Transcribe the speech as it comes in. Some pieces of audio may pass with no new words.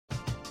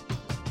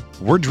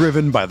We're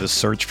driven by the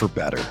search for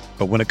better.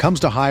 But when it comes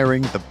to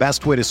hiring, the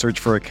best way to search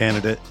for a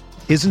candidate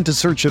isn't to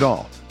search at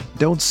all.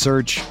 Don't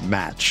search,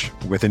 match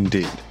with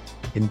Indeed.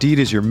 Indeed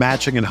is your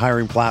matching and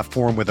hiring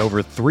platform with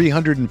over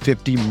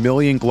 350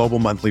 million global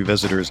monthly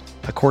visitors,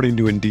 according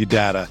to Indeed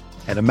data,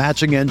 and a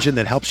matching engine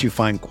that helps you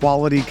find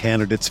quality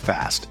candidates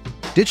fast.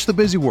 Ditch the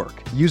busy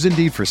work. Use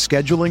Indeed for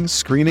scheduling,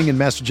 screening, and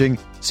messaging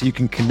so you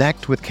can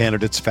connect with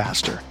candidates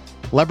faster.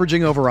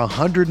 Leveraging over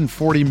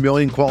 140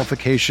 million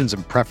qualifications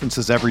and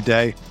preferences every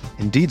day,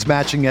 Indeed's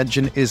matching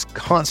engine is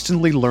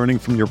constantly learning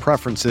from your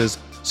preferences,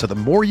 so the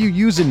more you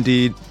use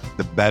Indeed,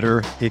 the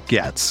better it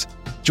gets.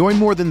 Join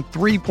more than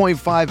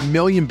 3.5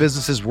 million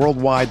businesses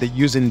worldwide that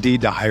use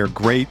Indeed to hire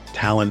great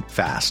talent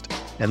fast.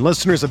 And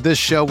listeners of this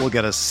show will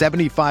get a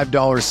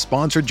 $75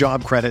 sponsored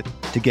job credit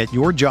to get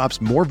your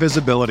jobs more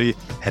visibility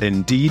at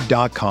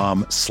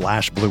Indeed.com/Blue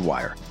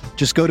Wire.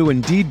 Just go to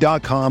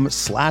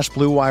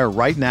Indeed.com/Blue Wire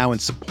right now and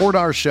support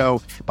our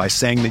show by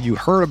saying that you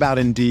heard about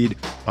Indeed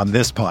on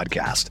this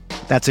podcast.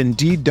 That's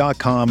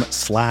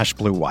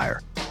Indeed.com/Blue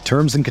Wire.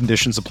 Terms and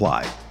conditions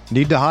apply.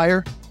 Need to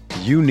hire?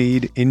 You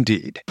need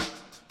Indeed.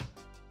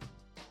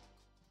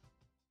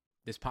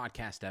 This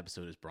podcast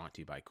episode is brought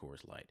to you by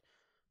Coors Light.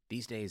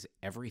 These days,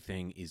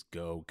 everything is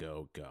go,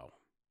 go, go.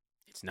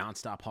 It's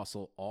nonstop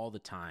hustle all the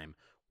time.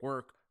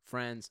 Work,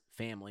 friends,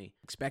 family,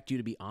 expect you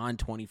to be on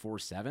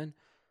 24/7.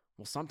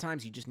 Well,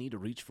 sometimes you just need to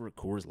reach for a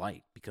Coors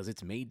Light because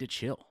it's made to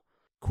chill.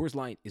 Coors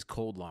Light is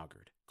cold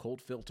lagered,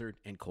 cold filtered,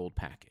 and cold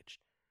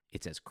packaged.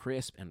 It's as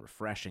crisp and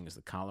refreshing as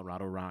the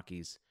Colorado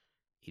Rockies.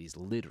 It is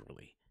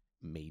literally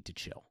made to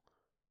chill.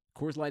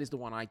 Coors Light is the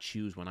one I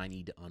choose when I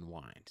need to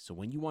unwind. So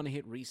when you want to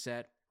hit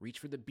reset, reach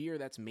for the beer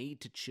that's made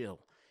to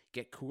chill.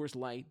 Get Coors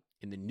Light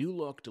in the new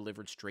look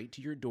delivered straight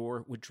to your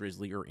door with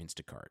Drizzly or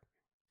Instacart.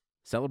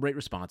 Celebrate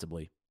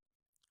responsibly.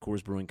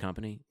 Coors Brewing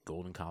Company,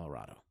 Golden,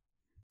 Colorado.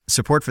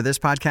 Support for this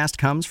podcast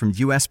comes from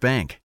U.S.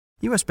 Bank.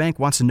 U.S. Bank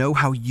wants to know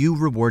how you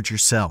reward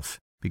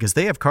yourself because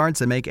they have cards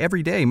that make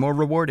every day more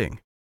rewarding.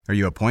 Are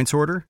you a points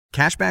hoarder,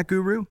 cashback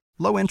guru,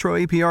 low intro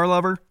APR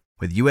lover?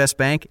 With U.S.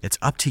 Bank, it's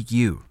up to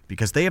you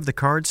because they have the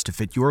cards to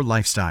fit your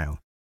lifestyle.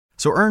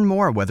 So earn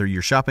more whether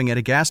you're shopping at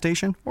a gas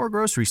station or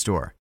grocery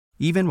store,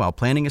 even while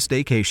planning a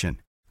staycation.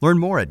 Learn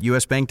more at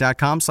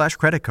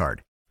usbank.com/creditcard.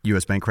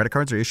 U.S. Bank credit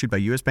cards are issued by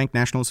U.S. Bank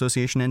National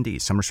Association ND.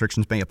 Some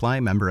restrictions may apply.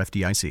 Member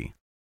FDIC.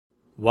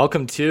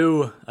 Welcome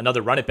to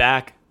another Run It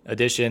Back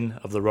edition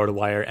of the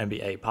RotoWire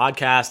NBA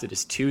podcast. It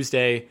is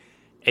Tuesday,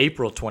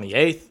 April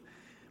 28th.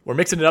 We're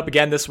mixing it up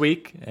again this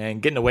week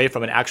and getting away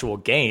from an actual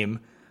game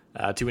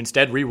to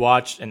instead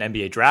rewatch an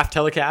NBA draft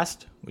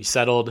telecast. We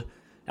settled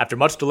after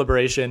much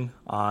deliberation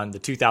on the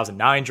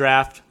 2009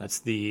 draft. That's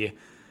the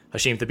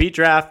Hasheem Thabeet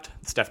draft,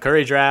 the Steph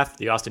Curry draft,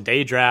 the Austin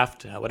Daye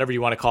draft, whatever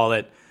you want to call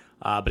it.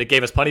 But it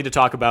gave us plenty to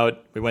talk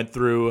about. We went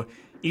through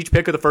each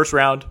pick of the first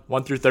round,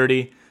 1 through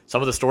 30,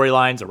 some of the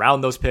storylines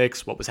around those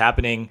picks, what was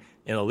happening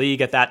in the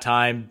league at that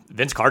time.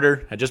 Vince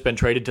Carter had just been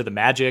traded to the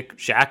Magic.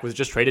 Shaq was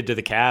just traded to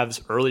the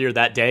Cavs earlier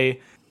that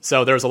day.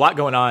 So there was a lot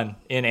going on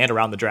in and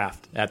around the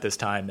draft at this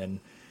time. And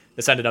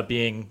this ended up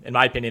being, in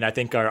my opinion, I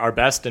think our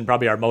best and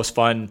probably our most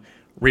fun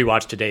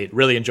rewatch to date.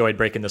 Really enjoyed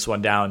breaking this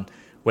one down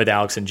with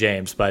Alex and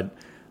James. But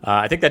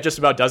I think that just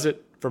about does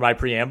it for my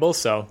preamble.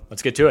 So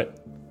let's get to it.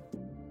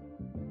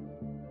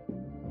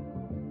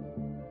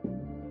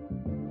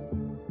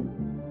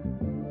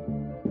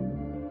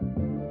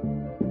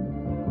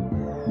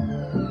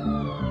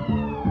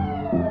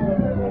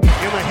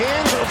 In the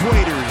hands of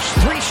Waiters,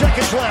 3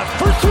 seconds left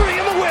for 3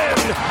 in the win.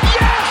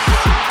 Yes!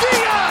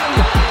 Dion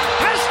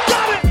has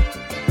done it!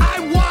 I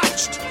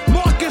watched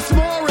Marcus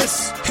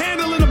Morris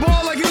handling the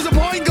ball like he was a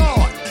point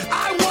guard.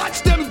 I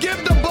watched them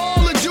give the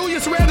ball to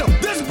Julius Randle.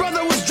 This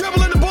brother was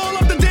dribbling the ball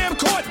up the damn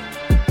court.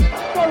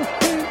 First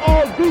team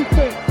all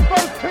defense.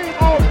 First team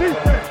all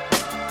defense.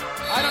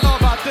 I don't know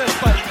about this,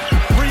 but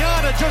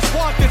Rihanna just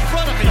walked in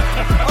front of me.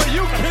 Are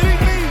you kidding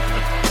me?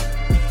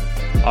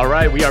 All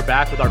right, we are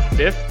back with our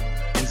 5th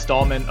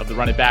installment of the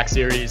Run It Back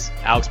series.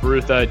 Alex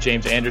Barutha,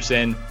 James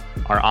Anderson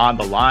are on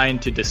the line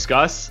to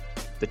discuss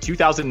the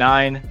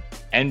 2009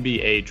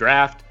 NBA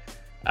draft.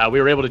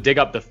 We were able to dig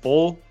up the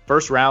full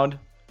first round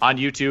on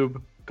YouTube,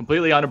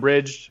 completely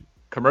unabridged,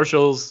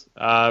 commercials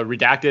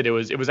redacted. It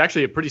was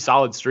actually a pretty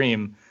solid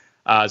stream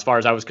as far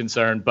as I was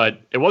concerned,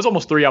 but it was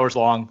almost 3 hours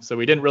long, so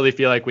we didn't really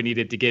feel like we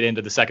needed to get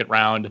into the second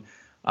round.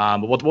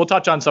 But we'll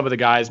touch on some of the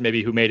guys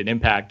maybe who made an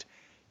impact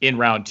in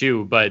round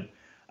 2. But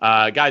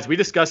guys, we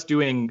discussed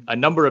doing a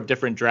number of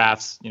different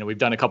drafts. You know, we've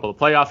done a couple of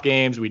playoff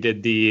games. We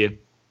did the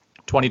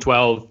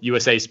 2012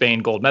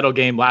 USA-Spain gold medal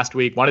game last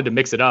week, wanted to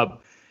mix it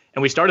up.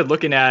 And we started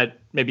looking at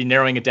maybe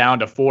narrowing it down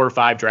to 4 or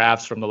 5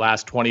 drafts from the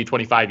last 20,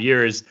 25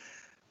 years.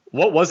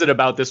 What was it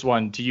about this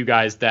one to you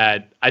guys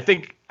that I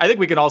think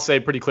we can all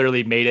say pretty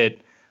clearly made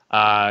it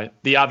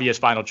the obvious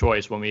final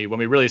choice when we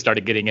really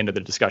started getting into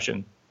the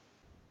discussion?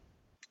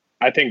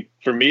 I think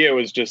for me, it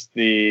was just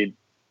the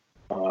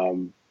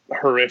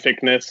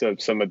horrificness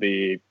of some of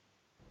the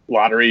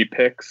lottery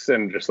picks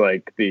and just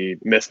like the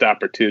missed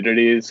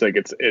opportunities. Like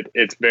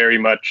it's very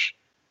much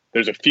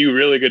there's a few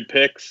really good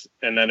picks,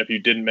 and then if you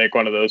didn't make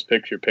one of those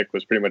picks, your pick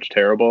was pretty much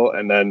terrible.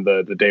 And then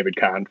the David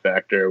Kahn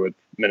factor with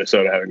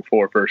Minnesota having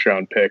 4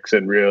 first-round picks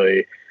and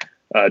really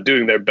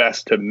doing their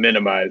best to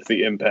minimize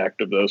the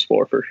impact of those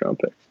 4 first-round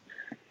picks.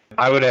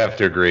 I would have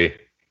to agree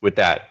with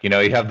that. You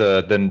have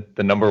the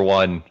number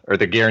one, or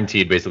the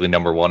guaranteed basically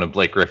number one of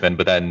Blake Griffin,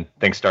 but then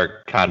things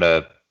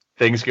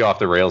go off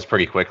the rails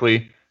pretty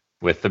quickly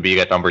with Thabeet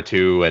at number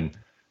 2, and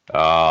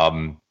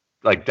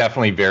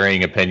definitely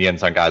varying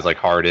opinions on guys like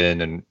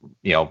Harden, and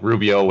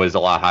Rubio was a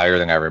lot higher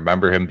than I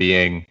remember him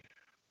being,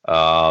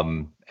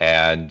 or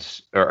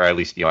at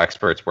least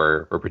experts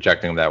were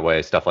projecting him that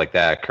way, stuff like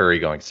that. Curry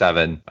going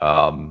 7.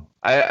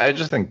 I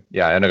just think it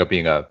ended up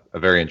being a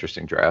very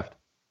interesting draft.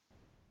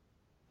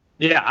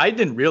 Yeah, I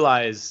didn't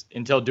realize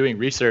until doing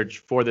research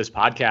for this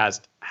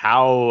podcast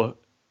how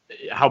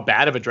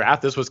bad of a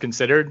draft this was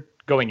considered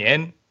going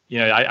in.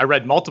 I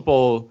read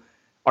multiple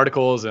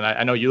articles, and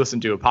I know you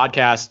listened to a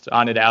podcast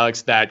on it,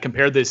 Alex, that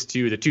compared this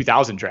to the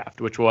 2000 draft,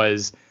 which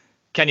was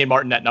Kenyon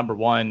Martin at number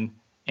 1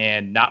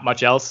 and not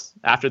much else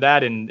after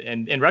that. And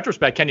in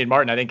retrospect, Kenyon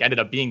Martin, I think, ended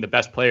up being the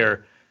best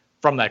player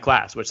from that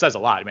class, which says a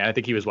lot. I mean, I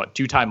think he was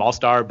 2-time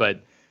All-Star,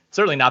 but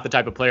certainly not the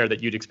type of player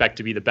that you'd expect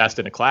to be the best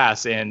in a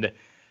class. And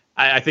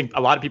I think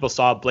a lot of people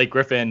saw Blake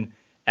Griffin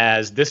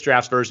as this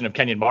draft's version of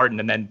Kenyon Martin,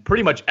 and then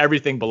pretty much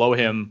everything below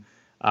him.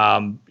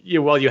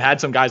 You had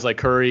some guys like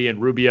Curry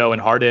and Rubio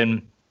and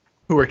Harden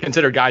who were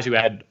considered guys who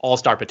had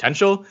all-star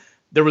potential.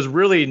 There was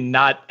really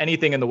not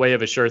anything in the way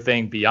of a sure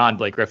thing beyond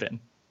Blake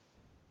Griffin.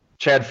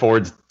 Chad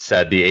Ford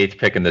said the 8th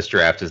pick in this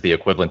draft is the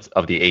equivalent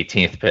of the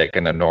 18th pick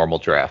in a normal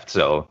draft.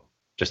 So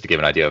just to give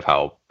an idea of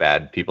how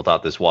bad people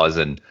thought this was.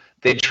 And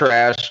they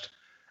trashed,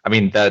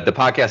 the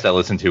podcast I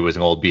listened to was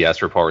an old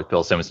BS report with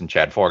Bill Simmons and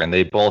Chad Ford, and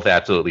they both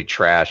absolutely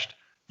trashed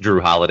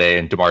Drew Holiday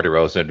and DeMar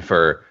DeRozan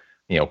for,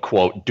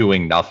 quote,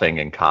 doing nothing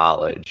in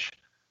college.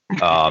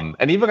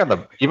 And even on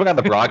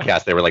the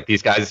broadcast, they were like,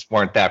 these guys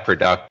weren't that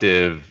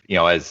productive,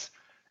 as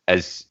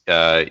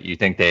you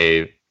think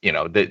they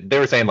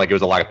were saying like it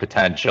was a lot of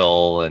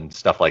potential and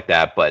stuff like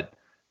that, but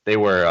they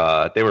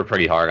were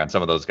pretty hard on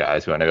some of those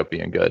guys who ended up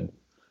being good.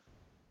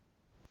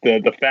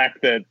 The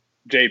fact that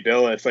Jay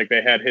Billis,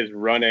 they had his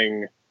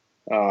running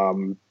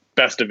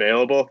best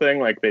available thing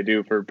like they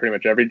do for pretty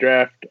much every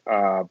draft,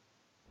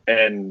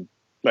 and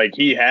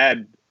he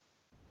had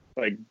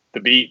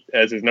Thabeet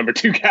as his number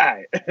 2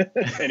 guy,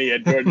 and he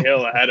had Jordan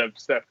Hill ahead of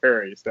Steph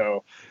Curry.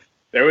 So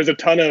there was a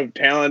ton of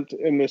talent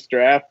in this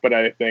draft, but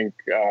I think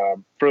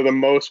for the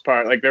most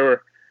part, there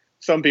were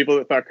some people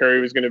that thought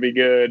Curry was going to be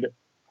good.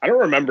 I don't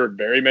remember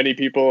very many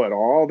people at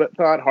all that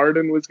thought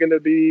Harden was going to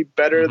be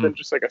better than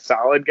just a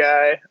solid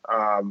guy.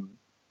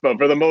 But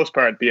for the most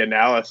part, the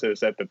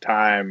analysis at the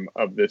time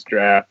of this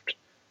draft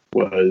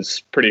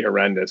was pretty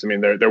horrendous. I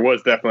mean, there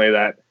was definitely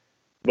that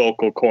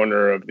vocal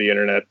corner of the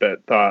internet that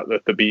thought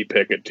that the Thabeet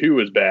pick at 2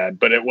 was bad,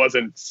 but it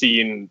wasn't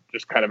seen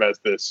just kind of as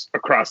this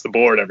across the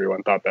board.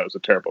 Everyone thought that was a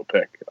terrible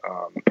pick.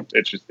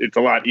 It's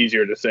a lot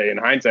easier to say in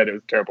hindsight it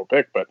was a terrible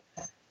pick, but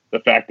the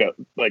fact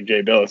that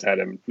Jay Billis had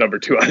him number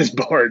 2 on his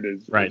board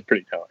is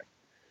pretty telling.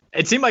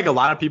 It seemed like a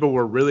lot of people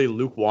were really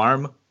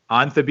lukewarm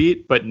on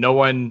Thabeet, but no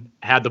one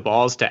had the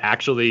balls to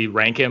actually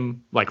rank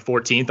him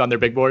 14th on their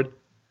big board.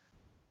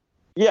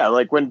 Yeah,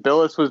 when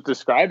Billis was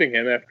describing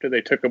him after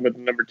they took him with the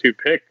number 2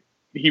 pick,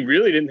 he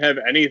really didn't have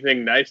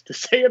anything nice to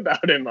say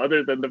about him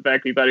other than the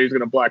fact he thought he was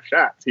going to block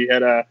shots. He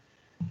had a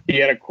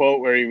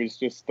quote where he was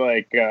just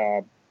I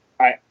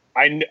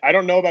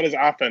don't know about his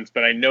offense,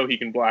 but I know he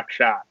can block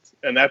shots.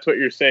 And that's what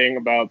you're saying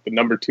about the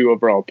number 2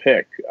 overall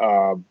pick.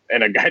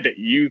 And a guy that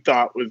you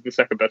thought was the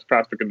second best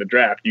prospect in the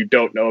draft, you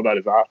don't know about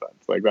his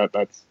offense.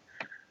 That's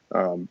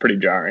pretty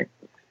jarring.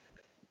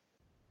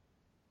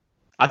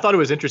 I thought it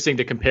was interesting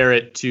to compare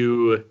it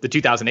to the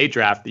 2008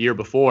 draft the year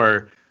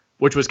before,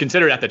 which was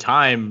considered at the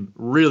time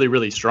really,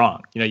 really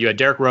strong. You had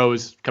Derrick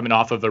Rose coming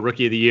off of a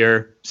Rookie of the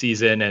Year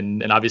season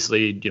and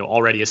obviously,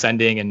 already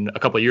ascending and a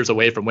couple of years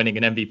away from winning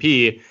an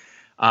MVP.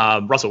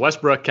 Russell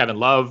Westbrook, Kevin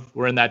Love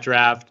were in that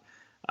draft.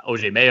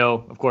 OJ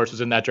Mayo, of course,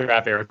 was in that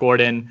draft. Eric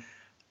Gordon.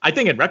 I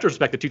think in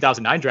retrospect, the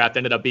 2009 draft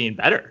ended up being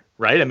better,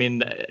 right? I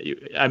mean,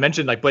 I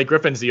mentioned Blake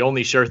Griffin's the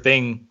only sure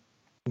thing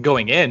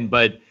going in,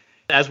 but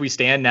as we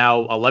stand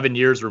now, 11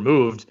 years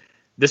removed,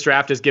 this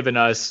draft has given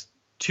us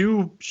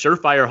 2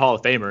 surefire Hall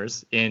of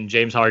Famers in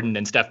James Harden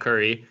and Steph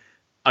Curry,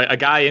 a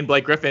guy in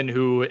Blake Griffin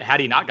who,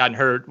 had he not gotten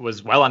hurt,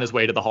 was well on his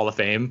way to the Hall of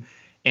Fame,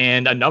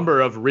 and a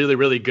number of really,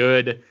 really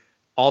good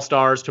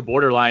all-stars to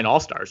borderline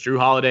all-stars. Drew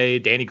Holiday,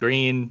 Danny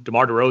Green,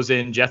 DeMar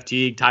DeRozan, Jeff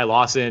Teague, Ty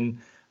Lawson.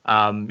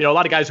 A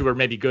lot of guys who were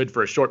maybe good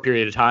for a short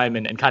period of time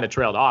and kind of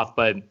trailed off.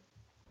 But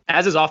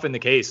as is often the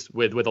case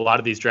with a lot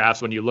of these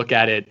drafts, when you look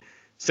at it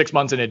 6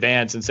 months in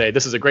advance and say,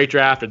 this is a great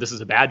draft or this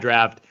is a bad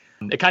draft,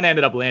 it kind of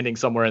ended up landing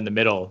somewhere in the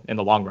middle in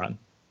the long run.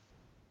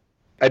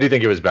 I do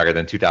think it was better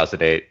than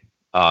 2008.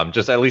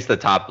 Just at least the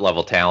top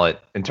level talent.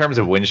 In terms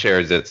of win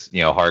shares, it's,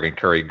 Harden,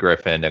 Curry,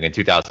 Griffin. And in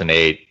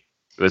 2008,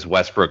 it was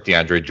Westbrook,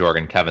 DeAndre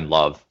Jordan, Kevin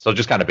Love. So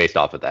just kind of based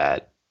off of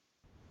that.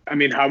 I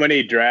mean, how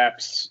many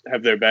drafts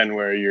have there been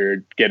where you're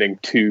getting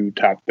 2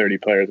 top 30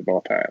 players of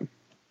all time?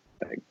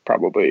 I think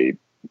probably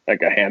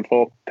like a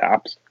handful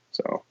tops.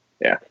 So,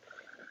 yeah.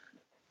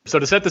 So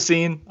to set the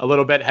scene a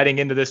little bit heading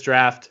into this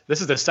draft,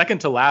 this is the second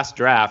to last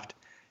draft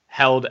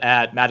held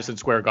at Madison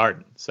Square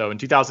Garden. So in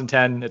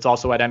 2010, it's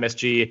also at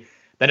MSG.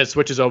 Then it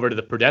switches over to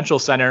the Prudential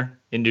Center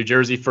in New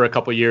Jersey for a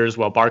couple years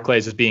while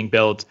Barclays is being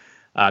built.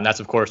 And that's,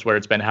 of course, where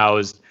it's been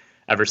housed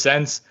ever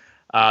since.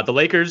 The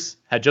Lakers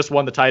had just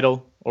won the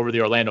title over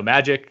the Orlando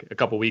Magic a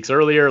couple weeks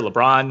earlier.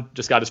 LeBron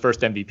just got his first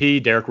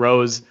MVP. Derrick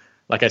Rose,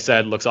 like I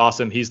said, looks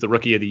awesome. He's the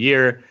rookie of the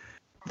year.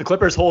 The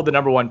Clippers hold the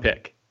number 1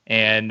 pick.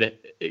 And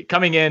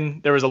coming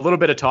in, there was a little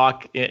bit of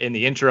talk in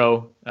the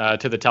intro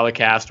to the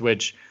telecast,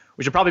 which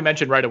we should probably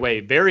mention right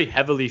away. Very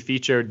heavily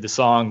featured the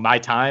song My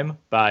Time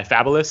by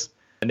Fabulous.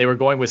 And they were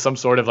going with some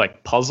sort of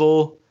like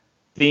puzzle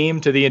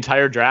theme to the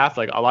entire draft.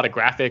 Like a lot of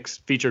graphics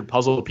featured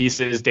puzzle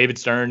pieces. David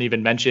Stern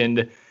even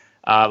mentioned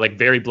like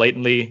very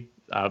blatantly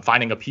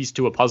finding a piece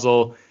to a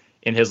puzzle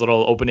in his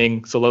little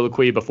opening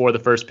soliloquy before the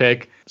first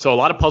pick. So a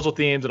lot of puzzle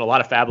themes and a lot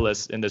of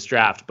Fabulous in this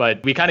draft.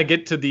 But we kind of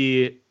get to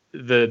the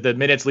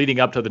minutes leading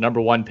up to the number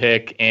 1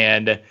 pick,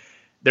 and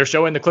they're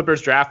showing the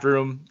Clippers draft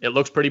room. It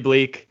looks pretty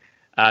bleak.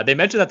 They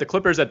mentioned that the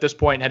Clippers at this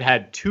point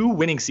had 2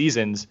 winning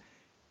seasons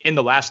in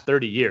the last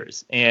 30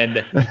 years.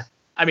 And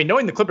I mean,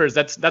 knowing the Clippers,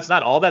 that's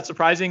not all that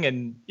surprising.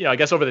 And, I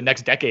guess over the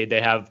next decade,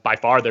 they have by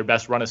far their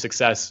best run of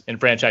success in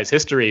franchise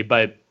history.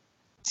 But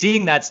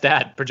seeing that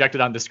stat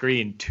projected on the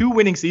screen, 2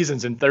 winning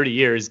seasons in 30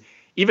 years,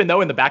 even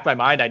though in the back of my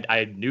mind,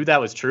 I knew that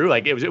was true,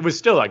 like it was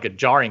still like a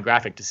jarring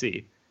graphic to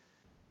see.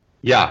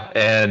 Yeah.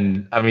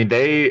 And I mean,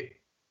 it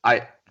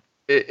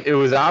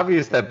was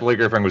obvious that Blake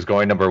Griffin was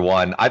going number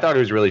 1. I thought it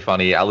was really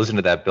funny. I listened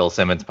to that Bill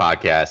Simmons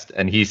podcast,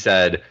 and he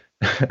said,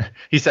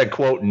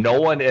 quote,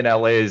 "No one in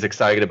LA is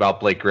excited about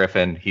Blake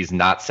Griffin. He's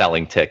not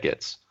selling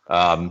tickets."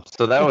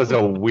 So that was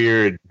a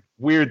weird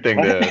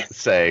thing to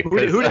say.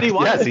 Who did he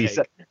want? Yes, he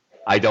said,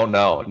 I don't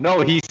know.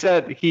 No, he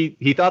said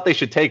he thought they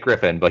should take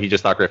Griffin, but he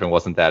just thought Griffin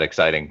wasn't that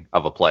exciting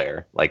of a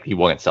player. Like he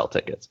wouldn't sell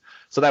tickets.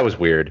 So that was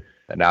weird.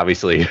 And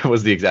obviously it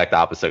was the exact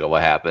opposite of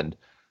what happened.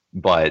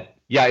 But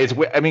yeah,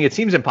 it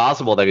seems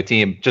impossible that a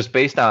team, just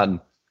based on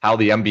how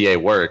the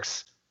NBA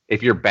works,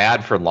 if you're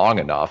bad for long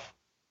enough,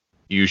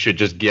 you should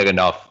just get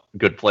enough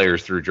good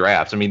players through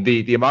drafts. I mean,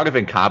 the amount of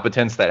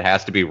incompetence that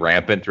has to be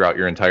rampant throughout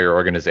your entire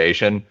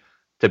organization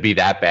to be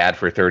that bad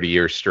for 30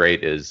 years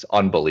straight is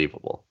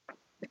unbelievable.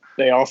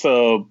 They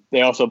also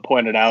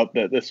pointed out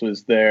that this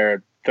was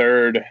their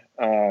 3rd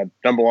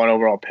number 1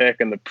 overall pick,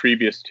 and the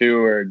previous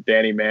 2 were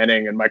Danny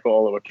Manning and Michael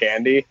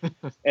Olowokandi,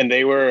 and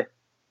they were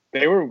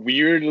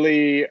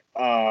weirdly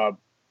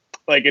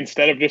like,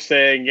 instead of just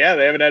saying, yeah,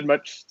 they haven't had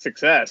much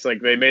success,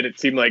 like they made it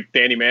seem like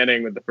Danny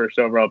Manning with the 1st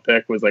overall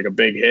pick was like a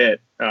big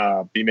hit.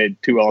 He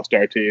made 2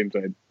 All-Star teams.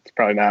 It's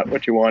probably not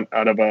what you want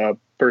out of a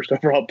 1st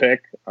overall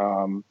pick.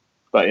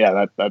 But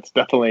yeah, that's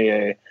definitely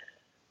a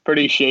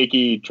pretty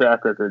shaky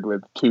track record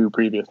with 2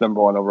 previous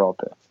number 1 overall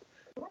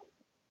picks.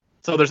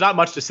 So there's not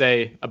much to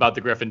say about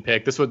the Griffin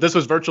pick. This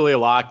was virtually a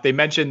lock. They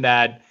mentioned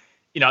that,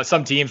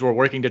 some teams were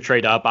working to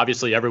trade up.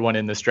 Obviously, everyone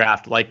in this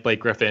draft liked Blake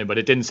Griffin, but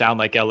it didn't sound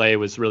like LA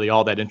was really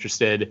all that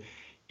interested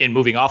in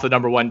moving off the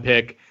number 1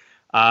 pick.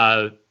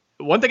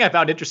 One thing I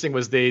found interesting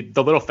was the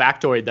little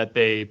factoid that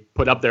they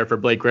put up there for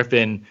Blake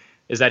Griffin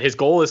is that his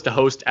goal is to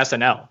host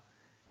SNL.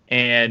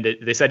 And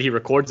they said he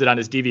records it on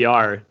his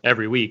DVR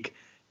every week.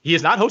 He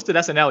has not hosted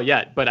SNL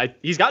yet, but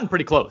he's gotten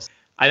pretty close.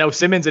 I know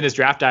Simmons in his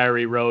draft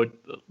diary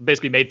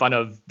basically made fun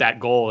of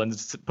that goal and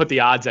put the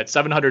odds at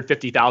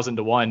 750,000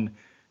 to 1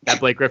 that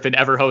Blake Griffin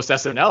ever hosts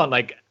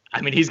SNL.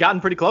 And he's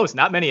gotten pretty close.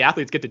 Not many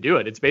athletes get to do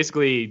it. It's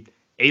basically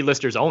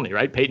A-listers only,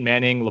 right? Peyton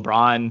Manning,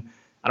 LeBron.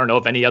 I don't know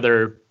if any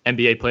other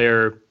NBA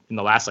player in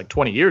the last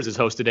 20 years has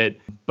hosted it,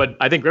 but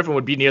I think Griffin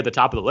would be near the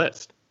top of the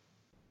list.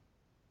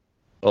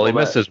 Well, he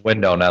missed his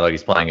window now that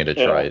he's playing in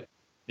Detroit.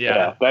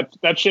 Yeah.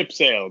 That ship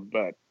sailed,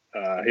 but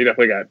he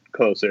definitely got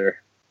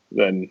closer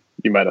than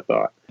you might have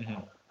thought.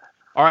 Mm-hmm.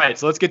 All right,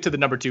 so let's get to the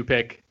number 2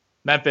 pick.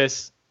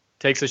 Memphis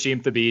takes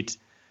Hasheem Thabeet.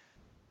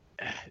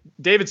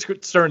 David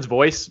Stern's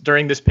voice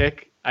during this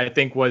pick, I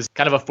think, was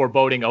kind of a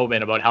foreboding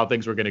omen about how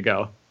things were going to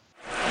go.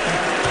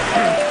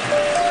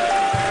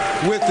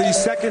 With the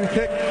 2nd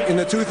pick in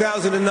the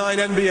 2009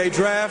 NBA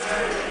draft,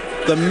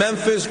 the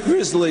Memphis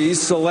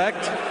Grizzlies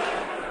select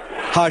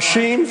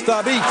Hasheem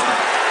Thabeet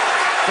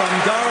from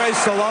Dar es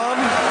Salaam,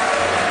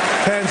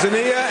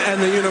 Tanzania,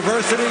 and the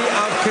University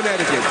of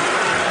Connecticut.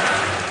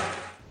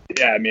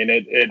 Yeah, I mean,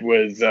 it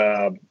was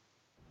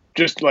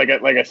just like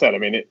I said. I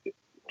mean,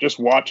 just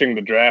watching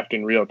the draft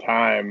in real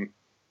time,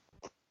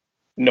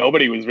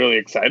 nobody was really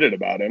excited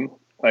about him.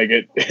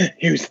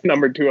 He was the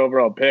number 2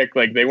 overall pick.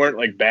 They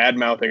weren't bad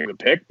mouthing the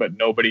pick, but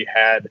nobody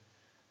had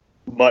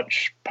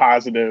much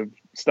positive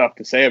stuff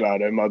to say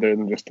about him other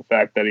than just the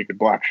fact that he could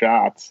block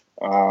shots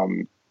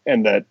and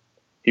that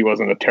he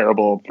wasn't a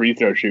terrible free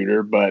throw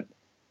shooter. But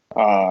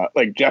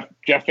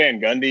Jeff Van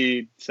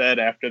Gundy said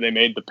after they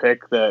made the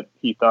pick that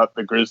he thought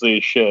the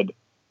Grizzlies should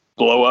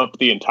blow up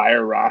the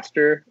entire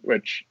roster,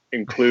 which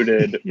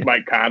included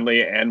Mike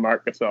Conley and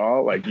Marc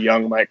Gasol, like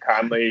young Mike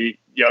Conley,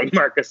 young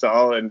Marc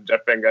Gasol, and Jeff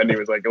Van Gundy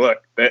was like,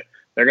 look, they're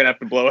going to have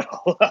to blow it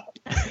all up.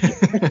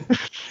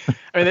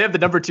 I mean, they have the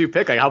number 2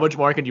 pick. Like, how much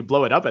more can you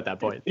blow it up at that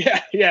point?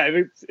 Yeah,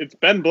 it's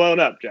been blown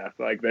up, Jeff.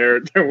 Like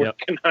they're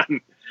working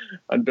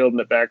on building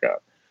it back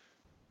up.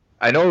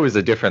 I know it was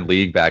a different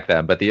league back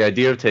then, but the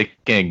idea of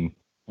taking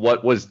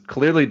what was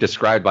clearly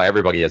described by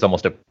everybody as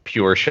almost a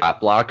pure shot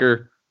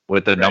blocker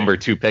with the number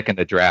 2 pick in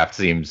the draft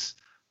seems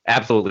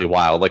absolutely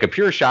wild. Like a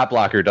pure shot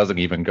blocker doesn't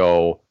even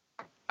go,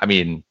 I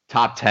mean,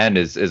 top 10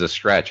 is a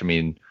stretch. I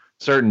mean,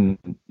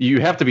 you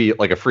have to be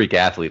like a freak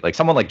athlete. Like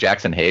someone like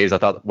Jackson Hayes, I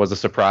thought was a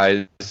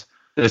surprise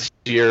this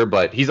year,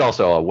 but he's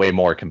also a way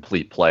more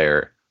complete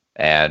player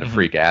and a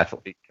freak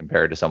athlete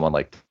compared to someone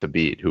like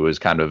Thabeet, who is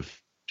kind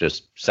of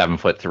just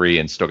 7'3"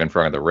 and stuck in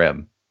front of the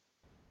rim.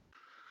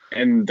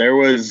 And there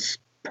was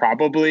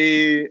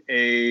probably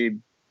a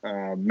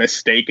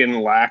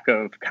mistaken lack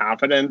of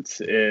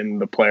confidence in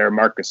the player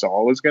Marc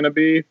Gasol was going to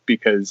be,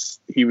 because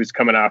he was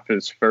coming off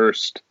his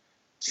first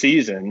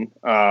season,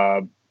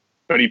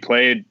 but he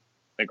played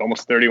like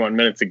almost 31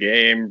 minutes a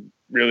game,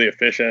 really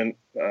efficient.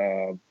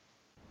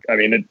 I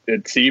mean,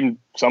 it seemed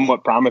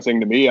somewhat promising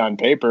to me on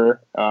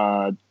paper,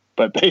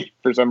 but they,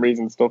 for some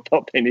reason, still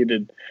felt they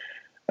needed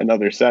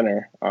another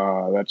center.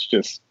 That's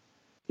just,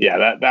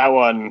 that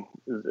one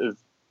is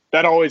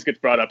that always gets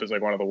brought up as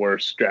like one of the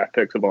worst draft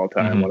picks of all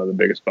time, one of the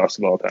biggest busts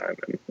of all time,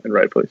 and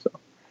rightfully so.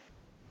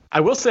 I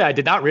will say I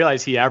did not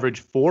realize he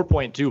averaged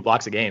 4.2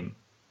 blocks a game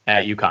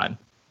at UConn.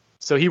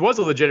 So he was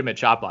a legitimate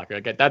shot blocker.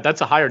 Like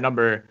that's a higher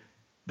number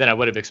than I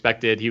would have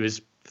expected. He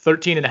was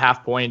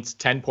 13.5 points,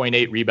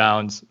 10.8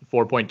 rebounds,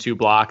 4.2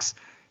 blocks.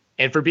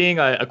 And for being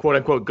a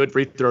quote-unquote good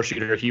free throw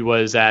shooter, he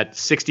was at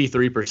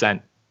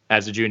 63%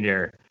 as a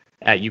junior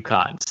at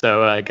UConn.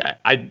 So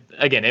I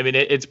mean,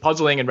 it's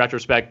puzzling in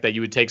retrospect that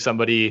you would take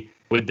somebody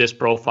with this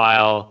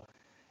profile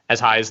as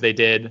high as they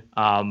did.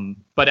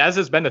 But as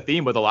has been the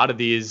theme with a lot of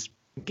these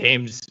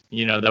games,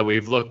 that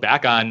we've looked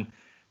back on,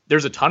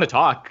 there's a ton of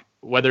talk,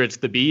 whether it's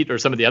Thabeet or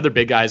some of the other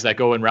big guys that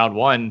go in round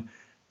one.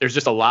 There's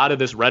just a lot of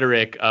this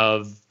rhetoric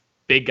of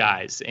big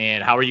guys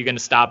and how are you going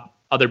to stop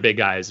other big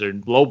guys, or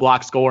low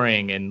block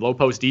scoring and low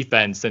post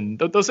defense. And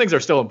those things are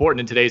still important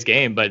in today's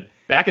game. But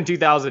back in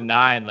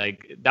 2009,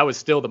 like that was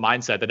still the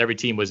mindset that every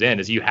team was in,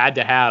 is you had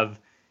to have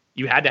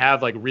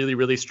like really,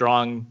 really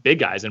strong big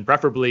guys, and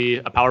preferably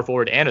a power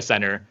forward and a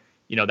center,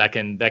 that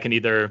can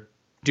either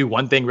do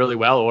one thing really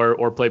well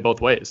or play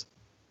both ways.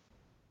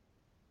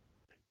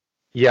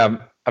 Yeah.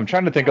 I'm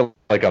trying to think of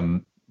like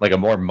a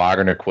more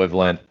modern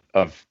equivalent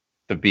of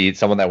Thabeet,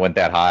 someone that went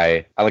that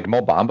high. I like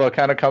Mo Bamba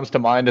kind of comes to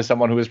mind as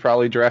someone who was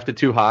probably drafted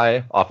too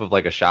high off of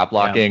like a shot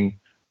blocking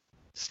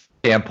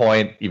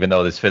standpoint, even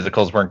though his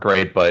physicals weren't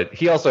great. But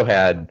he also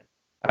had,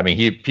 I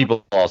mean,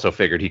 people also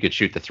figured he could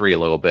shoot the 3 a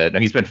little bit,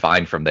 and he's been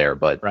fine from there.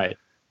 But right,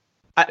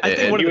 I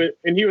think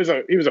he was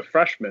a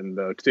freshman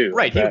though too.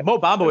 Right, Mo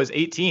Bamba was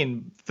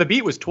 18.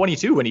 Thabeet was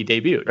 22 when he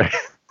debuted.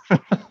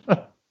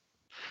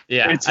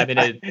 Yeah,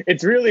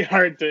 it's really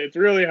hard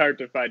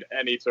to find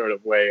any sort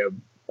of way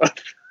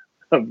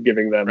of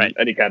giving them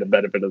any kind of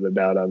benefit of the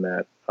doubt on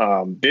that.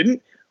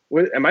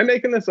 Am I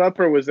making this up,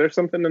 or was there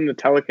something in the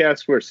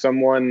telecast where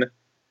someone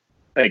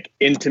like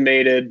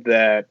intimated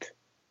that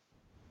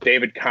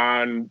David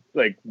Kahn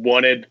like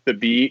wanted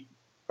Thabeet,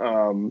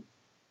 and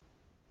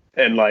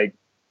like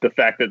the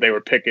fact that they were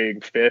picking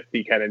 5th,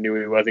 he kind of knew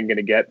he wasn't going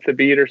to get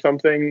Thabeet or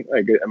something?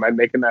 Like, am I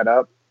making that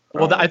up?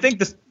 Well, I think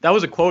that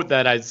was a quote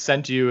that I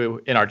sent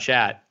you in our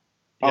chat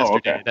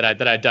yesterday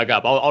that I dug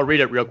up. I'll read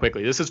it real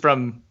quickly. This is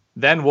from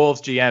then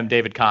Wolves GM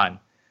David Kahn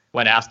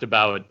when asked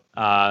about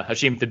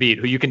Hasheem Thabeet,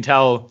 who you can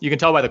tell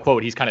by the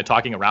quote he's kind of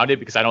talking around it,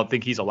 because I don't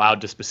think he's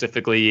allowed to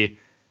specifically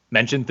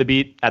mention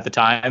Thabeet at the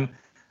time.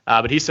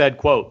 But he said,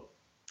 quote,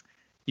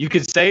 "You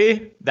could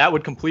say that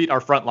would complete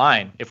our front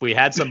line if we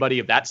had somebody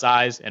of that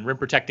size and rim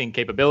protecting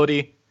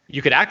capability.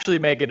 You could actually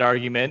make an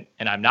argument,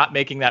 and I'm not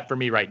making that for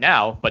me right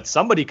now, but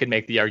somebody could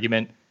make the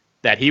argument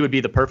that he would be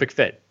the perfect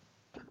fit."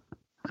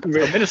 So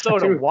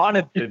Minnesota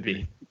wanted to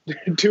be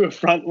to a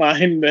front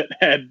line that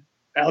had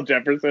Al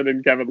Jefferson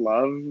and Kevin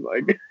Love.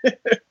 Like,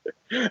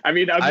 I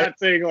mean, I'm not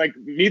saying like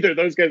neither of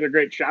those guys are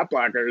great shot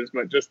blockers,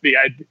 but just the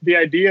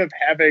idea of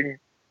having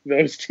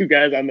those two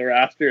guys on the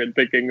roster and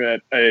thinking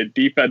that a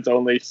defense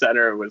only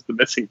center was the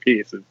missing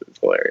piece is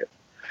hilarious.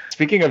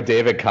 Speaking of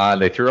David Kahn,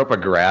 they threw up a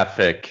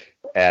graphic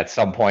at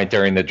some point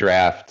during the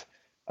draft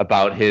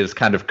about his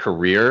kind of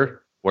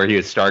career, where he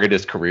had started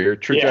his career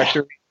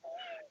trajectory.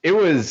 Yeah. It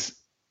was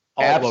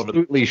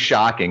absolutely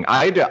shocking.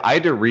 I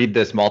had to read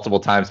this multiple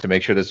times to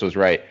make sure this was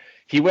right.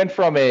 He went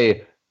from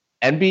a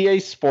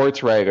NBA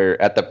sports writer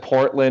at the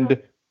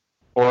Portland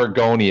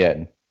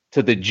Oregonian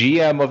to the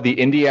GM of the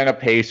Indiana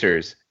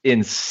Pacers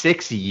in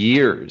 6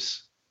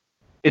 years.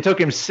 It took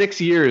him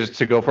 6 years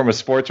to go from a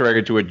sports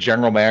writer to a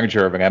general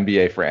manager of an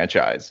NBA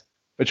franchise,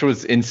 which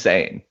was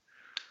insane.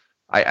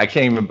 I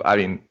can't even, I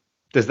mean,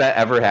 Does that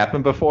ever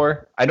happen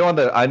before? I know on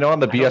the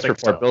BS report,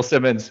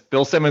 so.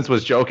 Bill Simmons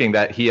was joking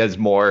that he has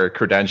more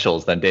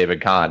credentials than David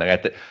Kahn,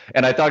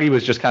 and I thought he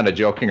was just kind of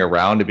joking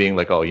around and being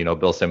like, oh,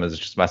 Bill Simmons is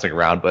just messing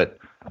around, but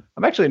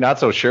I'm actually not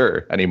so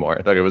sure anymore.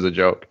 I thought it was a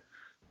joke.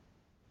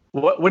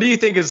 What do you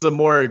think is the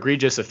more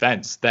egregious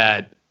offense,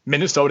 that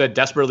Minnesota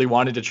desperately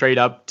wanted to trade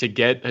up to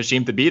get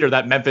Hasheem Thabeet, or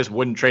that Memphis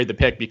wouldn't trade the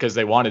pick because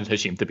they wanted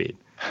Hasheem Thabeet?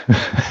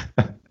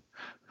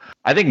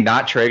 I think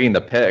not trading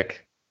the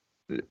pick.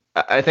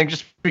 I think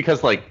just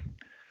because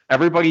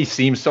everybody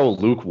seems so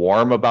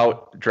lukewarm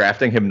about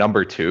drafting him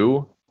number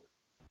 2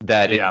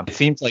 that it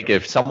seems like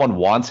if someone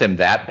wants him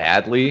that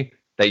badly,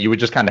 that you would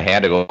just kind of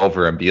hand it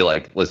over and be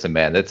like, listen,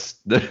 man, this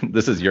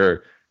is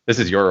your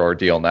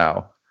ordeal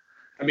now.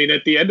 I mean,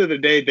 at the end of the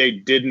day, they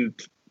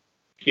didn't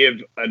give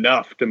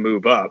enough to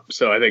move up.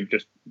 So I think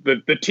just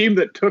the team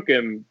that took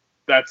him,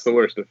 that's the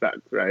worst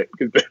offense, right?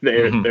 Because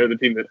they're the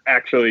team that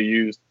actually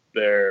used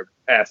their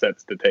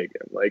assets to take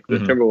him. Like the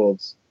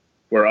Timberwolves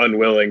were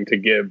unwilling to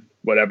give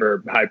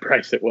whatever high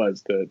price it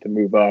was to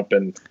move up,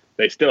 and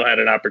they still had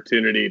an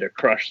opportunity to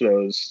crush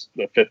the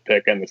 5th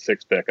pick and the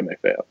 6th pick, and they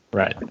failed.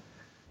 Right.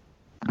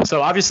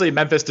 So obviously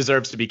Memphis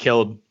deserves to be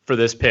killed for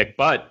this pick,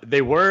 but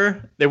they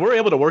were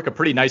able to work a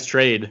pretty nice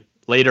trade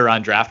later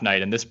on draft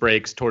night, and this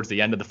breaks towards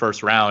the end of the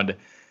first round.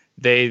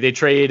 They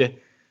trade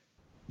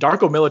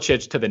Darko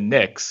Milicic to the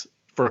Knicks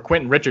for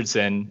Quentin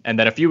Richardson, and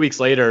then a few weeks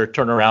later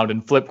turn around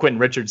and flip Quentin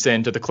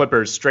Richardson to the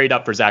Clippers straight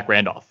up for Zach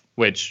Randolph,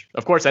 which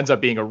of course ends up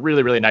being a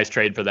really, really nice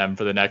trade for them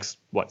for the next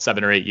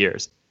 7 or 8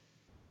 years.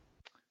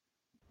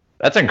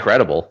 That's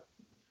incredible.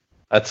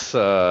 That's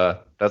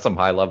some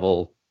high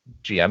level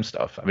GM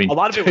stuff. I mean, a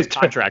lot of it was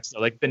contracts. So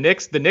like the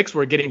Knicks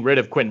were getting rid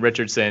of Quentin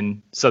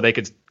Richardson so they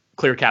could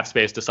clear cap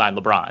space to sign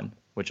LeBron,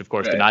 which of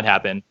course did not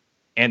happen.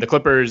 And the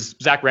Clippers,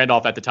 Zach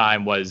Randolph at the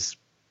time was,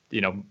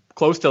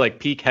 close to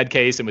peak head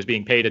case and was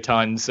being paid a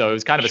ton. So it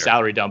was kind of a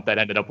salary dump that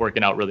ended up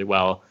working out really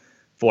well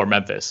for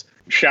Memphis.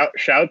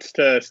 Shouts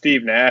to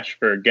Steve Nash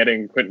for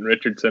getting Quentin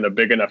Richardson a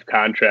big enough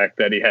contract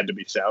that he had to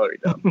be salary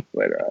dump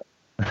later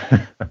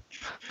on.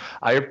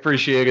 I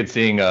appreciated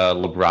seeing a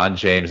LeBron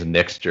James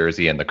Knicks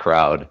jersey in the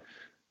crowd.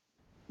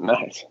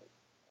 Nice.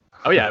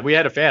 Oh yeah, we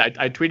had a fan.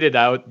 I tweeted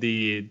out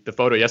the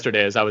photo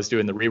yesterday as I was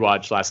doing the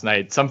rewatch last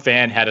night. Some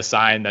fan had a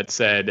sign that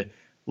said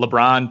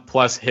LeBron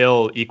plus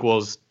Hill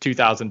equals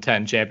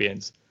 2010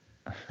 champions.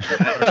 Or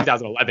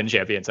 2011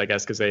 champions, I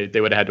guess, because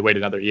they would have had to wait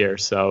another year.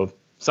 So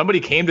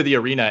somebody came to the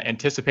arena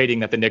anticipating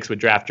that the Knicks would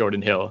draft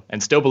Jordan Hill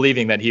and still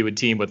believing that he would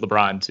team with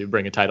LeBron to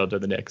bring a title to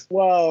the Knicks.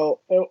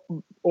 Well,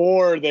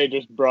 or they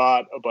just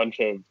brought a bunch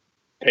of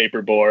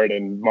paperboard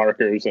and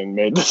markers and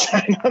made the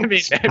sign. I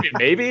mean,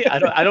 maybe.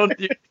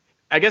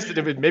 I guess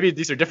maybe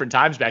these are different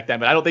times back then,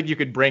 but I don't think you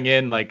could bring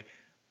in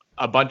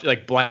a bunch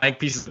of blank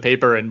pieces of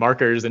paper and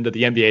markers into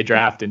the NBA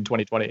draft in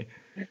 2020.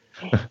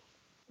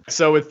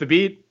 So with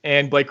Thabeet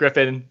and Blake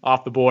Griffin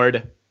off the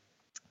board,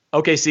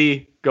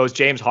 OKC goes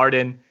James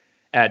Harden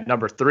at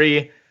number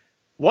 3.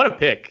 What a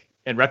pick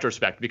in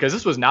retrospect, because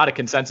this was not a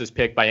consensus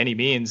pick by any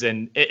means.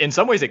 And in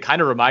some ways, it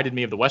kind of reminded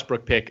me of the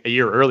Westbrook pick a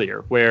year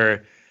earlier,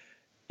 where,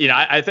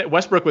 I think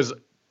Westbrook was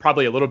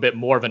probably a little bit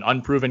more of an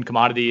unproven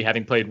commodity,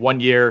 having played 1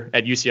 year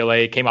at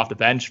UCLA, came off the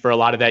bench for a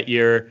lot of that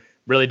year,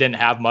 really didn't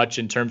have much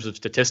in terms of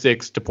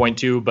statistics to point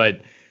to,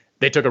 but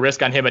they took a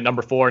risk on him at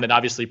number 4, and it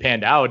obviously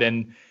panned out.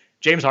 And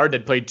James Harden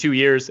had played 2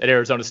 years at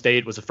Arizona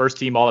State, was a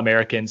first-team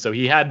All-American, so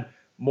he had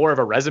more of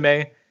a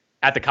resume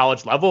at the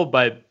college level,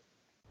 but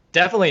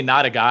definitely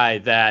not a guy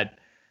that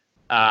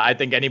I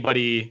think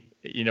anybody,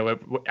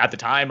 at the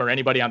time, or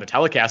anybody on the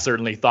telecast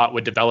certainly thought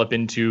would develop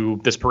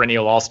into this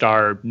perennial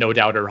All-Star,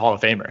 no-doubter Hall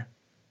of Famer.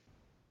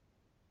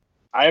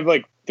 I have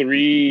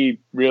 3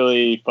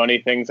 really funny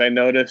things I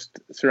noticed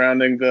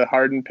surrounding the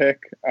Harden pick.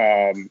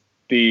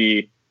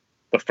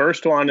 The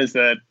first one is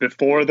that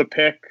before the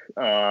pick,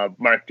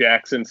 Mark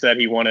Jackson said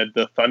he wanted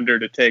the Thunder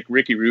to take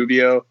Ricky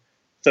Rubio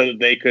so that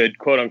they could,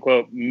 quote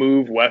unquote,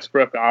 move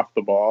Westbrook off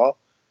the ball.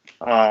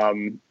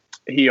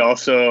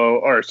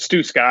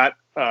 Stu Scott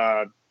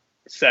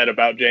said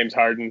about James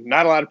Harden,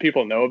 not a lot of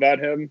people know about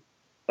him.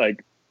 We're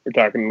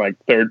talking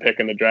 3rd pick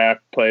in the draft,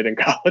 played in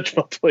college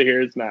multiple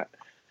years, not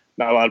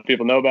a lot of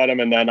people know about him.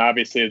 And then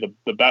obviously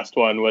the best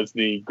one was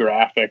the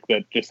graphic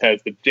that just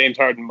has the James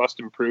Harden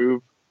must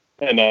improve.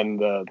 And then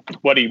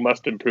what he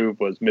must improve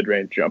was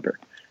mid-range jumper.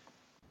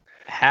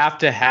 Have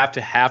to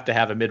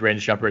have a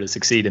mid-range jumper to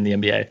succeed in the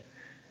NBA.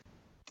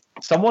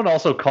 Someone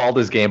also called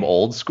his game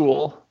old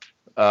school,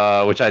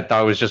 which I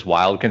thought was just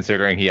wild,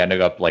 considering he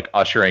ended up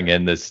ushering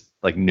in this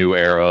new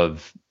era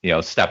of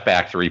step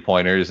back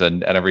 3-pointers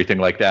and everything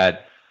like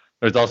that.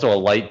 There's also a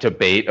light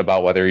debate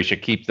about whether he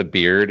should keep the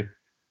beard,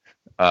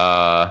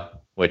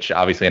 which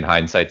obviously in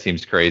hindsight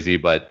seems crazy,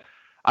 but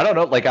I don't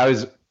know. I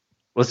was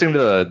listening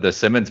to the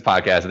Simmons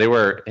podcast.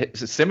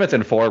 Simmons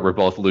and Ford were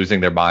both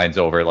losing their minds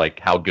over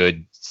how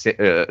good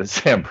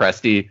Sam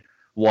Presti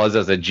was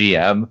as a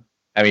GM.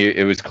 I mean,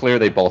 it was clear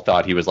they both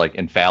thought he was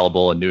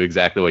infallible and knew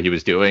exactly what he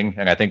was doing.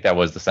 And I think that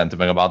was the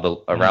sentiment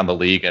around the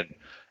league. And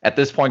at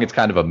this point, it's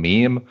kind of a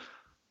meme,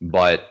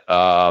 but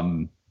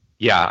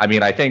Yeah, I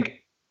mean, I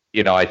think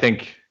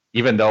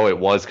even though it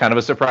was kind of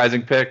a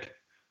surprising pick,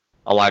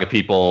 a lot of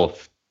people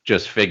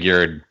just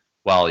figured,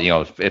 well,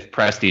 if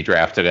Presti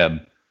drafted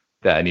him,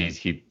 then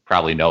he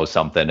probably knows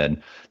something.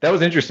 And that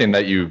was interesting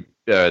that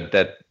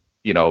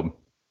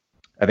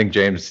I think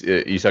James,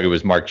 you said it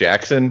was Mark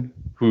Jackson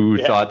who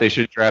thought they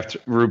should draft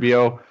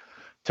Rubio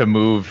to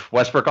move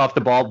Westbrook off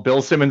the ball.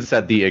 Bill Simmons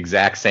said the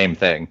exact same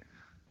thing.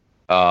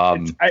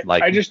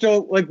 I just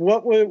don't like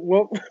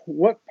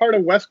what part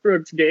of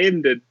Westbrook's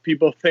game did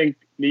people think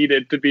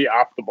needed to be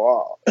off the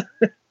ball?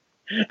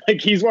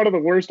 Like, he's one of the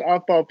worst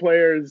off-ball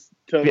players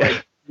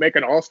to make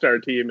an all-star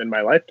team in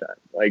my lifetime.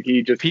 Like,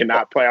 he just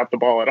cannot play off the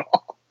ball at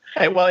all.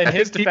 Hey, well, in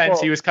his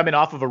defense, he was coming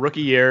off of a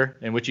rookie year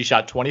in which he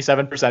shot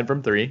 27%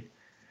 from three.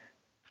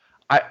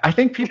 I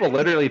think people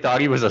literally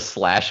thought he was a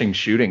slashing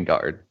shooting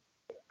guard.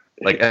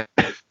 Like,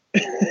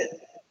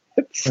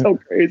 it's so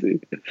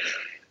crazy.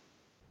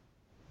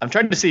 I'm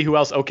trying to see who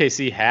else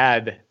OKC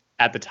had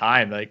at the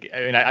time. Like, I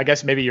mean, I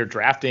guess maybe you're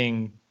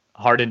drafting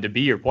Harden to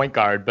be your point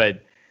guard,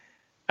 but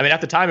I mean, at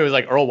the time it was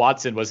like Earl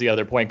Watson was the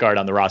other point guard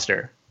on the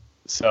roster.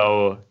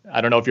 So I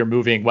don't know if you're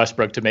moving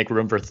Westbrook to make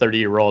room for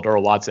 30-year-old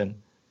Earl Watson.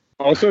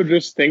 Also,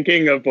 just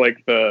thinking of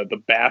like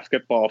the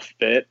basketball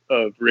fit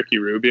of Ricky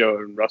Rubio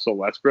and Russell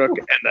Westbrook,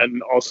 and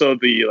then also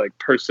the like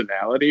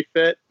personality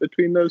fit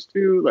between those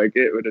two, like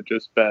it would have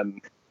just been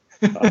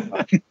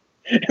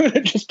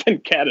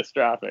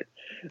catastrophic.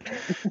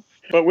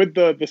 But with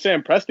the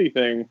Sam Presti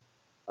thing,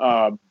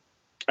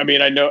 I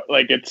mean, I know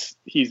like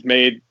he's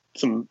made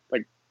some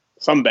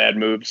bad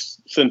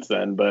moves since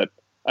then, but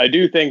I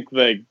do think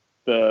like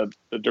the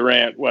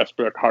Durant,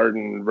 Westbrook,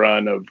 Harden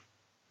run of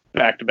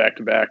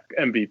back-to-back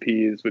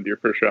MVPs with your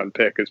first round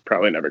pick is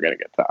probably never going to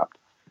get topped.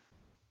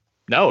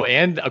 No,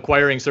 and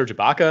acquiring Serge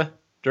Ibaka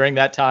during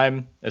that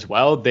time as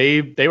well.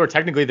 They were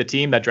technically the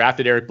team that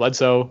drafted Eric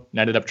Bledsoe and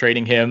ended up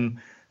trading him.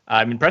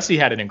 I mean, Presti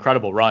had an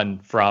incredible run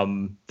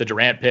from the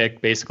Durant pick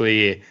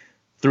basically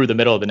through the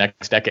middle of the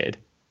next decade.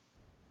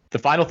 The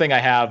final thing I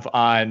have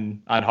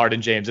on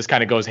Harden, James, this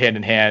kind of goes hand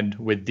in hand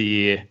with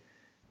the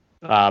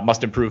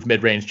must improve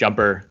mid-range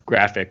jumper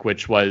graphic,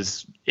 which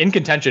was in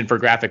contention for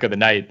graphic of the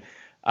night.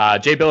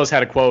 Jay Billis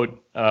had a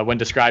quote when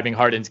describing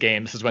Harden's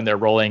game. This is when they're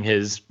rolling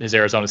his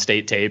Arizona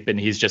State tape, and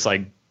he's just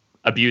like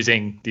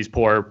abusing these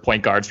poor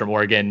point guards from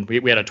Oregon.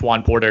 We had a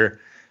Twan Porter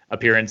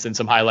appearance in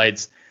some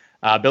highlights.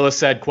 Billis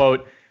said,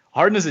 quote,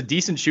 "Harden is a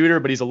decent shooter,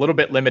 but he's a little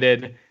bit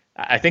limited.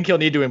 I think he'll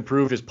need to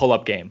improve his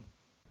pull-up game."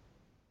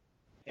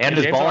 And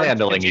his ball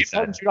handling, he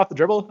said. Shoot off the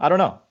dribble? I don't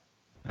know.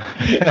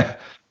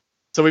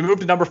 So we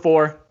moved to number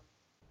 4.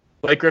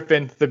 Blake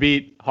Griffin, the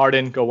beat.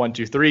 Harden, go 1,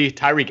 2, 3.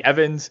 Tyreke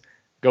Evans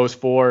goes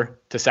 4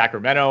 to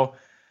Sacramento.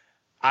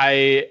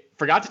 I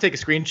forgot to take a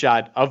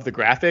screenshot of the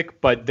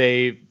graphic, but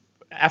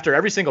after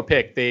every single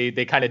pick,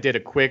 they kind of did a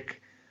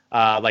quick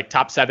like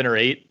top 7 or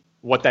 8,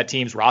 what that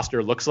team's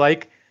roster looks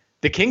like.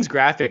 The Kings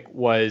graphic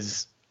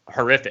was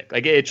horrific.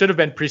 Like, it should have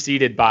been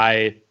preceded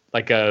by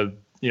like a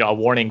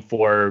warning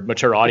for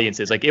mature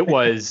audiences. Like, it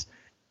was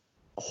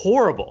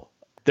horrible.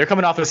 They're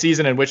coming off a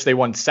season in which they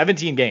won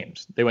 17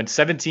 games. They went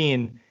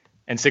 17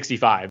 and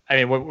 65. I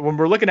mean, when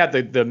we're looking at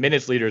the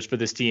minutes leaders for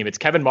this team, it's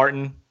Kevin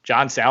Martin,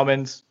 John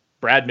Salmons,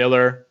 Brad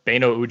Miller,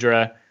 Beno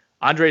Udrih,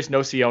 Andres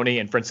Nocioni,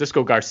 and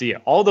Francisco Garcia.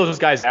 All those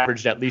guys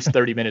averaged at least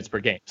 30 minutes per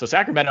game. So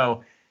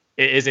Sacramento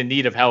is in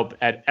need of help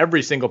at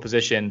every single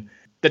position.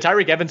 The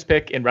Tyreke Evans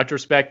pick, in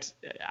retrospect,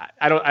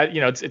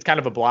 it's kind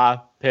of a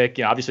blah pick.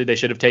 Obviously they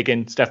should have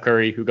taken Steph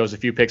Curry, who goes a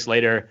few picks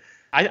later.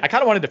 I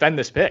kind of want to defend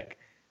this pick.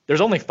 There's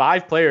only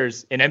 5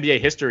 players in NBA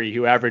history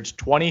who averaged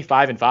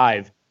 25 and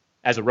 5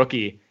 as a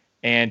rookie,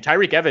 and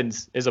Tyreke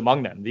Evans is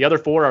among them. The other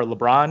 4 are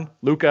LeBron,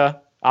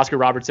 Luka, Oscar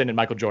Robertson, and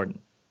Michael Jordan.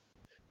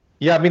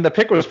 Yeah, I mean, the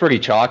pick was pretty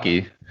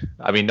chalky.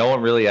 I mean, no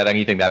one really had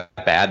anything that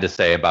bad to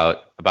say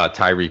about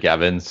Tyreke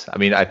Evans. I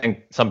mean, I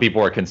think some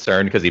people were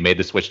concerned because he made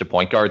the switch to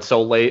point guard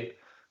so late.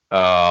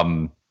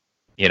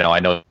 I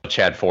know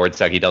Chad Ford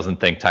said he doesn't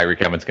think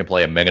Tyreke Evans can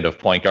play a minute of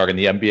point guard in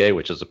the NBA,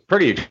 which is a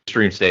pretty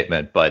extreme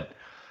statement, but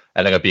I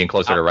ended up being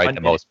closer to right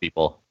than most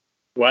people.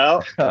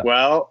 But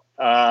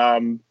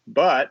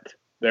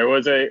there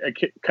was a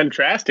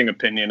contrasting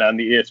opinion on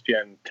the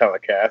ESPN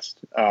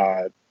telecast.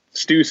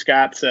 Stu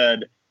Scott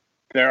said,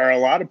 "There are a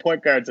lot of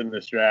point guards in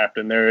this draft,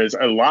 and there is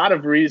a lot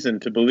of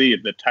reason to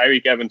believe that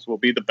Tyreke Evans will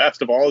be the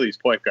best of all these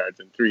point guards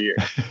in 3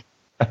 years."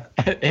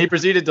 He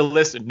proceeded to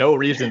list no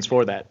reasons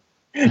for that.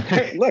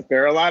 Look,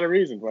 there are a lot of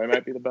reasons why he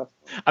might be the best.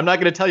 I'm not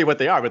going to tell you what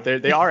they are, but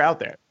they are out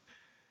there.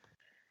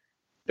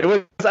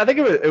 I think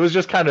it was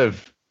just kind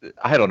of,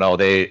 I don't know.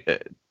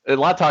 A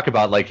lot of talk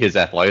about like his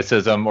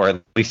athleticism, or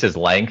at least his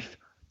length,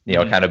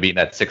 kind of being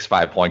that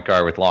 6'5" point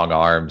guard with long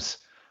arms,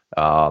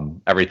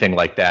 everything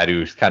like that,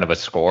 who's kind of a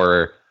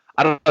scorer.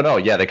 I don't know.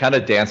 Yeah, they kind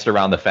of danced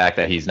around the fact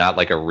that he's not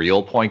like a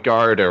real point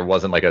guard, or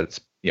wasn't like a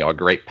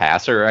great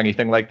passer or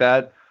anything like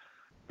that.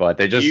 But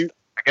they just,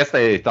 I guess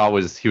they thought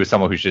he was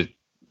someone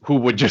who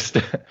would just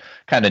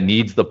kind of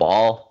needs the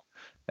ball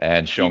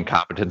and shown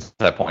competence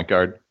at point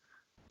guard.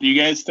 Do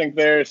you guys think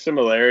there are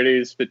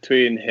similarities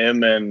between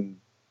him and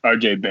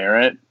RJ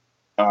Barrett?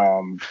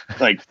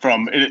 Like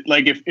from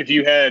like if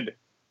you had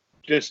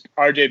just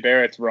RJ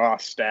Barrett's raw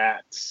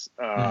stats,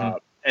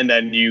 and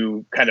then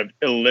you kind of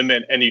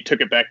eliminate and you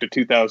took it back to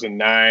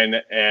 2009,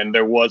 and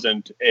there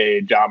wasn't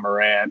a Ja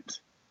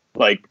Morant,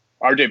 like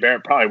RJ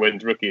Barrett probably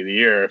wins Rookie of the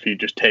Year if you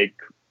just take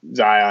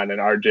Zion and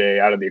RJ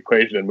out of the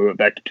equation and move it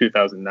back to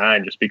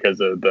 2009, just because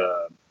of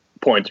the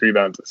points,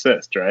 rebounds,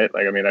 assists, right?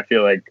 Like, I mean, I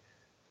feel like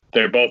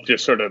they're both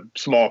just sort of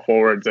small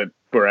forwards that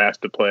were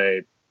asked to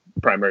play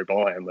primary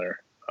ball handler,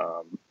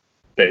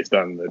 based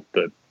on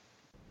the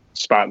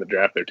spot in the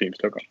draft their teams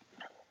took them.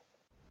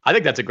 I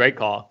think that's a great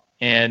call.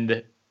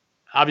 And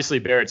obviously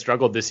Barrett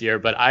struggled this year,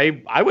 but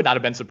I would not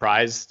have been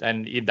surprised.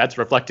 And that's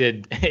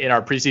reflected in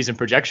our preseason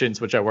projections,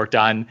 which I worked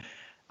on.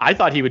 I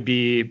thought he would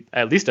be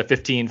at least a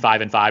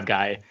 15-5-5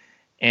 guy.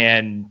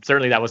 And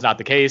certainly that was not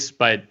the case.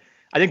 But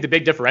I think the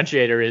big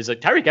differentiator is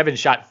like Tyreke Evans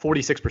shot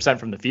 46%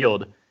 from the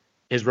field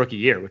his rookie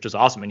year, which was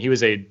awesome. And he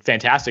was a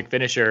fantastic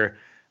finisher.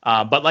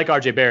 But like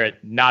RJ Barrett,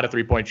 not a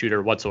 3-point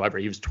shooter whatsoever.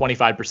 He was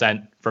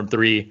 25% from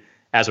three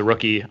as a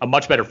rookie, a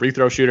much better free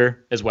throw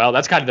shooter as well.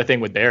 That's kind of the thing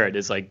with Barrett,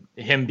 is like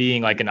him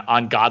being like an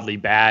ungodly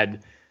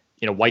bad,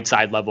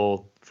 Whiteside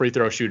level free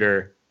throw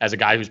shooter as a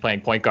guy who's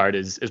playing point guard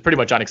is pretty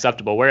much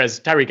unacceptable. Whereas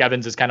Tyreke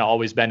Evans has kind of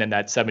always been in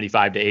that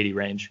 75 to 80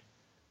 range.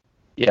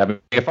 Yeah,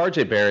 but if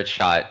RJ Barrett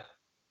shot,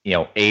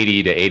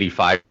 80 to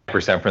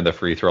 85% from the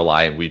free throw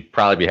line, we'd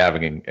probably be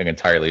having an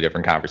entirely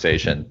different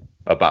conversation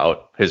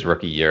about his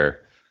rookie year.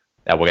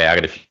 That way, I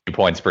got a few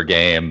points per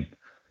game,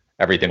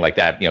 everything like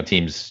that.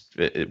 Teams,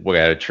 we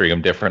got to treat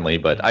them differently.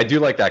 But I do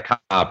like that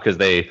comp because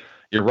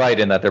you're right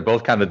in that they're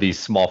both kind of these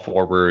small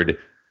forward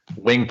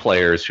wing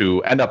players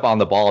who end up on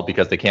the ball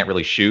because they can't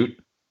really shoot,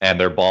 and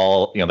their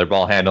ball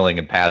handling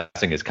and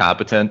passing is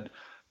competent.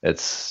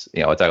 It's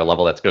it's at a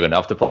level that's good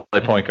enough to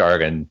play point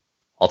guard, and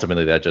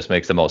ultimately that just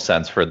makes the most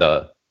sense for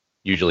the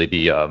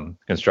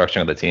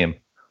construction of the team.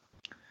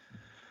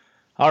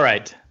 All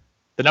right.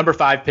 The number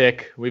 5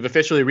 pick, we've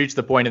officially reached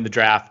the point in the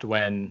draft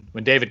when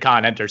David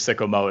Kahn enters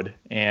sicko mode,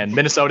 and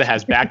Minnesota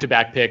has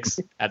back-to-back picks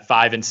at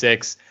 5 and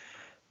 6.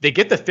 They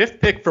get the 5th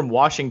pick from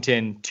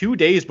Washington 2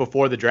 days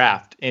before the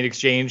draft in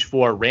exchange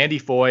for Randy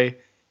Foye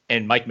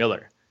and Mike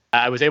Miller.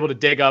 I was able to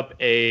dig up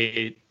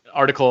a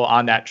article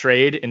on that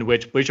trade in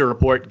which Bleacher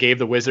Report gave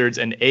the Wizards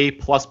an A++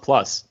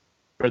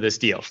 for this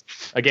deal.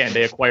 Again,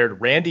 they acquired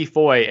Randy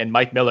Foye and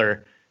Mike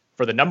Miller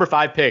for the number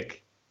 5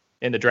 pick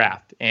in the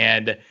draft.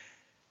 And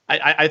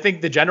I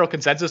think the general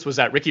consensus was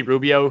that Ricky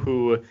Rubio,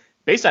 who,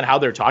 based on how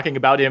they're talking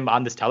about him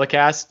on this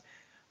telecast,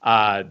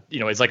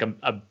 is like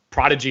a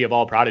prodigy of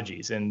all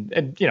prodigies. And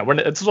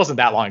this wasn't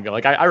that long ago.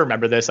 Like I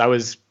remember this. I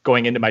was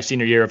going into my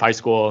senior year of high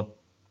school.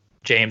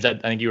 James, I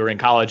think you were in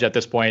college at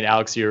this point.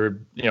 Alex, you're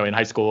in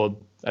high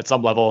school at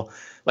some level.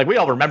 Like we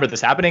all remember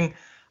this happening.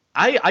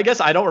 I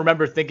guess I don't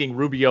remember thinking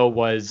Rubio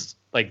was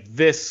like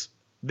this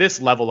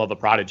level of a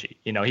prodigy.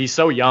 He's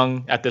so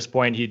young at this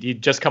point.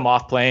 He'd just come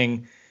off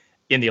playing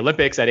in the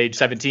Olympics at age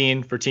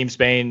 17 for Team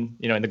Spain,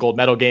 in the gold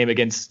medal game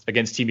against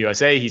Team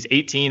USA. He's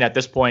 18 at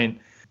this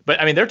point.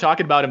 But I mean, they're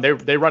talking about him.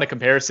 They run a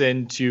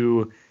comparison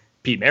to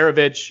Pete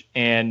Maravich.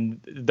 And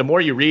the more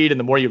you read and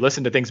the more you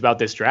listen to things about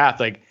this draft,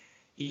 like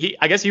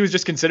I guess he was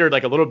just considered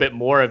like a little bit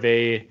more of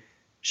a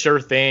sure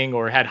thing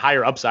or had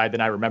higher upside than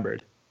I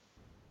remembered.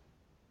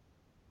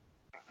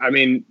 I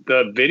mean,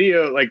 the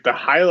video, like the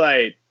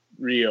highlight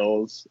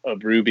reels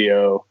of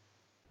Rubio,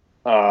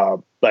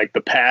 like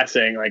the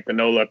passing, like the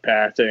no-look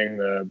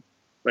passing,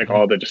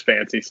 all the just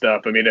fancy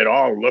stuff. I mean, it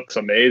all looks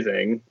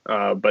amazing.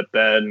 But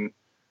then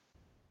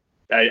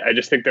I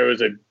just think there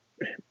was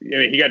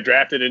he got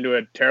drafted into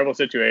a terrible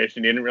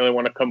situation. He didn't really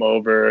want to come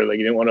over. Like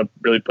he didn't want to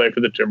really play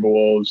for the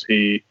Timberwolves.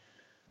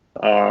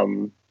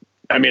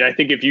 I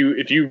think if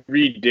you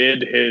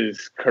redid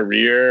his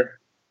career,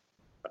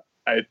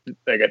 I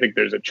think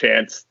there's a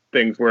chance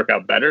things work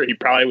out better. He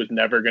probably was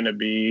never going to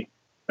be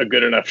a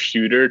good enough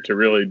shooter to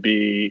really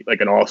be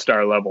like an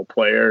all-star level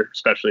player,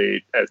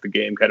 especially as the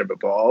game kind of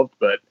evolved.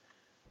 But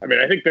I mean,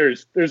 I think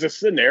there's a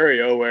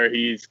scenario where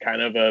he's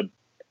kind of a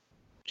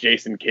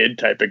Jason Kidd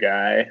type of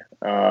guy.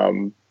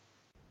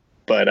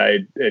 But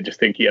I just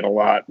think he had a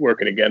lot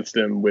working against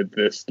him with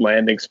this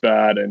landing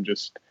spot and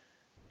just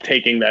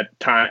taking that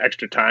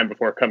extra time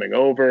before coming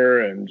over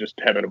and just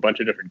having a bunch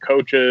of different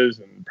coaches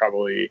and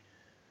probably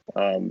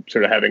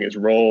sort of having his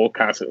role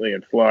constantly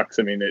in flux.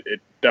 I mean,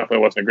 it definitely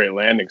wasn't a great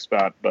landing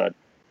spot, but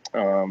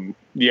when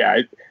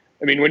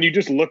you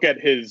just look at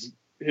his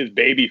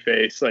baby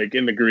face, like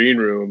in the green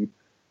room,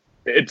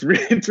 it's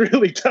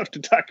really tough to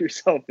talk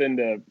yourself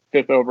into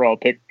 5th overall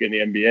pick in the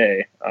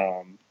NBA.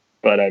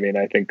 But I mean,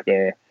 I think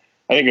it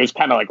was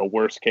kind of like a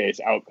worst case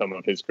outcome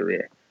of his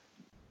career.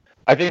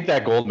 I think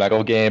that gold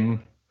medal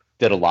game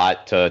did a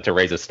lot to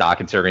raise his stock,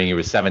 considering he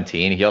was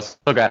 17. He also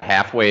got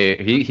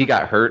he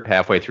got hurt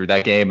halfway through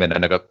that game and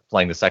ended up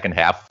playing the second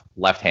half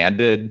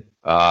left-handed.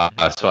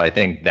 So I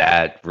think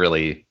that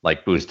really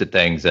like boosted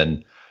things.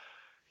 And,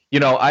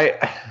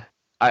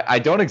 I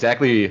don't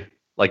exactly,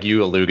 like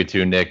you alluded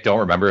to, Nick, don't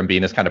remember him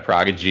being this kind of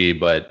prodigy,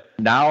 but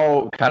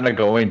now kind of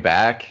going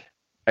back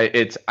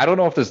I don't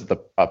know if this is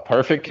a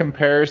perfect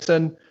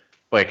comparison,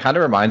 but it kind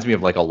of reminds me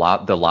of like the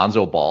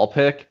Lonzo Ball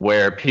pick,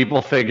 where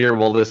people figure,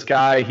 well, this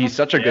guy, he's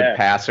such a good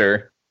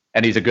passer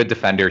and he's a good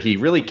defender. He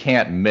really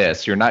can't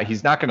miss.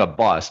 He's not going to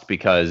bust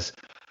because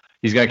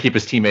he's going to keep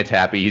his teammates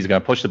happy. He's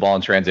going to push the ball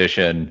in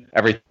transition,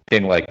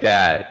 everything like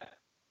that.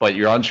 But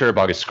you're unsure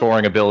about his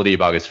scoring ability,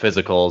 about his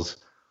physicals.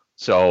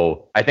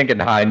 So I think in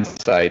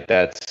hindsight,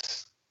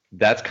 that's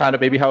kind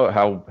of maybe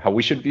how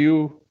we should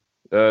view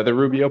the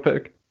Rubio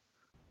pick.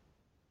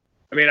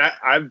 I mean,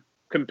 I've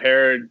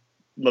compared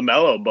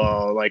LaMelo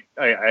Ball. Like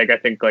I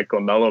think like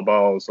LaMelo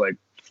Ball's like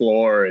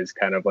floor is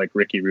kind of like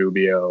Ricky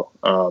Rubio.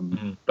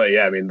 But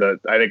yeah, I mean,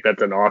 I think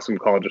that's an awesome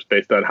call just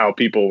based on how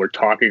people were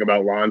talking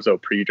about Lonzo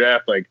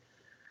pre-draft. Like,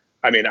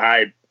 I mean,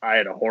 I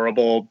had a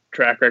horrible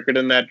track record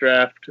in that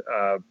draft,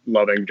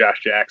 loving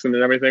Josh Jackson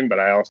and everything, but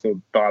I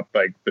also thought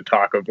like the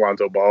talk of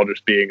Lonzo Ball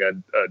just being a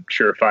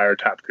surefire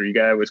top 3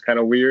 guy was kind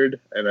of weird.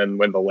 And then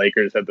when the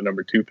Lakers had the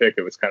number 2 pick,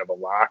 it was kind of a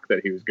lock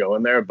that he was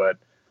going there. But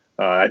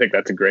I think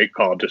that's a great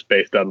call just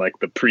based on like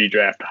the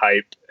pre-draft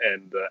hype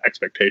and the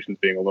expectations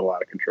being a little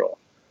out of control.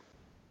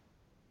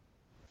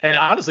 And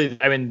honestly,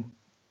 I mean,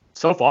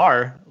 so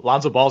far,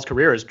 Lonzo Ball's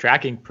career is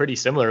tracking pretty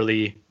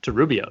similarly to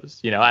Rubio's.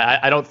 You know,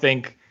 I don't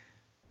think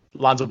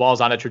Lonzo Ball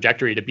is on a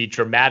trajectory to be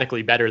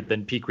dramatically better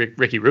than peak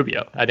Ricky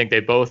Rubio. I think they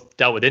both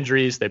dealt with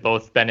injuries. They've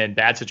both been in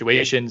bad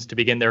situations to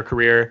begin their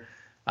career.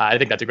 I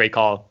think that's a great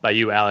call by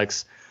you,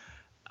 Alex.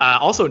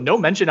 Also, no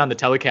mention on the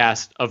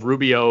telecast of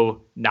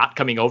Rubio not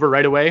coming over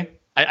right away.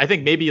 I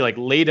think maybe like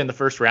late in the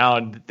first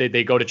round,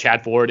 they go to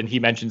Chad Ford and he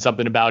mentioned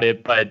something about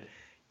it, but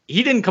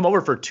he didn't come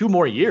over for 2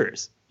 more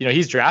years. You know,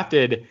 he's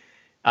drafted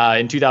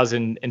in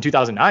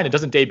 2009. It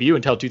doesn't debut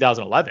until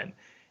 2011.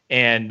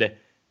 And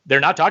they're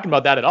not talking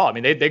about that at all. I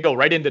mean, they go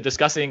right into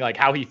discussing like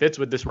how he fits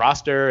with this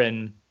roster.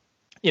 And,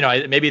 you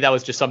know, maybe that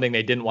was just something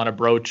they didn't want to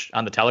broach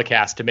on the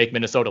telecast to make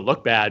Minnesota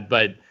look bad,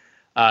 but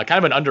kind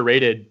of an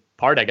underrated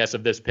part, I guess,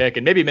 of this pick.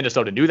 And maybe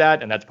Minnesota knew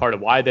that, and that's part of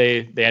why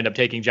they end up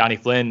taking Johnny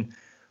Flynn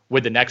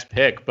with the next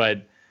pick.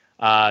 But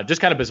just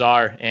kind of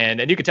bizarre.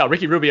 And you can tell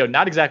Ricky Rubio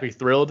not exactly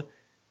thrilled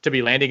to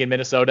be landing in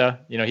Minnesota.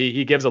 You know,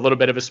 he gives a little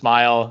bit of a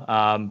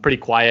smile, pretty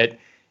quiet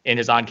in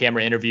his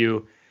on-camera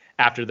interview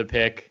after the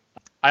pick.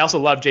 I also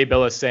love Jay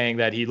Bilas saying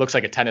that he looks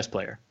like a tennis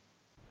player.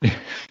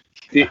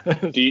 Do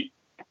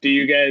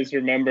you guys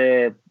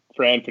remember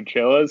Fran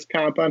Frachilla's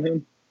comp on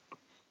him?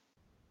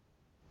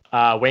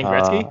 Wayne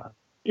Gretzky?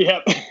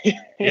 Yep.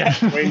 Yeah.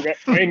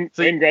 Wayne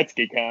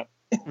Gretzky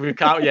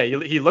comp.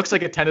 He looks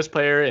like a tennis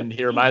player, and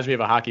he reminds me of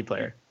a hockey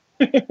player.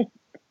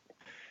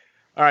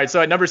 All right,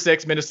 so at number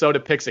 6, Minnesota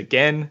picks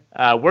again.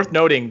 Worth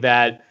noting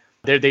that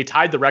they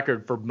tied the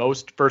record for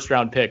most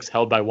first-round picks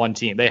held by one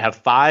team. They have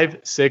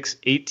 5, 6,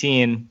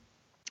 18,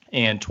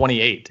 and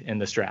 28 in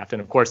this draft.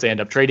 And, of course, they end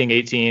up trading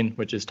 18,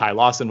 which is Ty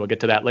Lawson. We'll get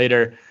to that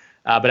later.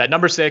 But at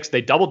number 6,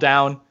 they double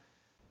down,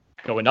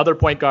 go another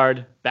point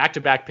guard,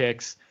 back-to-back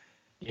picks.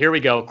 Here we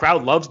go.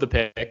 Crowd loves the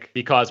pick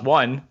because,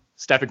 1,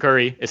 Stephen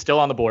Curry is still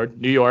on the board.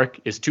 New York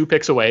is 2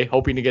 picks away,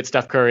 hoping to get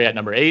Steph Curry at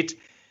number 8.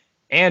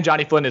 And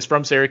Johnny Flynn is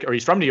from Syracuse, or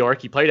he's from New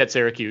York. He played at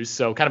Syracuse,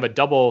 so kind of a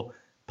double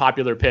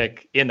popular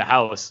pick in the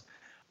house.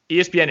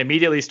 ESPN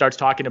immediately starts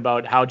talking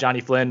about how Johnny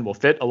Flynn will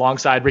fit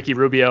alongside Ricky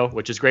Rubio,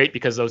 which is great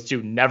because those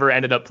two never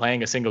ended up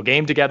playing a single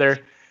game together.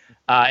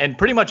 And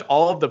pretty much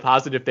all of the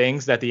positive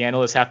things that the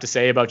analysts have to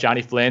say about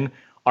Johnny Flynn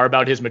are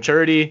about his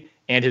maturity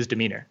and his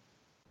demeanor.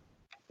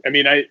 I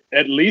mean,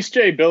 at least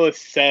Jay Bilas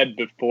said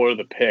before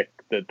the pick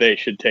that they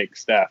should take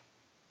Steph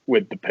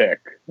with the pick.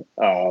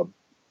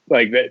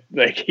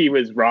 Like he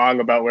was wrong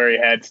about where he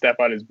had Steph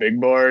on his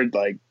big board.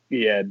 Like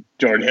he had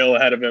Jordan Hill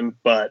ahead of him,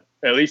 but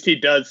at least he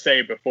does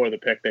say before the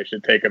pick they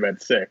should take him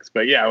at 6.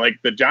 But yeah,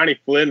 like the Johnny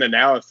Flynn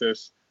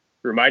analysis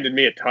reminded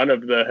me a ton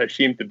of the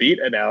Hasheem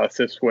Thabeet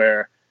analysis,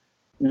 where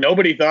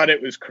nobody thought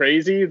it was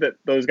crazy that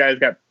those guys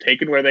got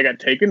taken where they got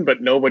taken,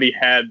 but nobody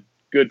had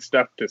good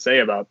stuff to say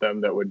about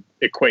them that would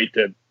equate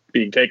to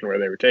being taken where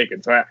they were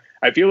taken. So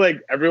I feel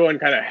like everyone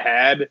kind of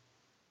had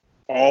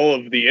all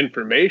of the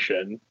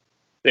information.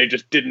 They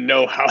just didn't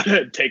know how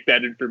to take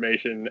that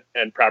information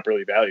and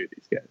properly value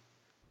these guys.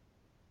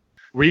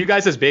 Were you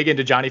guys as big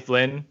into Johnny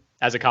Flynn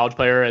as a college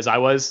player as I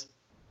was?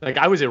 Like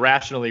I was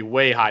irrationally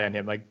way high on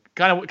him, like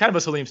kind of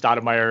a Salim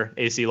Stoudemire,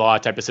 AC Law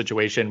type of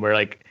situation where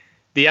like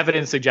the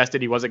evidence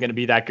suggested he wasn't going to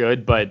be that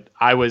good, but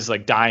I was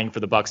like dying for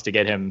the Bucks to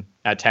get him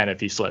at 10 if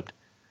he slipped.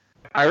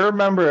 I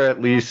remember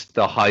at least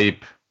the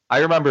hype. I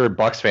remember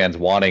Bucks fans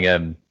wanting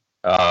him,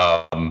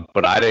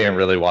 but I didn't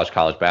really watch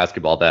college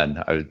basketball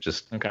then. I was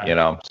just,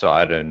 so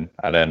I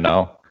didn't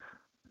know.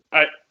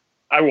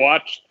 I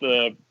watched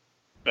that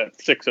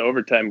 6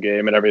 overtime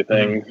game and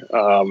everything,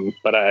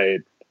 but I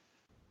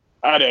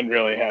didn't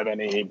really have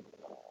any.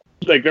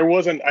 Like there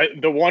wasn't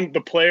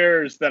the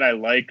players that I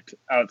liked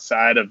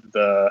outside of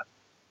the,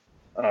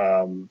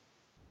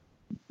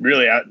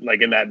 really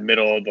like in that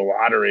middle of the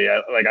lottery.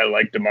 I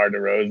liked DeMar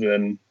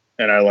DeRozan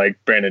and I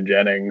liked Brandon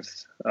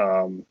Jennings,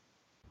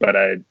 but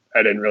I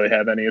didn't really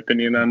have any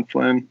opinion on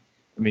Flynn.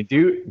 I mean,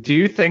 do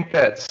you think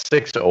that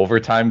 6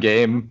 overtime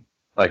game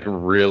like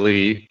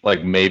really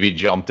like maybe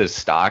jumped his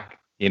stock,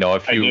 a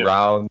few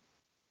rounds,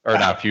 or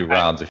not a few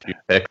rounds, a few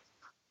picks?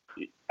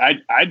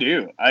 I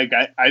do.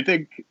 I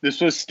think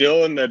this was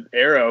still in the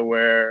era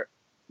where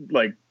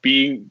like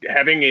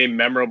having a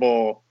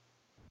memorable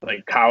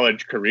like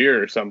college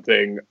career or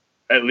something,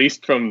 at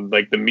least from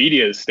like the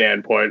media's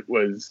standpoint,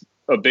 was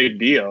a big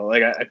deal.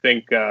 Like I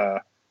think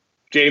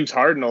James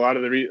Harden, a lot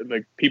of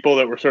the people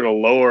that were sort of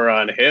lower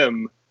on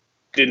him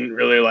didn't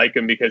really like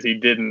him because he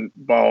didn't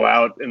ball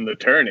out in the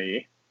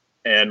tourney,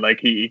 and like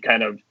he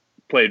kind of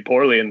played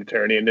poorly in the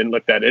tourney and didn't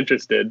look that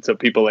interested. So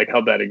people like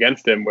held that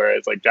against him.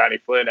 Whereas like Johnny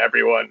Flynn,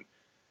 everyone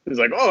is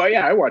like, oh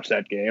yeah, I watched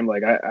that game.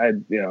 Like I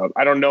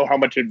don't know how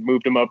much it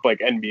moved him up like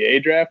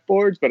NBA draft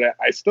boards, but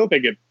I still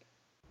think it.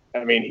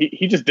 I mean,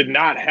 he just did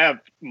not have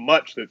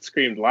much that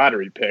screamed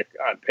lottery pick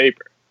on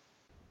paper.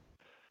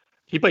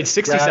 He played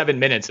 67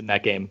 minutes in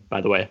that game,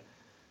 by the way.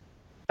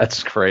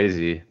 That's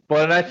crazy.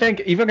 But I think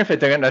even if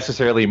it didn't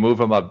necessarily move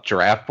him up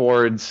draft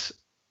boards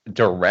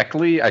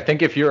directly, I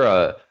think if you're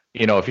a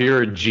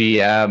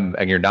GM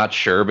and you're not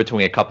sure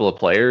between a couple of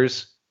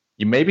players,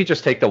 you maybe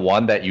just take the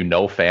one that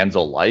fans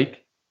will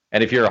like.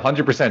 And if you're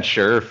 100%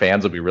 sure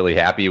fans will be really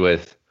happy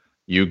with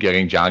you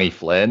getting Johnny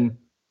Flynn,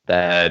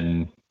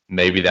 then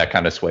maybe that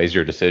kind of sways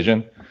your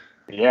decision.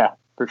 Yeah,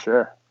 for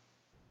sure.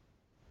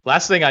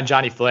 Last thing on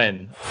Johnny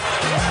Flynn.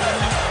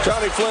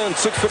 Johnny Flynn,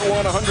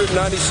 6'1",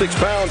 196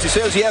 pounds. He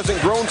says he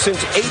hasn't grown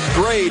since 8th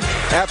grade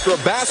after a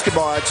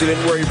basketball accident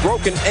where he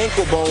broke an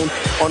ankle bone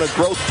on a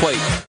growth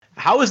plate.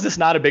 How is this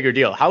not a bigger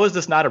deal? How is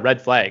this not a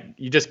red flag?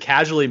 You just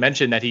casually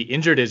mentioned that he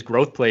injured his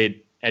growth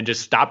plate and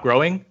just stopped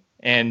growing,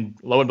 and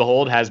lo and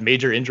behold, has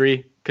major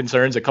injury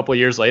concerns a couple of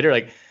years later.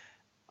 Like,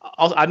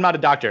 I'm not a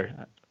doctor.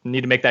 I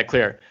need to make that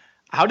clear.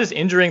 How does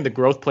injuring the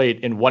growth plate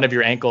in one of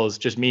your ankles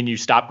just mean you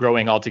stop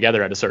growing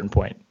altogether at a certain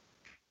point?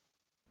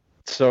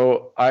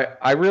 So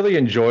I really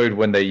enjoyed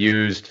when they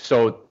used,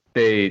 so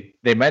they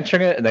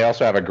mention it, and they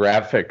also have a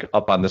graphic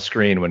up on the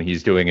screen when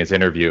he's doing his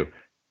interview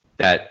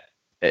that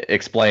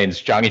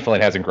explains Johnny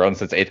Flynn hasn't grown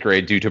since 8th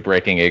grade due to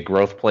breaking a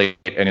growth plate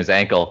in his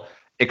ankle,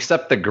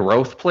 except the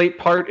growth plate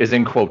part is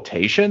in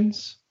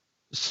quotations.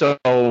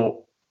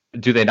 So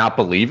do they not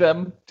believe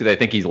him? Do they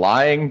think he's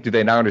lying? Do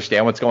they not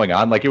understand what's going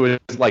on? Like, it was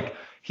like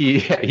he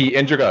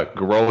injured a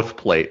growth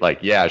plate. Like,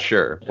 yeah,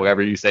 sure.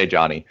 Whatever you say,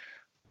 Johnny.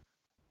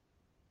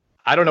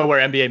 I don't know where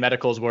NBA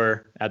medicals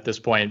were at this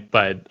point,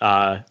 but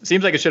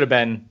seems like it should have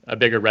been a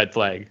bigger red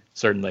flag,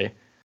 certainly.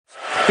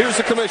 Here's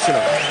the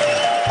commissioner.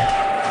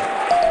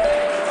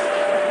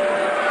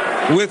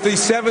 With the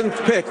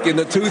 7th pick in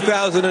the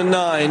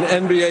 2009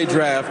 NBA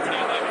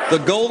draft, the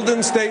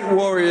Golden State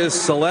Warriors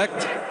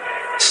select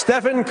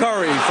Stephen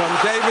Curry from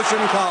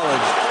Davidson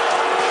College.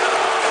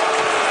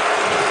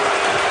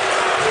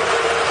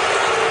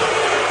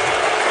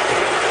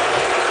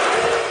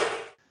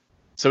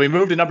 So we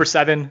moved to number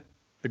 7.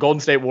 The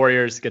Golden State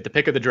Warriors get the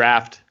pick of the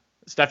draft.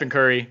 Stephen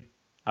Curry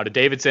out of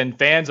Davidson.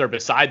 Fans are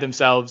beside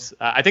themselves.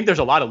 I think there's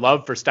a lot of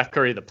love for Steph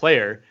Curry, the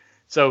player.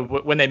 So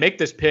when they make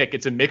this pick,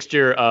 it's a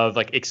mixture of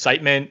like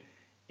excitement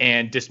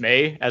and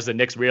dismay as the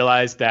Knicks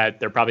realize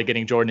that they're probably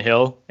getting Jordan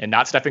Hill and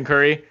not Stephen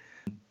Curry.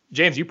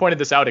 James, you pointed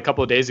this out a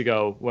couple of days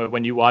ago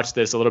when you watched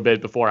this a little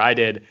bit before I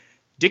did.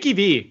 Dickie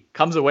V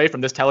comes away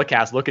from this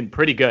telecast looking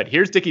pretty good.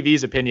 Here's Dickie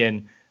V's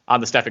opinion on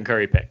the Stephen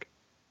Curry pick.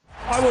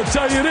 I will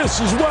tell you this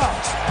as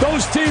well.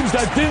 Those teams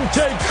that didn't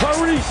take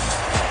Curry,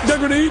 they're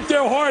going to eat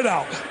their heart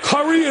out.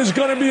 Curry is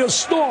going to be a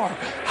star.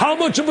 How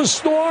much of a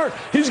star?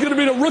 He's going to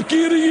be the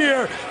rookie of the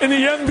year in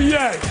the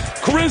NBA.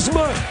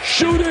 Charisma,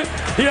 shoot it.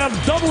 He have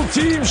double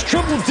teams,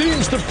 triple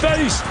teams to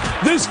face.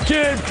 This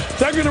kid,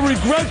 they're going to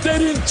regret they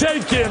didn't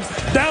take him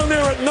down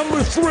there at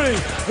number 3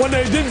 when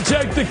they didn't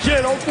take the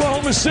kid.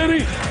 Oklahoma City,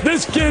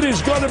 this kid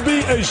is going to be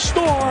a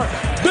star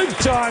big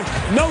time.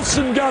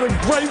 Nelson got a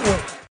great one.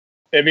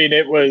 I mean,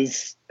 it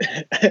was,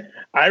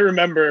 I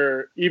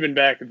remember even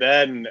back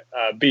then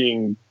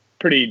being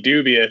pretty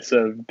dubious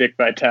of Dick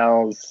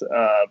Vitale's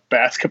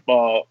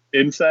basketball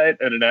insight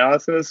and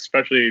analysis,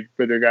 especially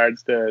with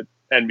regards to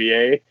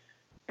NBA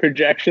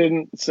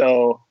projection.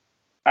 So,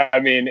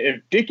 I mean,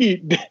 if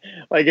Dickie,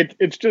 like,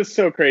 it's just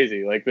so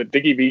crazy. Like, that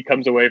Dickie V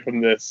comes away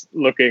from this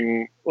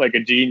looking like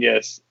a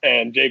genius,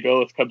 and Jay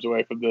Bilas comes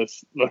away from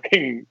this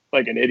looking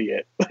like an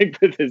idiot, like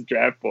with his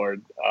draft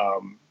board.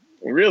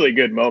 Really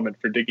good moment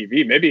for Dickie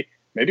V. Maybe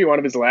one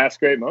of his last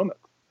great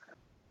moments.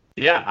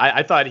 Yeah,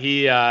 I thought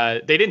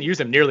they didn't use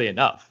him nearly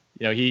enough.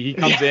 You know, he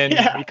comes in,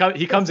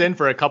 he comes in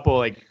for a couple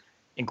like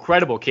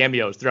incredible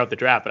cameos throughout the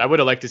draft. But I would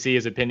have liked to see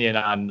his opinion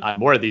on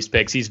more of these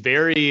picks. He's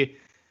very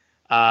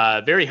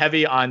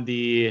heavy on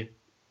the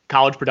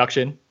college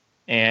production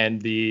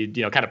and the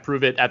kind of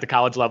prove it at the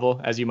college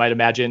level, as you might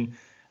imagine,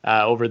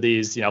 over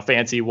these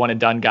fancy one and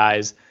done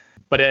guys.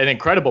 But an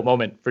incredible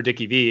moment for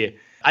Dickie V.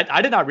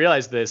 I did not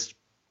realize this.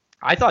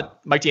 I thought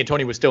Mike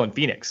D'Antoni was still in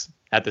Phoenix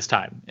at this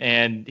time,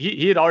 and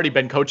he had already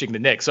been coaching the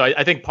Knicks. So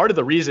I think part of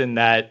the reason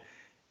that,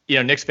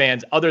 Knicks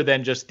fans, other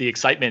than just the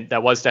excitement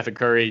that was Stephen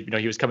Curry,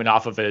 he was coming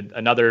off of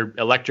another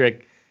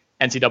electric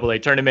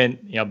NCAA tournament.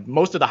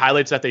 Most of the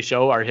highlights that they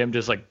show are him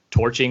just like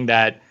torching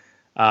that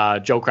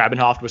Joe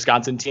Krabenhoft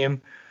Wisconsin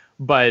team.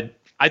 But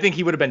I think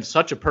he would have been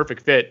such a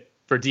perfect fit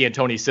for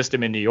D'Antoni's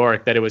system in New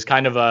York that it was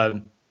kind of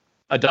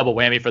a double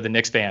whammy for the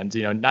Knicks fans.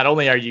 Not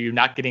only are you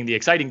not getting the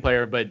exciting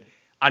player, but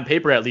on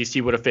paper, at least,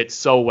 he would have fit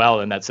so well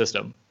in that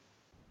system.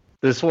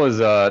 This was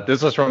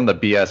from the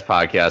BS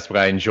podcast, but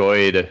I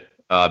enjoyed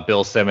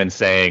Bill Simmons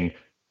saying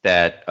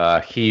that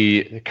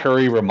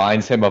Curry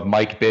reminds him of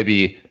Mike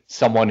Bibby,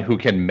 someone who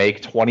can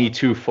make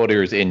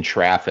 22-footers in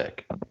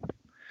traffic.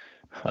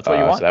 That's what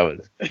you want. So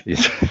that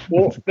was,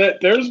 well,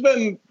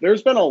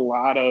 there's been a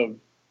lot of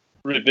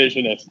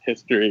revisionist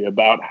history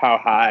about how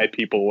high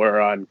people were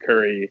on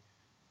Curry,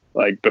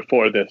 like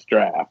before this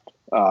draft.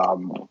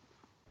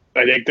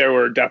 I think there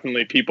were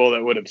definitely people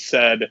that would have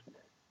said,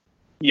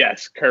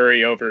 yes,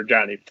 Curry over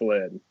Johnny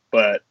Flynn,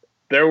 but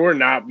there were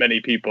not many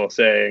people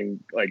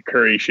saying like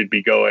Curry should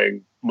be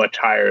going much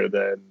higher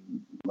than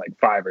like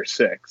 5 or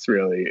 6,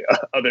 really,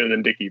 other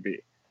than Dickie B.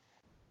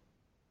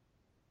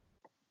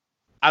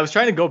 I was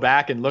trying to go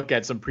back and look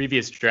at some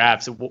previous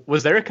drafts.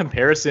 Was there a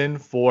comparison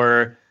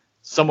for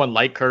someone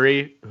like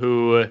Curry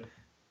who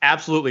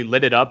absolutely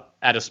lit it up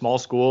at a small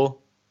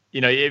school?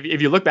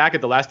 If you look back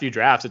at the last few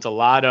drafts, it's a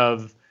lot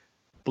of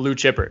blue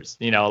chippers,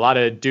 a lot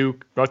of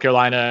Duke, North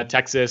Carolina,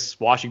 Texas,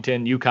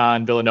 Washington,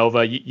 UConn,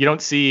 Villanova. You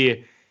don't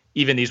see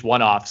even these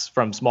one-offs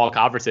from small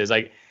conferences.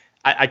 Like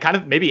I kind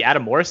of maybe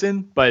Adam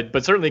Morrison, but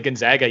certainly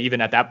Gonzaga,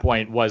 even at that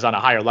point, was on a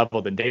higher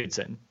level than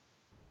Davidson.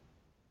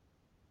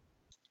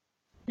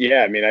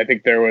 Yeah, I mean, I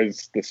think there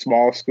was the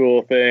small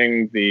school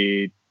thing,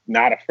 the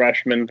not a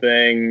freshman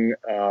thing.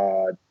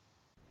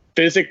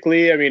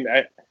 Physically, I mean,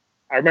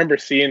 I remember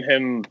seeing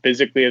him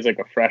physically as like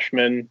a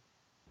freshman,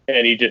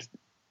 and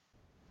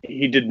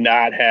he did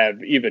not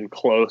have even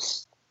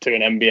close to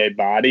an NBA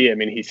body. I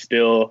mean, he's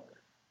still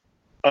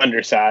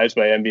undersized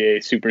by NBA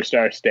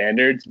superstar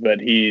standards, but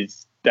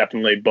he's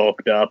definitely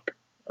bulked up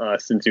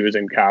since he was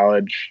in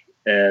college.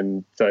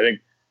 And so I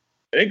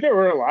think there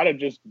were a lot of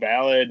just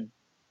valid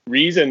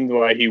reasons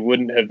why he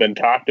wouldn't have been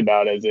talked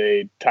about as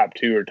a top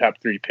 2 or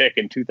top 3 pick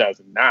in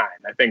 2009.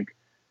 I think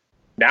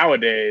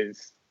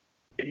nowadays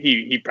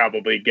he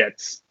probably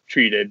gets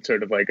treated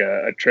sort of like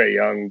a Trae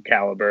Young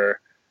caliber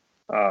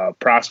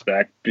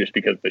prospect just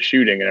because of the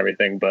shooting and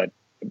everything. But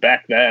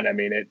back then, I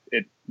mean,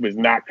 it was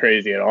not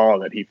crazy at all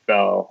that he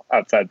fell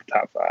outside the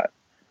top 5.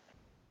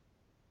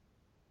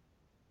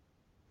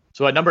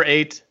 So at number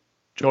 8,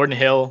 Jordan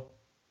Hill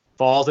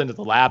falls into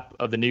the lap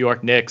of the New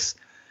York Knicks.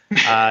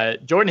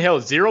 Jordan Hill,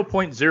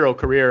 0.0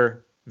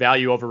 career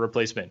value over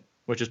replacement,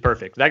 which is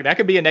perfect. That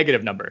could be a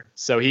negative number.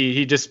 So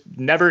he just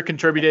never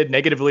contributed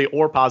negatively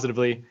or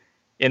positively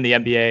in the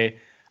NBA.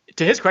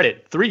 To his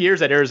credit, 3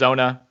 years at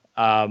Arizona,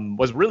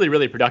 was really,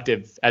 really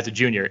productive as a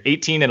junior.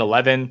 18 and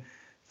 11,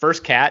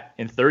 first cat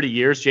in 30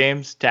 years,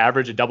 James, to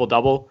average a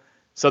double-double.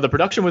 So the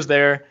production was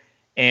there.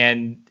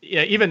 And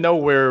even though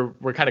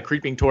we're kind of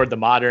creeping toward the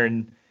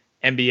modern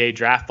NBA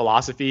draft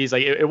philosophies,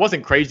 like it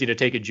wasn't crazy to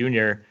take a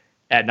junior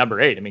at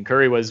number 8. I mean,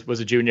 Curry was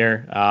a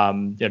junior.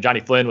 Johnny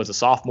Flynn was a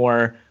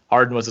sophomore.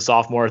 Harden was a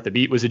sophomore.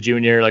 Thabit was a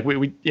junior. Like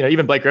we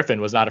even Blake Griffin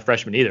was not a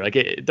freshman either.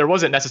 Like there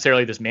wasn't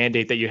necessarily this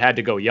mandate that you had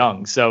to go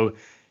young. So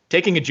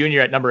taking a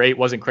junior at number 8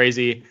 wasn't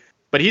crazy.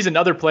 But he's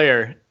another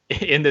player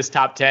in this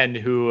top 10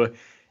 who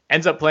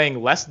ends up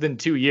playing less than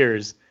 2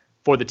 years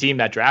for the team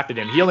that drafted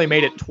him. He only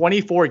made it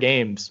 24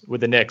 games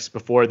with the Knicks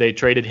before they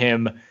traded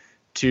him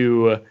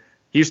to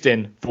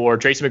Houston for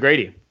Tracy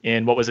McGrady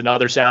in what was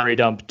another salary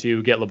dump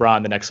to get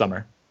LeBron the next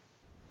summer.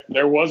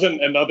 There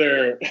wasn't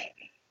another.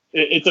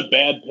 It's a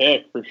bad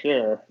pick for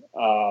sure.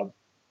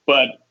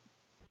 But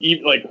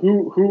even, like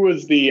who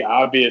was the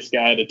obvious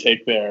guy to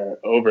take there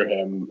over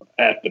him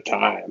at the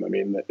time? I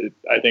mean,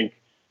 I think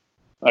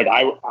like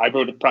I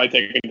would have probably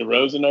taken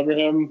DeRozan over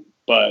him,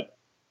 but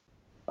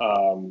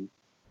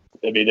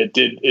I mean,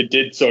 it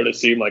did sort of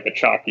seem like a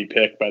chalky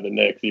pick by the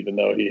Knicks, even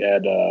though he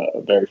had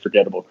a very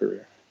forgettable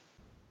career.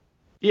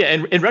 Yeah,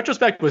 and in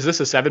retrospect, was this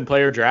a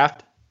 7-player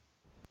draft?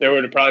 There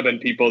would have probably been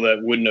people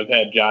that wouldn't have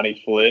had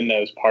Johnny Flynn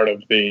as part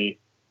of the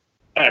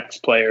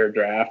X-player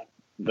draft.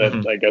 That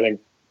like I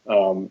think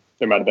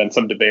there might have been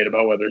some debate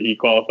about whether he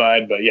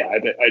qualified, but yeah,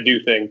 I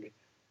do think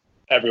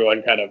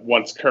everyone kind of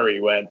once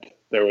Curry went,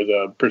 there was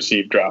a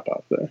perceived drop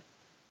off there.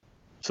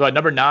 So at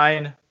number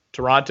 9,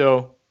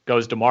 Toronto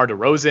goes DeMar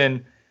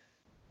DeRozan.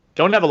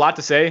 Don't have a lot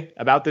to say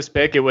about this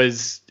pick. It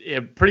was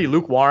pretty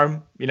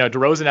lukewarm.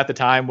 DeRozan at the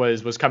time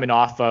was coming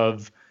off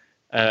of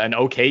an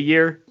okay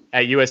year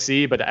at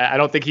USC, but I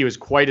don't think he was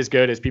quite as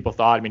good as people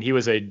thought. I mean, he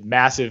was a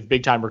massive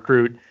big-time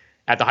recruit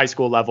at the high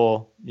school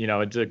level,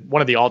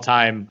 one of the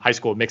all-time high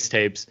school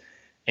mixtapes,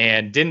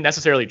 and didn't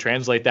necessarily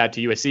translate that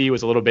to USC. He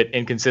was a little bit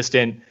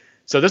inconsistent.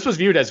 So this was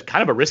viewed as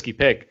kind of a risky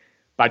pick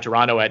by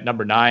Toronto at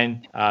number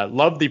 9.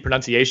 Loved the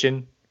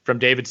pronunciation from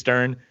David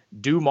Stern,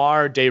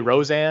 DeMar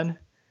DeRozan.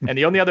 And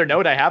the only other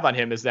note I have on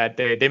him is that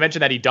they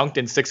mentioned that he dunked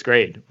in 6th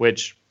grade,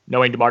 which,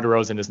 knowing DeMar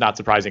DeRozan, is not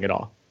surprising at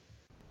all.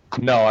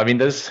 No, I mean,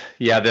 there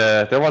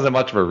wasn't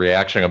much of a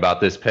reaction about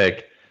this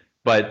pick,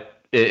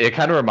 but it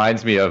kind of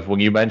reminds me of when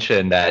you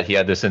mentioned that he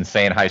had this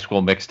insane high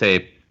school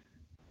mixtape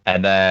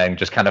and then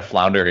just kind of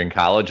floundered in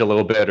college a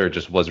little bit, or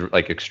just was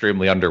like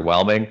extremely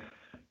underwhelming.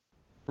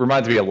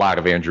 Reminds me a lot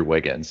of Andrew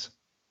Wiggins,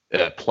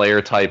 a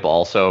player type,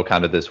 also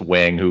kind of this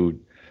wing who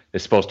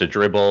is supposed to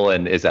dribble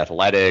and is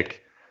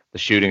athletic. The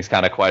shooting's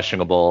kind of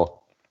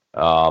questionable.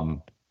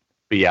 But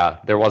yeah,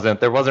 there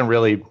wasn't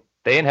really,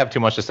 they didn't have too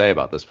much to say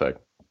about this pick.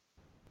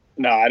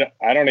 No,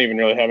 I don't even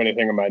really have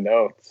anything in my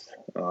notes.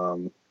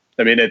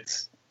 I mean,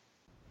 it's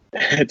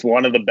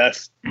one of the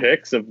best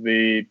picks of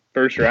the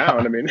first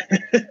round. I mean,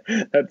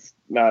 that's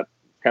not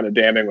kind of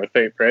damning with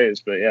faint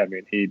praise, but yeah, I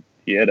mean,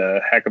 he had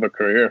a heck of a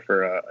career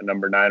for a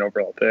number 9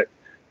 overall pick.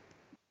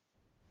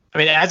 I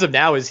mean, as of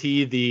now, is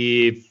he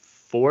the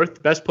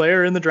 4th best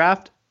player in the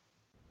draft?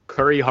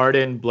 Curry,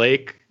 Harden,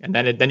 Blake, and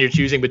then you're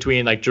choosing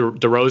between like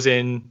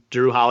DeRozan,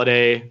 Drew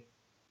Holiday,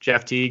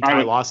 Jeff Teague,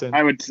 Ty Lawson.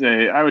 I would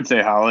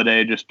say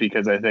Holiday, just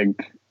because I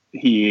think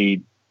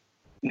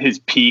his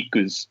peak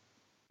was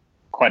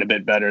quite a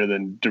bit better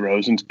than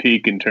DeRozan's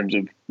peak in terms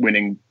of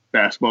winning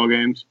basketball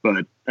games.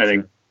 But I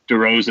think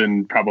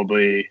DeRozan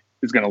probably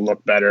is going to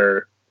look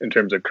better in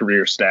terms of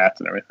career stats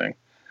and everything.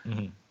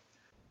 Mm-hmm.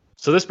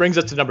 So this brings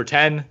us to number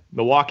 10.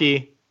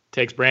 Milwaukee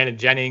takes Brandon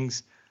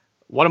Jennings,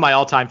 one of my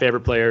all-time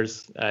favorite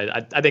players.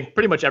 I think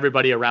pretty much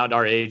everybody around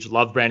our age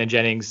loved Brandon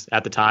Jennings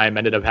at the time.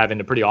 Ended up having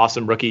a pretty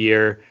awesome rookie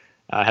year.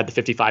 Had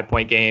the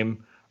 55-point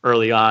game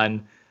early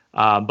on.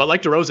 But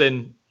like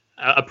DeRozan,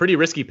 a pretty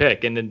risky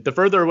pick. And then the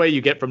further away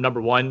you get from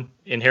number 1,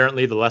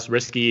 inherently the less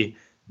risky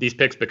these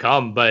picks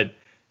become. But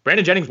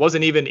Brandon Jennings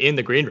wasn't even in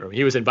the green room.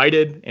 He was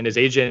invited, and his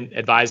agent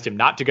advised him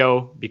not to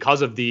go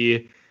because of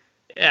the,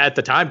 at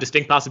the time,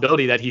 distinct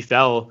possibility that he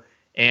fell.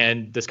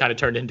 And this kind of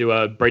turned into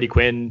a Brady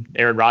Quinn,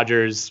 Aaron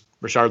Rodgers,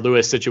 Rashard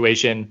Lewis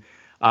situation.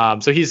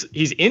 So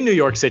he's in New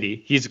York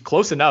City. He's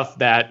close enough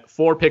that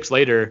 4 picks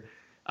later,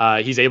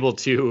 he's able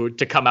to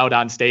come out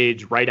on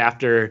stage right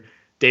after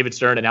David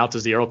Stern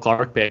announces the Earl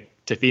Clark pick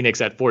to Phoenix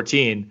at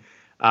 14.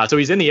 So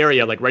he's in the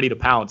area, like ready to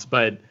pounce,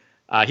 but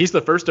he's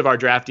the first of our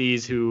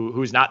draftees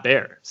who's not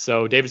there.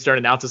 So David Stern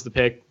announces the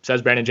pick,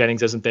 says Brandon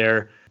Jennings isn't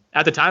there.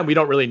 At the time, we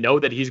don't really know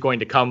that he's going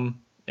to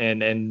come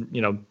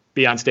and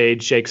be on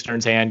stage, shake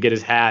Stern's hand, get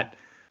his hat.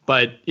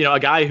 But, a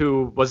guy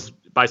who was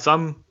by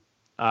some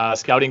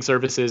scouting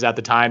services at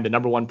the time, the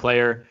number 1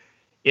 player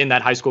in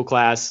that high school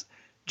class.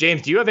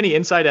 James, do you have any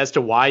insight as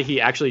to why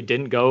he actually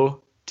didn't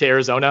go to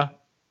Arizona?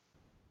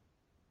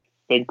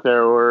 I think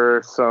there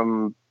were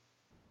some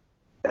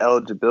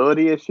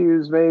eligibility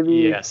issues, maybe.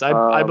 Yes,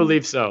 I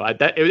believe so.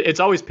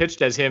 It's always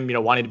pitched as him,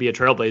 wanting to be a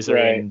trailblazer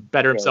and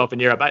better himself in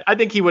Europe. I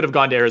think he would have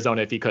gone to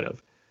Arizona if he could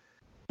have.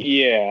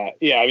 Yeah.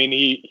 I mean,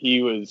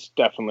 he was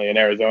definitely an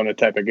Arizona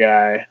type of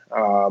guy.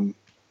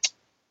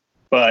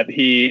 But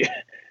he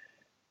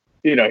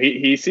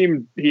had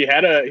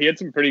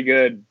some pretty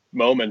good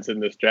moments in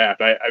this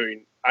draft. I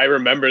mean, I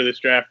remember this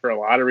draft for a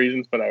lot of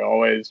reasons, but I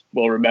always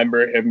will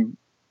remember him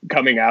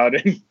coming out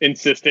and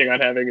insisting on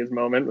having his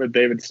moment with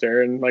David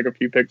Stern like a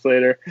few picks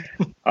later.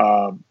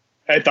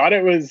 I thought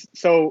it was,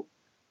 so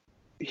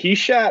he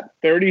shot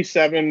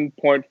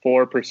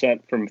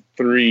 37.4% from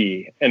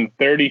 3 and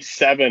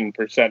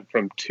 37%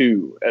 from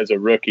 2 as a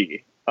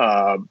rookie.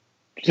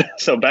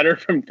 So better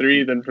from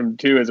 3 than from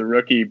 2 as a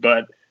rookie.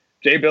 But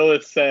Jay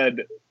Bilas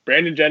said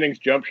Brandon Jennings'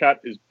 jump shot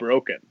is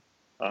broken.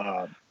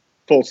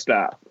 Full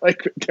stop.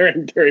 Like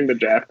during the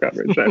draft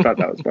coverage, I thought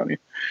that was funny.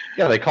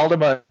 Yeah, they called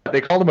him a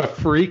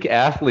freak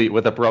athlete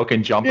with a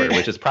broken jumper,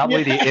 which is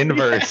probably the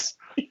inverse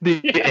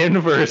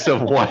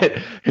of what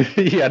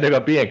he ended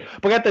up being.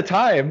 But at the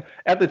time,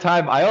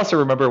 I also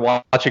remember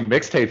watching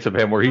mixtapes of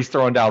him where he's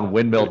throwing down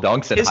windmill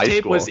dunks in high school. His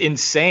tape was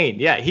insane.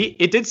 Yeah,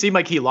 it did seem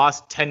like he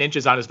lost 10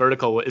 inches on his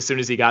vertical as soon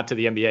as he got to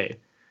the NBA.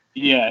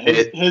 Yeah,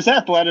 his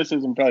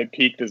athleticism probably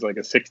peaked as like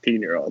a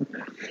 16-year-old.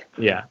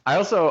 Yeah. I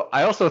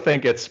also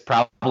think it's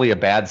probably a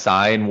bad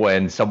sign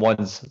when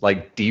someone's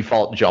like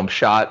default jump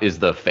shot is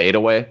the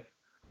fadeaway.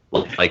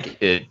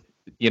 Like it,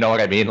 you know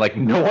what I mean? Like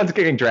no one's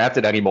getting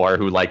drafted anymore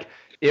who like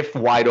if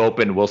wide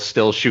open will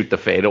still shoot the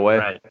fadeaway.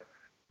 Right.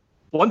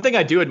 One thing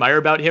I do admire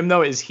about him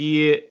though is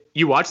you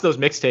watch those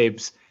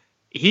mixtapes,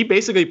 he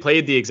basically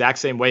played the exact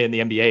same way in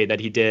the NBA that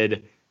he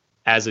did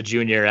as a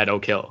junior at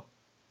Oak Hill.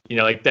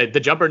 Like the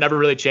jumper never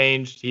really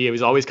changed. He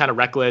was always kind of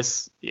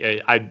reckless.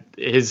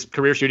 His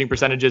career shooting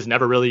percentages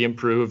never really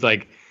improved.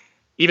 Like,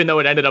 even though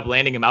it ended up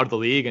landing him out of the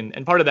league,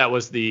 and part of that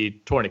was the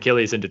torn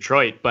Achilles in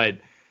Detroit, but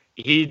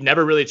he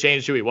never really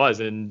changed who he was.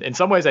 And in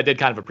some ways, I did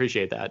kind of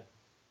appreciate that.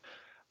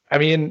 I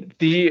mean,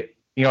 there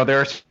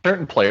are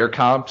certain player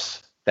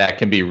comps that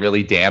can be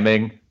really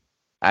damning.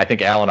 I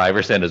think Allen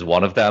Iverson is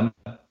one of them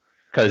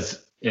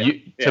because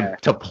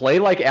to play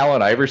like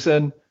Allen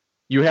Iverson.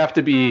 You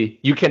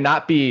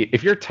cannot be,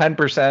 if you're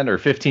 10% or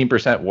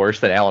 15%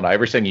 worse than Allen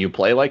Iverson, you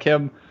play like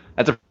him.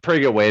 That's a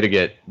pretty good way to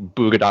get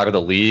booted out of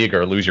the league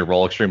or lose your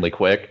role extremely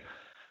quick.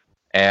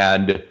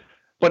 But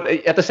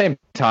at the same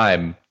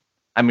time,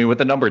 I mean, with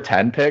the number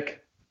 10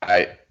 pick,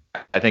 I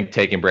think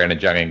taking Brandon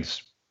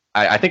Jennings,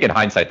 I think in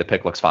hindsight, the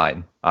pick looks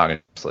fine,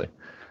 honestly.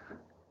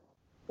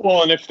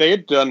 Well, and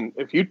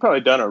if you'd probably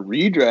done a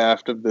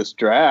redraft of this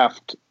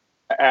draft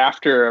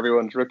after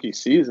everyone's rookie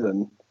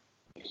season,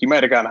 he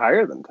might have gone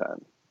higher than 10.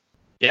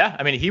 Yeah,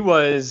 I mean, he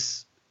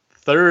was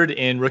third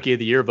in Rookie of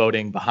the Year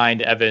voting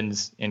behind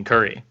Evans and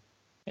Curry.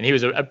 And he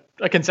was a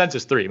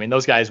consensus 3. I mean,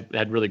 those guys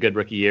had really good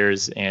rookie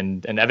years,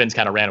 and Evans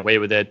kind of ran away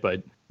with it.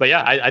 But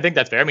yeah, I think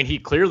that's fair. I mean, he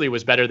clearly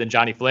was better than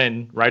Johnny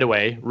Flynn right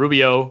away.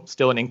 Rubio,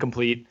 still an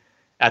incomplete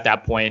at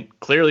that point,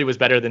 clearly was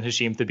better than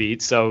Hasheem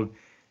Thabeet. So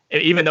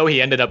even though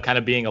he ended up kind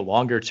of being a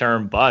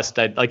longer-term bust,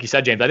 like you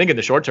said, James, I think in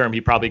the short term,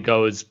 he probably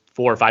goes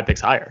 4 or 5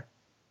 picks higher.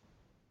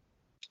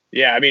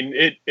 Yeah, I mean,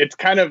 it's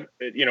kind of,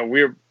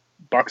 we were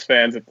Bucks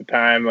fans at the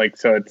time, like,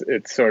 so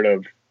it's sort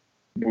of,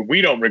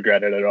 we don't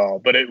regret it at all,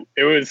 but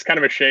it was kind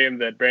of a shame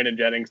that Brandon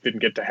Jennings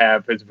didn't get to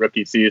have his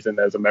rookie season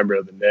as a member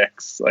of the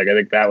Knicks. Like, I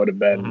think that would have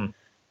been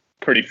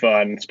pretty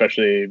fun,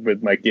 especially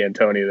with Mike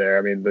D'Antoni there.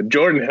 I mean, the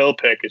Jordan Hill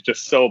pick is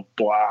just so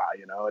blah,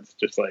 it's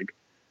just like,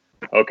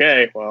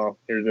 okay, well,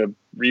 here's a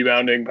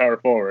rebounding power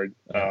forward.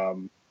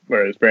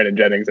 Whereas Brandon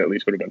Jennings at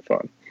least would have been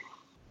fun.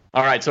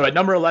 All right, so at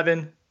number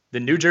 11, the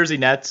New Jersey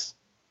Nets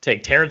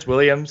take Terrence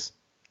Williams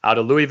out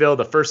of Louisville,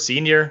 the first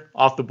senior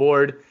off the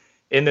board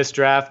in this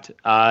draft.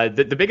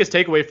 The biggest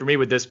takeaway for me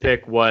with this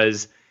pick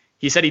was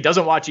he said he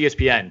doesn't watch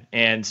ESPN,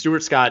 and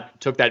Stuart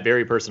Scott took that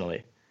very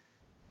personally.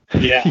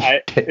 Yeah,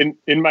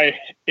 in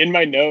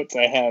my notes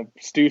I have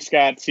Stu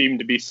Scott seemed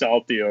to be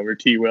salty over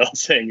T. Will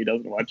saying he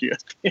doesn't watch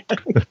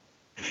ESPN.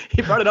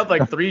 He brought it up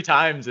like 3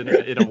 times in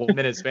a 1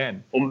 minute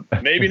span. Well,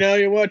 maybe now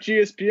you watch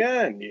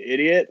ESPN, you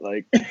idiot!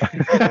 Like.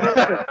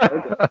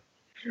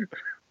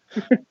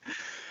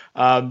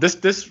 This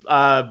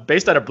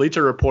based on a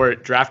Bleacher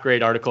Report draft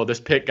grade article, this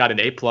pick got an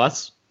A+,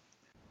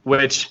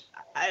 which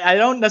I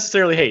don't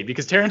necessarily hate,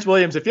 because Terrence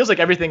Williams, it feels like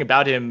everything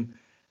about him,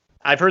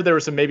 I've heard there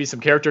were maybe some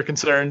character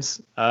concerns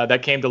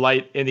that came to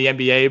light in the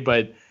NBA,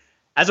 but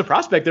as a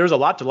prospect, there was a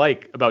lot to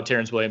like about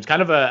Terrence Williams,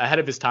 kind of a ahead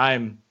of his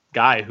time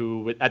guy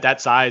who at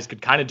that size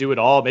could kind of do it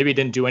all. Maybe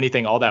didn't do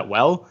anything all that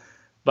well,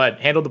 but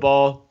handled the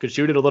ball, could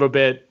shoot it a little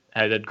bit,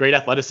 had a great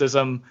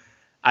athleticism.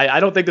 I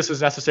don't think this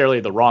was necessarily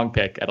the wrong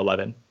pick at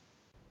 11.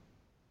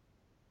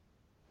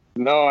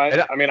 No,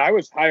 I mean, I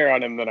was higher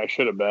on him than I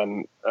should have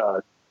been.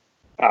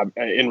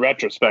 In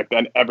retrospect,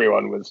 and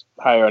everyone was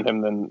higher on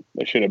him than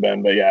they should have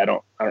been. But yeah, I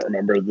don't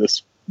remember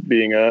this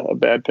being a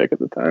bad pick at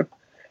the time.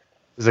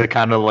 Is it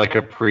kind of like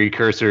a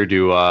precursor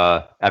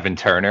to Evan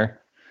Turner?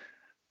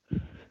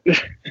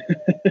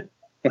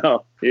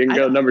 Well, you can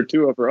go number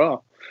 2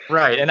 overall.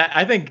 Right, and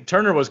I think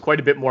Turner was quite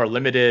a bit more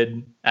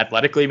limited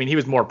athletically. I mean, he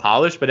was more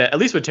polished, but at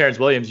least with Terrence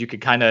Williams, you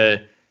could kind of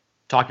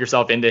talk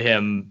yourself into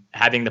him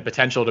having the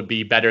potential to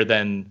be better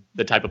than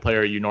the type of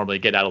player you normally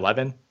get at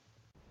 11.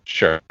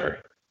 Sure.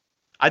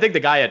 I think the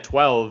guy at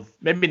 12,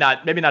 maybe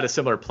not a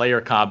similar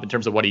player comp in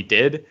terms of what he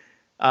did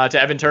to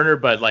Evan Turner,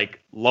 but like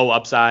low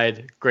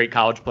upside, great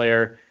college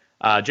player.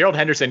 Gerald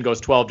Henderson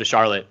goes 12 to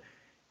Charlotte,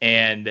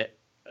 and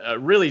a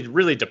really,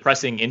 really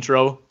depressing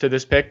intro to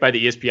this pick by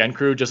the ESPN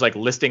crew, just like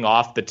listing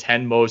off the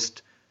 10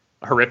 most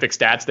horrific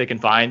stats they can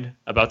find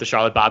about the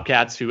Charlotte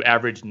Bobcats, who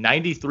averaged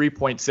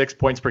 93.6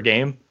 points per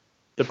game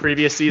the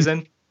previous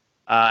season.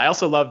 I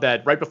also love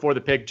that right before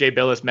the pick, Jay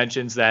Billis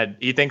mentions that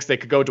he thinks they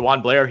could go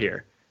DeJuan Blair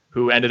here,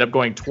 who ended up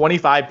going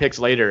 25 picks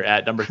later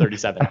at number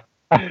 37.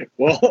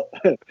 Well,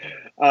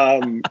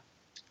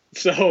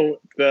 so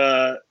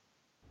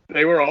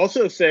they were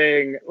also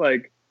saying,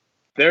 like,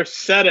 they're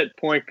set at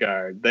point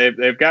guard.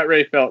 They've got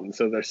Ray Felton,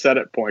 so they're set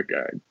at point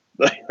guard.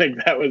 Like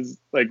that was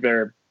like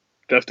their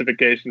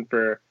justification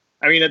for.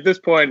 I mean, at this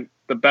point,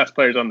 the best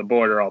players on the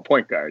board are all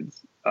point guards.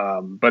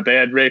 But they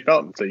had Ray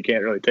Felton, so you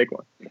can't really take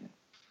one.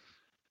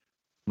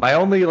 My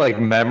only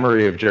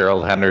memory of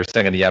Gerald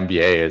Henderson in the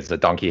NBA is the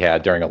dunk he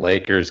had during a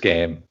Lakers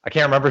game. I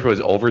can't remember if it was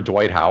over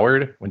Dwight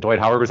Howard when Dwight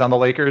Howard was on the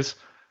Lakers.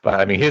 But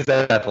I mean, his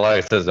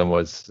athleticism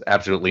was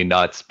absolutely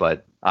nuts.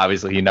 But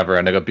obviously, he never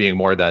ended up being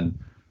more than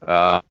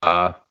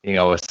a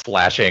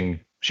slashing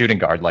shooting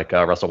guard like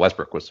Russell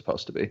Westbrook was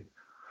supposed to be.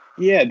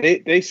 Yeah,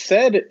 they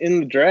said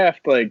in the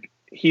draft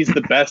he's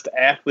the best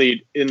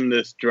athlete in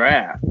this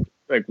draft.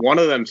 Like one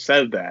of them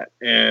said that,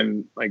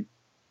 and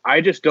I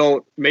just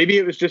don't. Maybe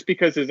it was just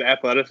because his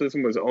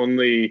athleticism was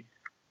only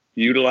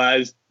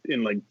utilized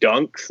in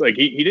dunks. Like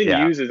he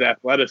didn't use his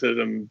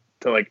athleticism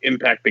to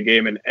impact the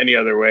game in any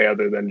other way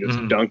other than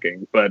just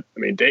dunking. But I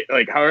mean,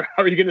 how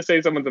are you going to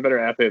say someone's a better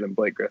athlete than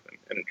Blake Griffin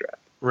in a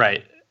draft?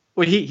 Right.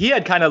 Well, he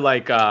had kind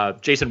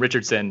of Jason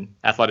Richardson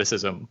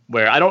athleticism,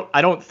 where I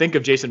don't think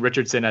of Jason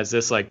Richardson as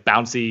this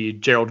bouncy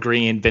Gerald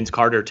Green, Vince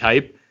Carter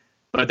type.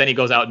 But then he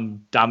goes out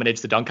and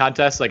dominates the dunk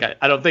contest.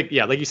 I don't think,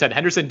 like you said,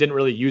 Henderson didn't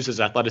really use his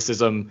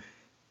athleticism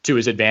to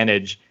his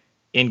advantage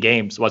in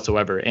games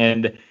whatsoever.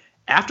 And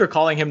after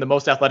calling him the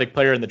most athletic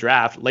player in the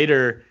draft,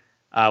 later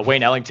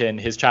Wayne Ellington,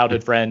 his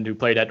childhood friend who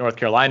played at North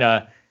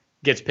Carolina,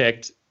 gets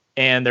picked.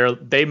 And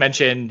they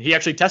mention he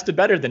actually tested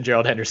better than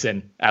Gerald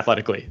Henderson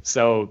athletically.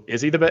 So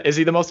is he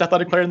the most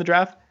athletic player in the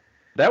draft?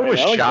 That was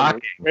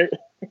shocking.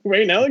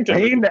 Wayne Ellington.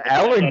 Wayne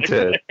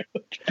Ellington.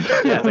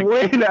 Yeah,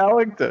 Wayne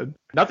Ellington.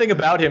 Nothing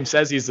about him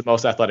says he's the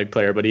most athletic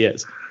player, but he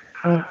is.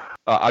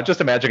 I'm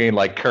just imagining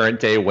like current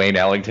day Wayne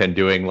Ellington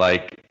doing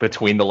like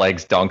between the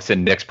legs dunks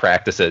in Knicks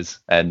practices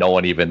and no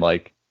one even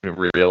like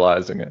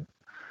realizing it.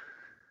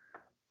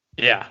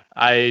 Yeah,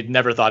 I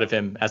never thought of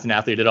him as an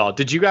athlete at all.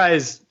 Did you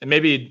guys, and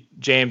maybe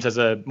James as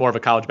a more of a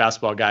college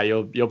basketball guy,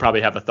 you'll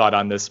probably have a thought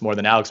on this more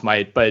than Alex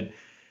might, but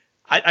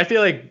I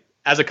feel like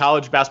as a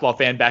college basketball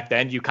fan back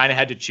then, you kind of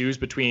had to choose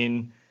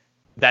between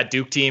that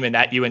Duke team and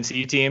that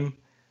UNC team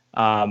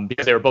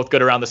because they were both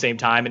good around the same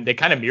time and they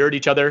kind of mirrored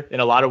each other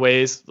in a lot of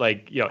ways.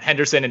 Like,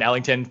 Henderson and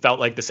Ellington felt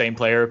like the same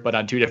player, but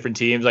on two different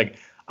teams. Like,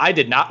 I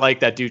did not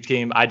like that Duke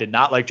team. I did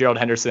not like Gerald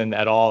Henderson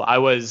at all. I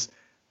was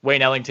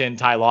Wayne Ellington,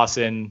 Ty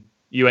Lawson,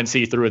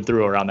 UNC through and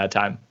through around that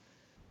time.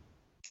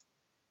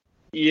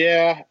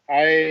 Yeah,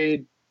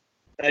 I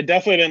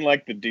definitely didn't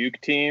like the Duke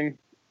team.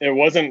 It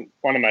wasn't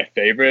one of my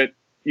favorite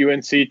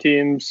UNC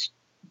teams.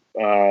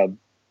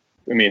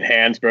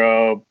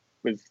 Hansbrough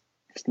was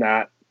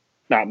not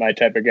my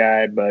type of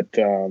guy, but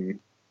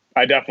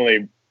I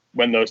definitely,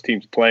 when those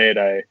teams played,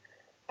 I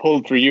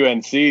pulled for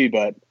UNC.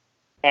 But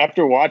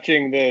after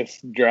watching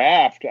this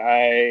draft,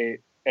 I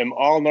am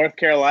all North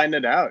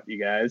Carolina out, you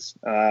guys.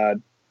 I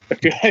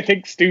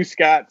think Stu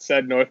Scott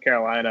said North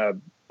Carolina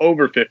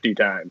over 50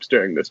 times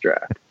during this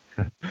draft.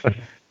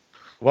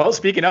 Well,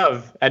 speaking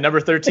of, at number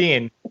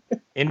 13,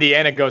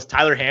 Indiana goes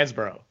Tyler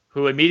Hansbrough,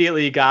 who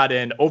immediately got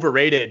an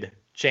overrated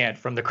chant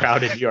from the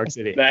crowd in New York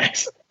City.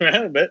 Nice.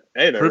 But,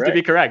 hey, proved right to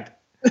be correct.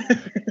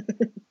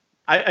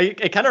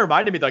 It kind of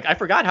reminded me, like, I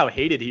forgot how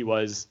hated he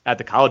was at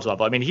the college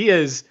level. I mean, he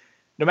is,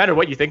 no matter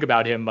what you think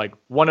about him, like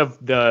one of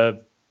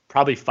the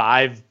probably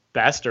 5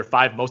 best or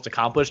 5 most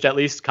accomplished, at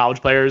least,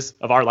 college players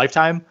of our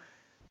lifetime,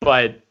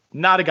 but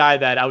not a guy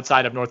that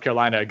outside of North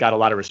Carolina got a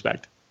lot of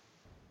respect.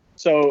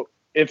 So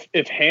if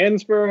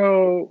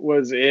Hansbrough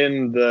was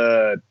in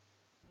the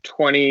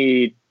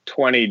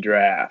 2020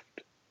 draft,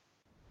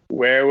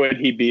 where would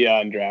he be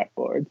on draft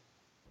boards?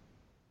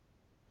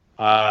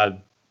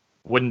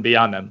 Wouldn't be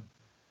on them.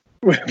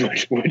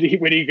 Would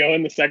he go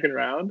in the second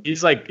round?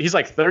 He's like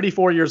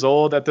 34 years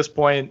old at this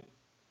point.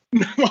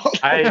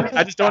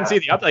 I just don't see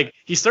the up. Like,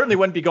 he certainly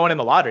wouldn't be going in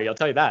the lottery. I'll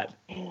tell you that.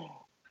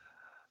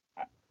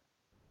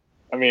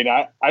 I mean,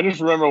 I just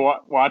remember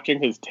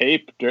watching his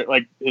tape,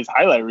 like his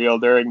highlight reel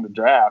during the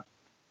draft,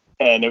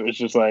 and it was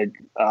just like,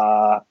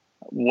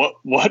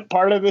 what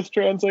part of this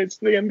translates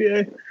to the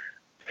NBA?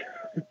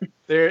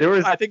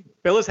 I think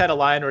Billis had a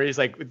line where he's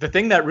like, the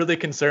thing that really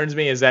concerns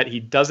me is that he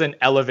doesn't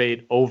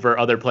elevate over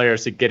other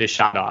players to get his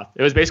shot off.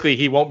 It was basically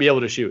he won't be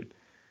able to shoot.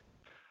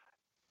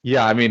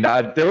 Yeah, I mean,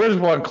 there was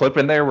one clip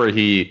in there where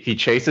he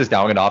chases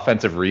down an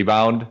offensive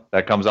rebound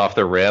that comes off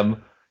the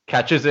rim,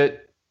 catches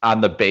it on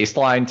the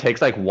baseline,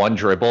 takes like one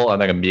dribble,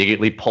 and then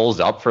immediately pulls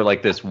up for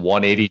like this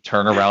 180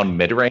 turnaround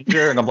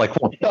mid-ranger. And I'm like,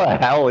 what the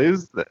hell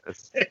is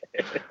this?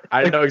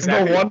 I don't know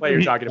exactly what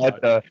you're talking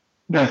about.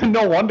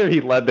 No wonder he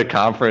led the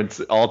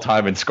conference all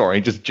time in scoring.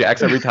 He just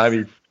jacks every time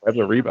he has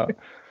a rebound.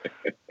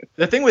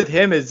 The thing with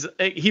him is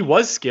he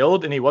was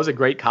skilled and he was a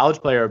great college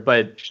player,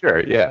 but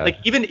sure, yeah. Like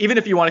even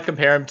if you want to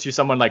compare him to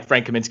someone like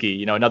Frank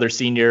Kaminsky, another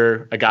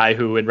senior, a guy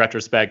who in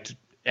retrospect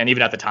and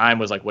even at the time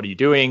was like, what are you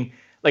doing?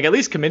 Like, at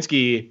least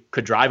Kaminsky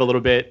could drive a little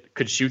bit,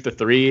 could shoot the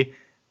three.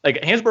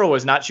 Like, Hansbrough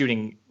was not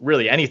shooting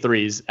really any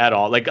threes at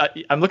all. Like,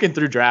 I'm looking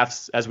through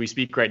drafts as we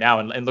speak right now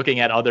and looking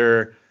at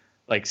other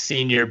like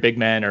senior big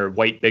men or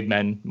white big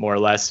men, more or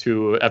less,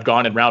 who have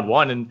gone in round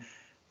 1. And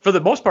for the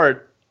most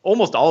part,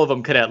 almost all of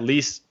them could at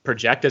least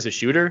project as a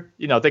shooter.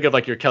 Think of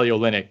like your Kelly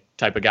Olynyk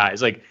type of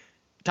guys. Like,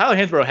 Tyler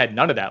Hansbrough had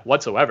none of that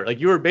whatsoever. Like,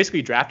 you were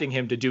basically drafting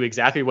him to do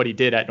exactly what he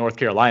did at North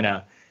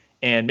Carolina.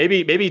 And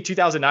maybe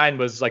 2009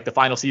 was like the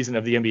final season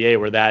of the NBA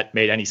where that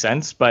made any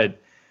sense. But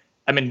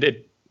I mean,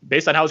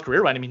 based on how his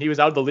career went, I mean, he was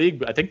out of the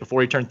league, I think,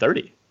 before he turned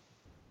 30.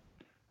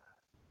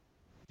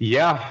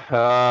 Yeah.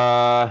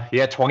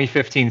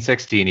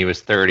 2015-16, he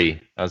was 30.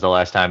 That was the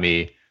last time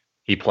he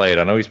played.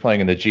 I know he's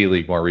playing in the G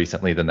League more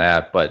recently than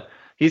that, but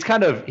he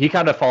kind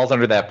of falls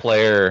under that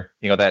player,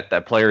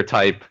 that player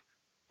type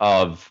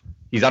of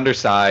he's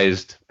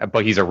undersized,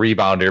 but he's a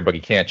rebounder, but he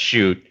can't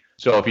shoot.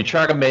 So if you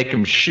try to make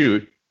him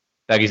shoot,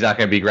 then he's not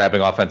going to be grabbing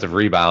offensive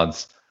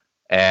rebounds.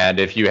 And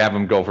if you have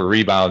him go for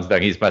rebounds,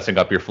 then he's messing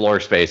up your floor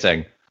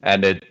spacing.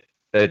 And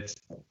it's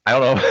I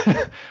don't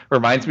know,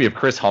 reminds me of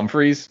Chris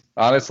Humphries,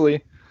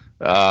 honestly,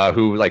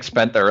 who like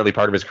spent the early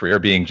part of his career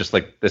being just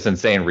like this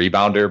insane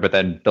rebounder, but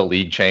then the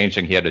league changed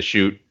and he had to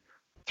shoot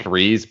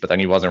threes, but then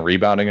he wasn't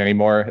rebounding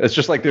anymore. It's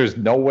just like there's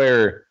just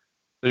nowhere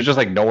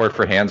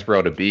for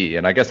Hansbrough to be.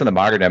 And I guess in the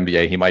modern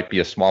NBA, he might be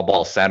a small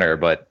ball center,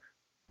 but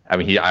I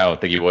mean, I don't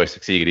think he would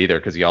succeed either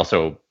because he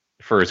also,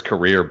 for his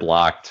career,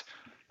 blocked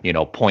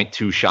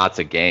 0.2 shots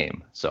a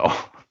game. So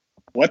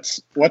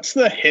what's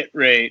the hit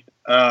rate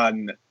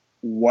on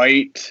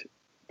white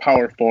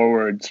power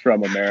forwards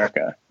from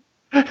America?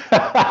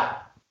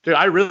 Dude,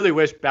 I really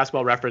wish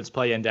Basketball Reference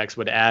Play Index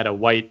would add a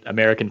white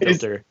American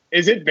filter.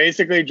 Is it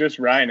basically just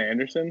Ryan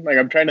Anderson? Like,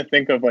 I'm trying to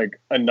think of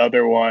like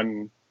another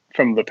one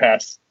from the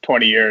past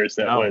 20 years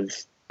that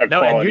was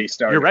quality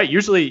starter. You're right.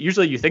 Usually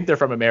you think they're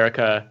from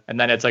America, and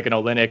then it's like an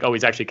Olynyk, oh,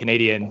 he's actually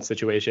Canadian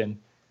situation.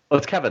 Well,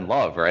 it's Kevin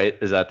Love, right?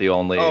 Is that the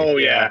only? Oh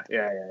yeah.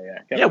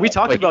 Yeah, we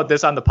talked about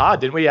this on the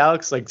pod, didn't we,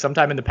 Alex? Like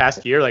sometime in the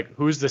past year, like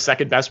who's the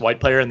second best white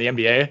player in the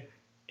NBA?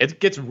 It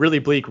gets really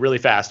bleak really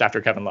fast after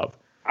Kevin Love.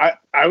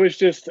 I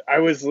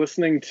was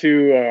listening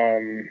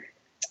to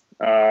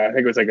I think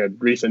it was like a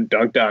recent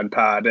Dunked On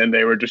pod, and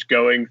they were just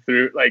going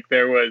through, like,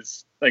 there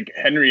was like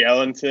Henry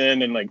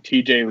Ellenson and like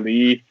TJ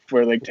Leaf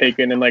were like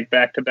taken in like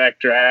back-to-back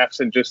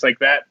drafts, and just like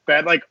that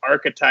like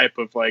archetype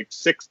of like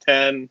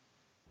 6'10",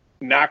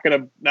 not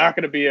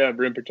gonna be a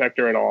rim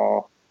protector at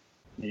all.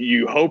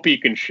 You hope he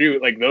can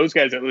shoot. Like those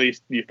guys, at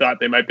least you thought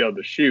they might be able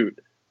to shoot,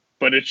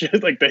 but it's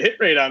just like the hit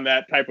rate on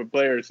that type of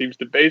player seems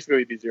to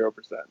basically be 0%.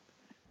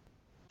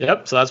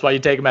 Yep. So that's why you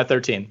take him at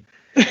 13.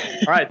 All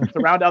right. To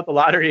round out the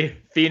lottery,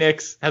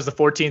 Phoenix has the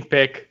 14th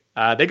pick.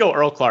 They go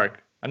Earl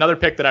Clark, another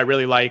pick that I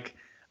really like.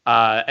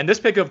 And this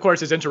pick, of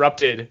course, is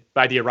interrupted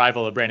by the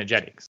arrival of Brandon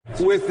Jennings.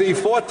 With the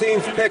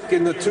 14th pick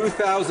in the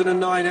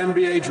 2009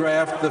 NBA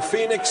draft, the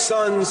Phoenix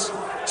Suns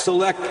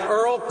select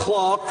Earl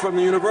Clark from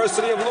the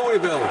University of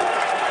Louisville.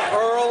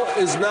 Earl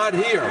is not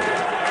here.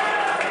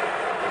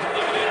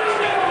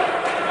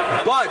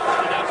 But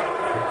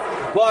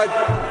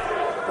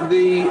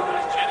the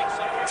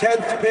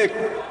 10th pick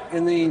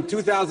in the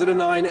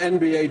 2009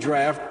 NBA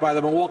draft by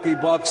the Milwaukee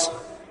Bucks,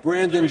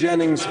 Brandon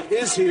Jennings,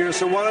 is here,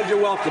 so why don't you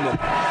welcome him?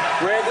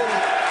 Brandon?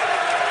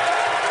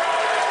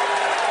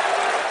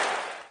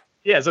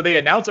 Yeah, so they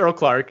announced Earl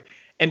Clark,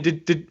 and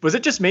was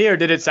it just me, or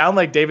did it sound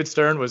like David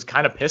Stern was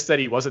kind of pissed that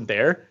he wasn't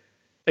there?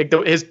 Like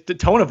the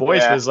tone of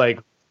voice was like,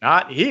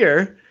 not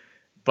here,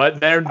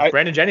 but then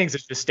Brandon Jennings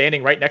is just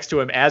standing right next to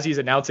him as he's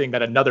announcing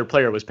that another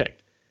player was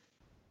picked.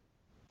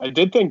 I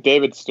did think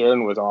David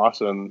Stern was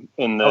awesome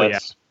in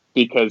this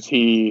because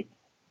he,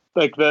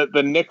 like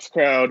the Knicks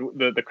crowd,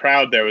 the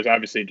crowd there was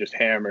obviously just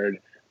hammered,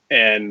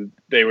 and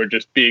they were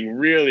just being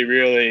really,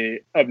 really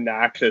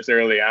obnoxious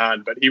early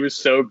on. But he was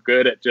so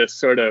good at just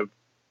sort of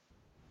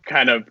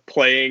kind of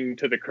playing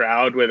to the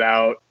crowd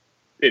without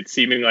it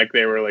seeming like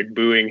they were like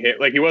booing him.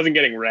 Like he wasn't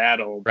getting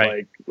rattled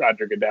like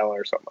Roger Goodell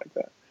or something like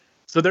that.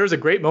 So there was a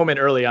great moment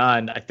early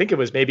on. I think it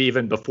was maybe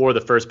even before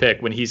the first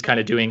pick when he's kind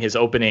of doing his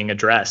opening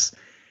address.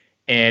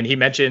 And he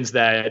mentions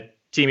that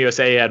Team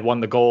USA had won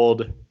the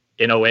gold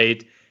in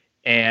 2008,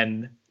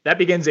 and that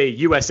begins a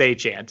USA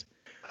chant,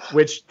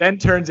 which then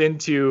turns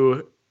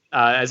into,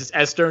 as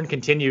Stern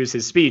continues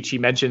his speech, he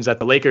mentions that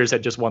the Lakers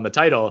had just won the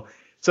title.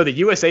 So the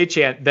USA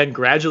chant then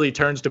gradually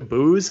turns to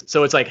boos.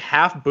 So it's like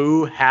half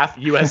boo, half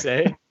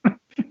USA.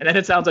 And then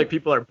it sounds like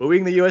people are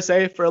booing the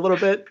USA for a little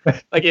bit.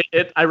 Like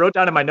I wrote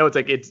down in my notes,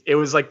 like it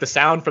was like the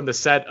sound from the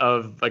set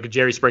of like a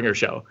Jerry Springer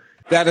show.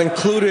 That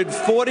included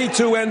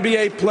 42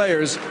 NBA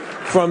players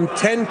from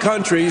 10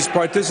 countries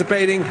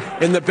participating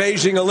in the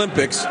Beijing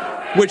Olympics,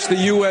 which the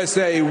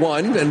USA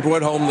won and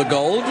brought home the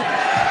gold.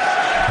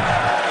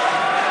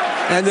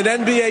 And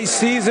an NBA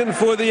season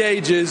for the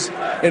ages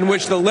in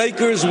which the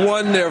Lakers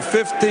won their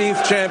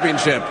 15th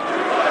championship.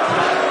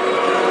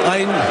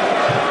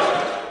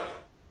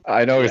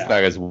 I know it's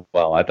not as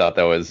well. I thought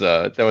that was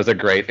a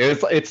great.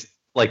 It's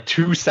like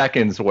 2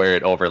 seconds where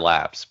it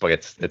overlaps, but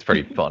it's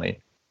pretty funny.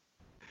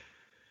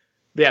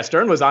 Yeah,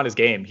 Stern was on his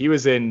game. He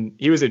was in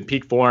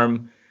peak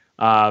form.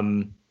 He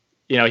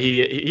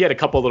had a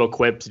couple little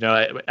quips.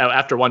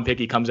 After one pick,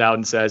 he comes out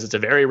and says it's a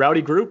very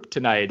rowdy group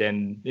tonight,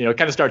 and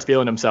kind of starts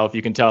feeling himself.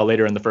 You can tell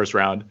later in the first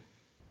round.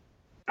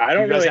 I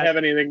don't really have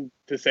anything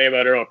to say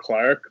about Earl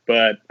Clark,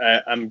 but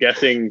I'm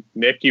guessing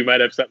Nick, you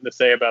might have something to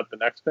say about the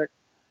next pick.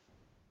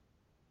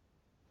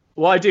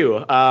 Well, I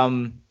do.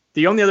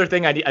 The only other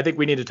thing I think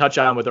we need to touch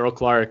on with Earl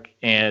Clark,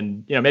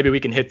 and maybe we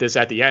can hit this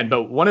at the end,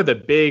 but one of the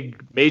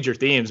big major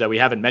themes that we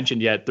haven't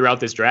mentioned yet throughout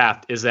this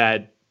draft is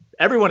that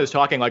everyone is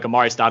talking like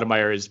Amar'e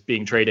Stoudemire is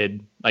being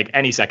traded like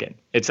any second.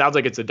 It sounds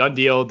like it's a done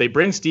deal. They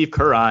bring Steve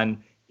Kerr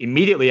on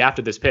immediately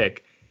after this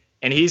pick,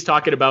 and he's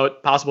talking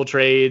about possible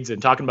trades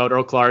and talking about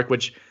Earl Clark,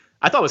 which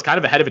I thought was kind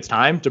of ahead of its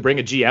time to bring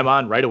a GM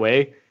on right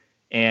away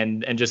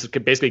and just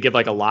basically give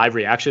like a live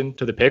reaction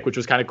to the pick, which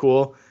was kind of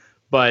cool.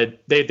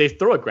 But they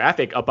throw a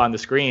graphic up on the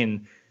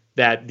screen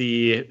that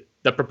the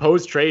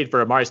proposed trade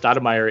for Amar'e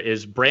Stoudemire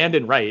is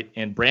Brandon Wright,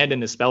 and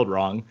Brandon is spelled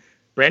wrong.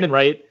 Brandon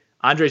Wright,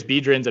 Andres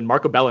Biedrins, and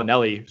Marco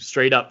Bellinelli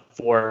straight up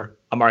for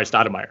Amar'e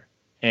Stoudemire.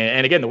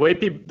 And again, the way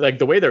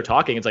they're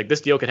talking, it's like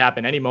this deal could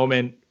happen any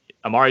moment.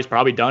 Amar'e's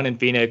probably done in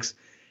Phoenix.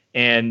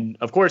 And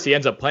of course, he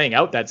ends up playing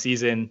out that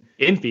season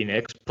in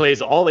Phoenix,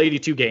 plays all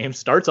 82 games,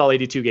 starts all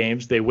 82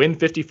 games. They win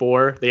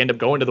 54. They end up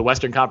going to the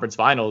Western Conference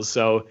Finals.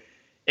 So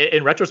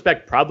in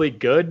retrospect, probably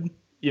good.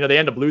 They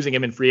end up losing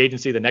him in free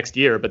agency the next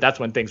year, but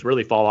that's when things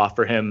really fall off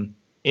for him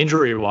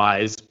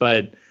injury-wise.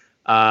 But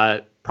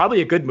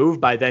probably a good move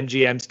by then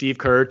GM Steve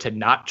Kerr to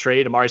not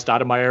trade Amar'e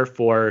Stoudemire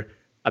for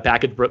a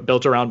package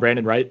built around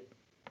Brandon Wright.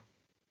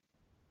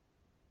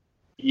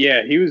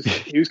 Yeah, he was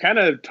kind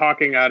of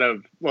talking out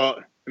of, well,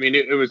 I mean,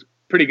 it was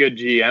pretty good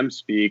GM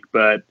speak,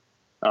 but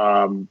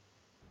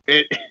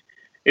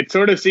it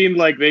sort of seemed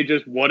like they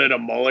just wanted a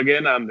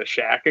mulligan on the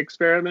Shaq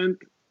experiment.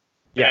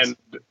 and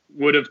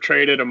would have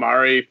traded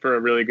Amari for a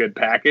really good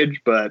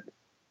package. But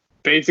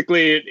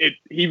basically,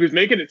 he was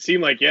making it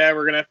seem like, yeah,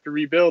 we're going to have to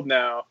rebuild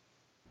now.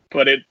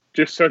 But it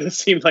just sort of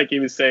seemed like he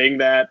was saying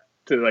that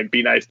to like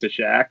be nice to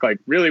Shaq. Like,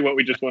 really what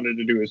we just wanted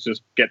to do is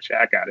just get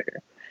Shaq out of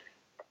here.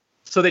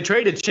 So they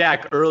traded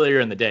Shaq earlier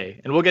in the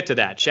day, and we'll get to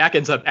that. Shaq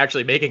ends up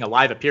actually making a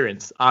live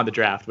appearance on the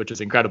draft, which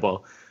is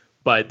incredible.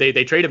 But they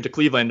trade him to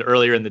Cleveland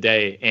earlier in the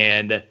day,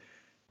 and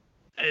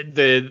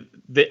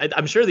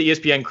I'm sure the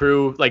ESPN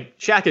crew, like,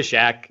 Shaq is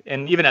Shaq,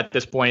 and even at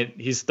this point,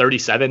 he's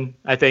 37,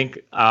 I think.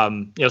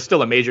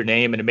 Still a major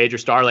name and a major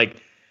star.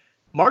 Like,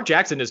 Mark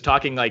Jackson is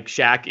talking like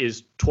Shaq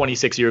is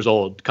 26 years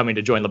old coming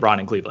to join LeBron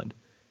in Cleveland.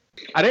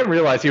 I didn't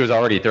realize he was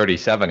already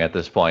 37 at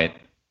this point.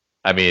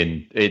 I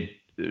mean,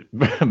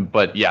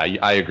 but yeah,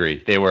 I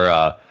agree. They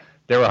were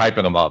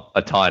hyping him up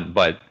a ton.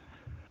 But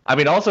I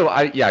mean, also,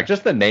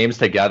 just the names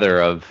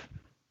together of,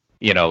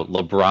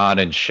 LeBron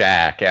and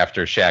Shaq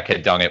after Shaq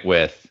had done it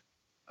with,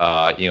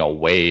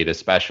 Wade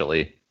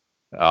especially,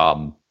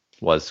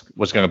 was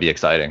going to be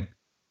exciting.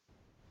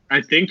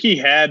 I think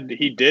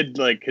he did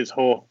like his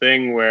whole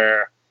thing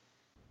where,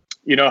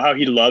 how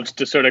he loves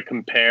to sort of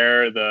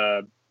compare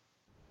the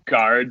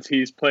guards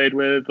he's played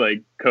with,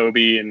 like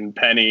Kobe and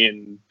Penny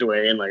and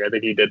Dwayne. Like, I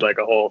think he did like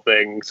a whole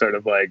thing sort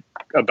of like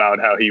about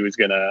how he was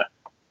going to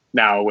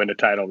now win a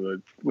title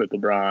with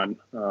LeBron.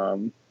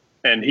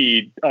 And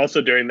he also,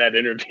 during that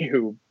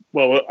interview,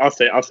 well, I'll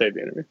save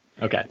the interview.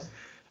 Okay.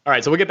 All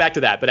right. So we'll get back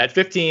to that. But at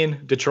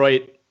 15,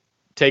 Detroit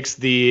takes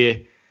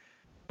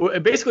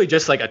basically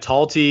just like a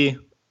tall tee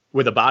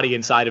with a body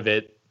inside of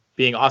it,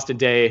 being Austin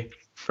Daye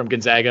from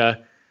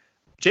Gonzaga.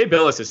 Jay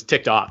Bilas is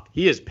ticked off.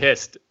 He is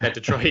pissed that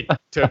Detroit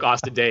took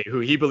Austin Daye,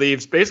 who he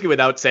believes, basically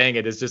without saying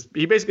it,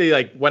 he basically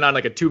like went on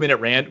like a 2-minute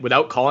rant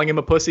without calling him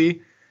a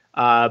pussy,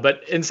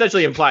 but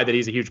essentially implied that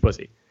he's a huge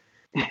pussy.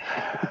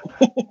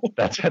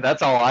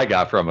 That's all I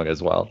got from it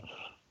as well.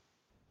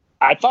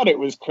 I thought it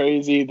was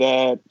crazy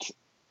that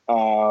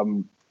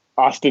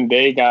Austin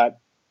Daye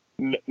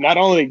not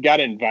only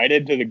got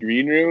invited to the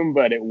green room,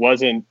 but it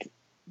wasn't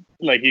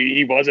like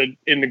he wasn't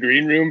in the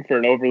green room for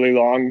an overly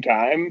long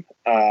time.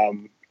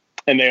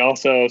 And they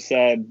also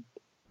said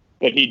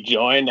that he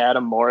joined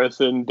Adam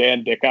Morrison,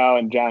 Dan Dickau,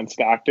 and John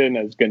Stockton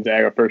as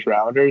Gonzaga first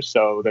rounders.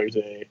 So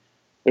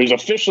there's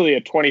officially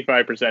a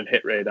 25%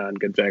 hit rate on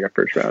Gonzaga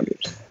first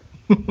rounders.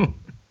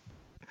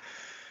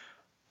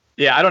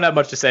 Yeah, I don't have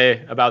much to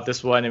say about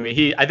this one. I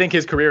mean, I think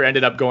his career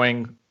ended up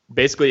going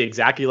basically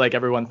exactly like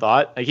everyone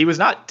thought. Like, he was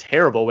not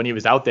terrible when he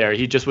was out there.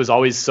 He just was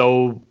always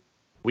so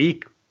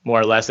weak, more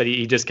or less, that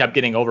he just kept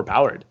getting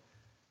overpowered.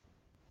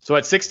 So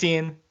at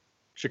 16,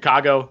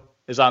 Chicago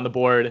is on the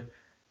board.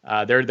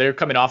 They're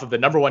coming off of the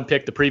number 1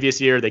 pick the previous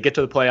year. They get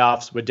to the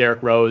playoffs with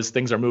Derrick Rose.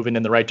 Things are moving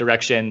in the right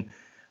direction.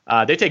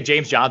 They take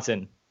James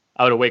Johnson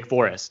out of Wake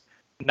Forest.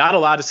 Not a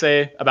lot to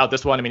say about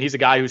this one. I mean, he's a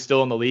guy who's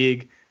still in the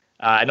league.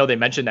 I know they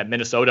mentioned that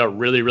Minnesota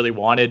really, really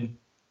wanted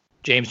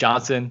James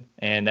Johnson,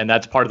 and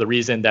that's part of the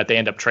reason that they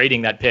end up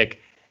trading that pick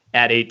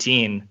at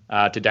 18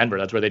 to Denver.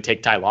 That's where they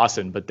take Ty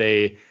Lawson. But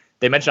they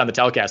mentioned on the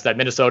telecast that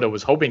Minnesota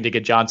was hoping to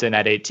get Johnson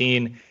at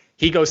 18.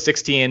 He goes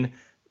 16.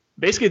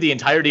 Basically, the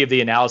entirety of the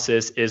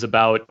analysis is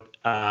about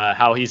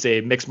how he's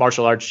a mixed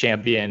martial arts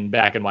champion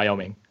back in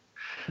Wyoming.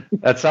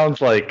 That sounds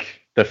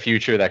like the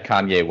future that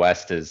Kanye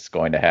West is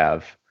going to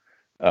have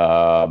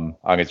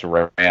on his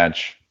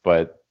ranch.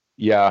 But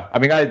yeah, I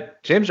mean,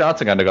 James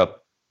Johnson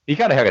he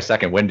kind of had a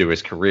second wind to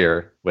his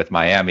career with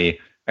Miami.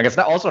 I guess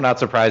also not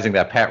surprising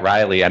that Pat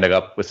Riley ended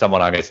up with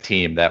someone on his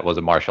team that was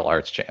a martial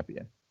arts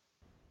champion.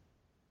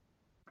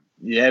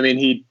 Yeah, I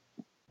mean,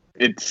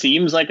 it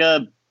seems like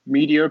a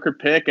mediocre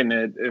pick, and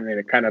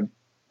it kind of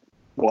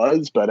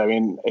was, but I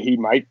mean, he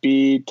might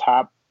be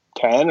top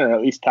 10 or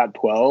at least top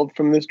 12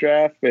 from this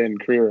draft in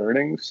career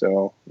earnings.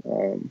 So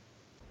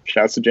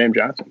shouts to James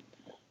Johnson.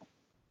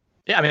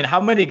 Yeah, I mean,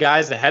 how many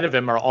guys ahead of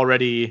him are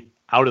already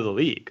out of the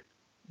league?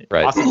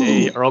 Right. Austin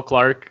Daye, Earl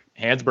Clark,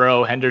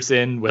 Hansbrough,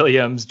 Henderson,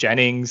 Williams,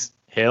 Jennings,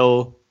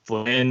 Hill,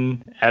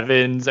 Flynn,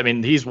 Evans. I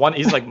mean, he's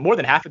like more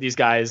than half of these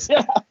guys.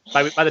 Yeah.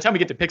 By the time we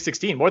get to pick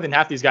 16, more than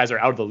half these guys are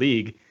out of the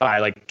league by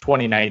like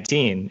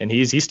 2019, and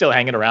he's still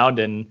hanging around.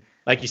 And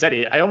like you said,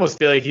 I almost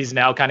feel like he's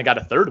now kind of got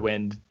a third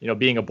wind,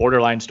 being a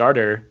borderline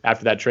starter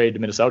after that trade to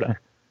Minnesota.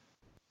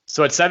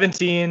 So at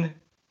 17,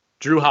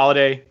 Drew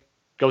Holiday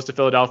goes to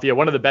Philadelphia,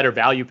 one of the better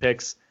value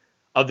picks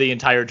of the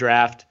entire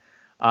draft.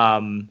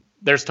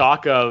 There's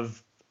talk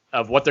of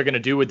what they're going to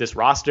do with this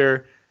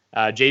roster.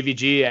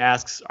 JVG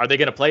asks, are they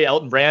going to play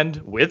Elton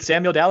Brand with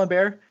Samuel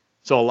Dalembert?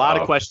 So a lot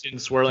of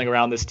questions swirling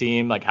around this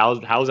team. Like,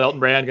 how's Elton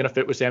Brand going to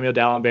fit with Samuel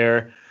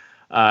Dalembert?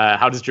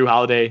 How does Drew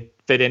Holiday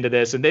fit into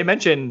this? And they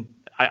mentioned,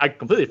 I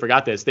completely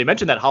forgot this. They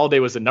mentioned that Holiday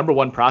was the number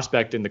 1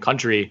 prospect in the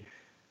country,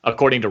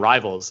 according to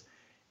Rivals.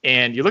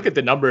 And you look at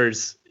the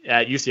numbers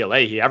at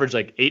UCLA, he averaged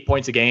like 8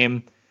 points a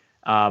game.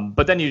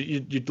 But then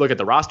you look at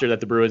the roster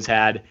that the Bruins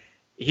had.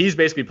 He's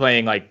basically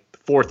playing like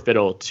fourth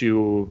fiddle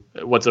to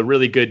what's a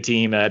really good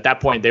team. At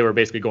that point, they were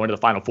basically going to the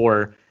Final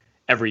Four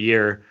every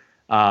year.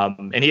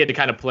 And he had to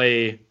kind of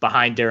play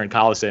behind Darren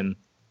Collison.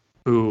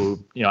 who,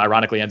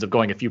 ironically ends up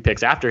going a few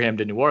picks after him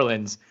to New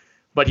Orleans,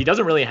 but he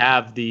doesn't really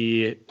have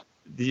the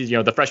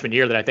freshman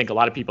year that I think a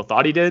lot of people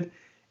thought he did.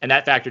 And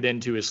that factored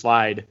into his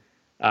slide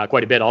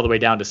quite a bit, all the way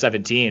down to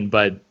 17.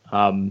 But,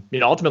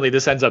 ultimately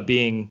this ends up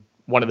being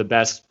one of the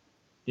best,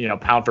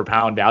 pound for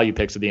pound value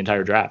picks of the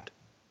entire draft.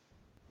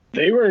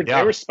 They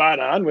were spot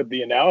on with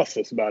the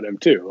analysis about him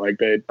too.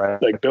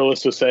 Like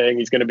Billis was saying,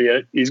 he's going to be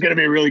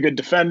a really good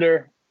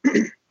defender.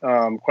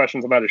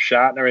 Questions about his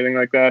shot and everything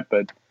like that,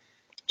 but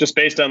just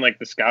based on like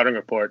the scouting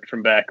report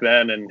from back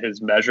then and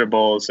his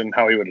measurables and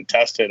how he would have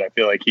tested, I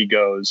feel like he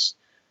goes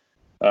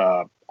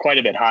quite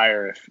a bit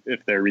higher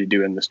if they're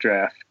redoing this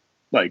draft.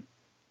 Like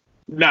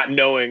not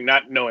knowing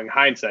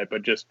hindsight,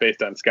 but just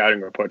based on scouting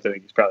reports, I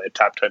think he's probably a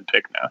top 10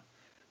 pick now.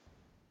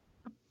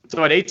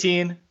 So at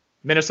 18,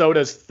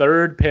 Minnesota's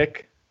third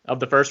pick of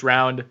the first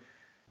round,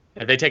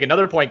 they take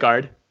another point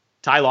guard,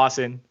 Ty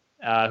Lawson,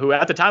 who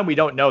at the time we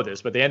don't know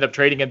this, but they end up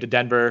trading him to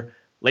Denver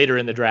later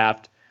in the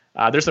draft.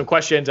 There's some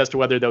questions as to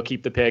whether they'll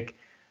keep the pick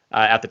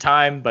at the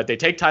time, but they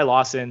take Ty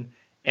Lawson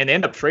and they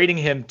end up trading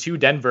him to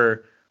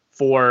Denver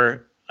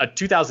for a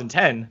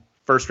 2010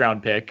 first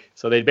round pick.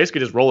 So they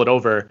basically just roll it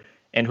over.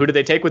 And who do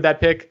they take with that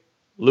pick?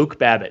 Luke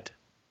Babbitt.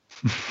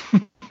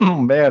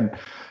 Oh man.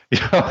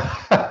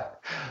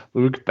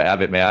 Luke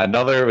Babbitt, man.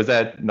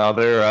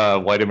 Another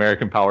white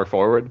American power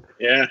forward?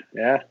 Yeah.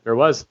 There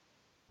was.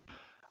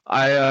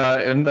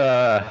 In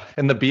the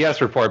BS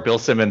report, Bill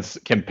Simmons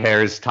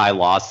compares Ty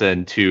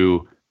Lawson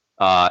to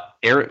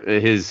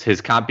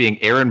his comp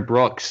being Aaron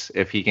Brooks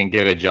if he can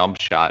get a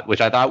jump shot, which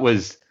I thought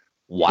was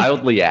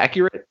wildly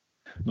accurate.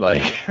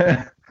 Like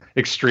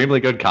extremely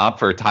good comp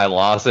for Ty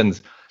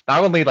Lawson's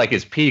not only like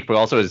his peak but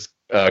also his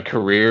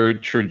career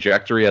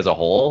trajectory as a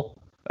whole.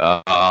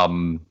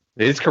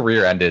 His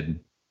career ended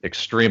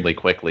extremely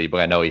quickly,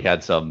 but I know he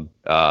had some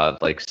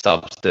like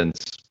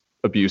substance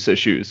abuse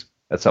issues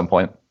at some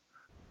point.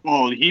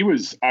 Well,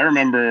 I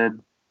remember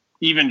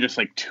even just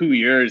like 2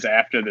 years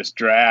after this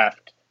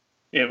draft,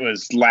 it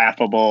was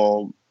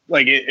laughable.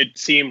 Like it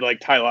seemed like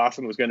Ty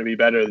Lawson was going to be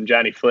better than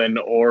Johnny Flynn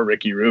or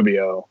Ricky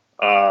Rubio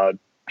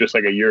just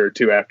like a year or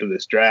two after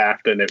this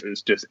draft. And it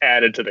was just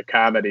added to the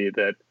comedy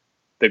that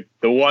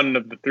the one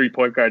of the 3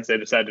 point guards they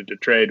decided to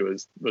trade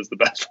was the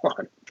best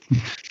one.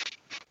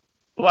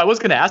 Well, I was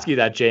going to ask you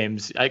that,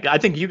 James. I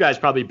think you guys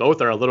probably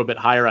both are a little bit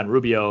higher on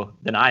Rubio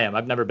than I am.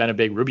 I've never been a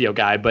big Rubio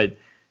guy, but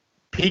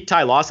peak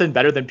Ty Lawson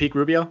better than peak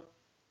Rubio?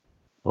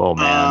 Oh,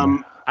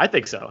 man. I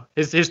think so.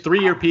 His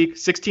 3-year peak,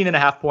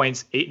 16.5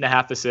 points,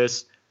 8.5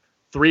 assists,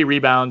 3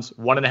 rebounds,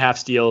 1.5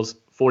 steals,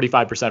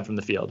 45% from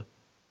the field.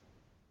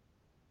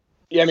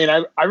 Yeah, I mean,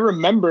 I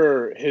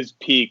remember his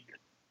peak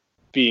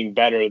being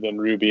better than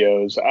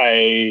Rubio's.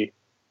 I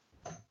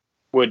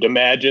would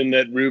imagine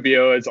that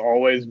Rubio has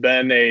always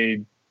been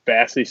a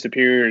vastly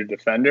superior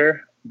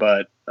defender,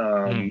 but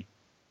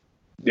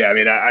yeah, I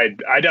mean,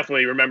 I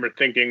definitely remember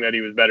thinking that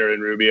he was better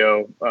than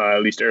Rubio,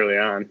 at least early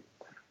on.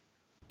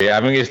 Yeah,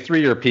 I mean, his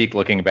 3-year peak,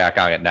 looking back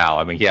on it now,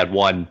 I mean, he had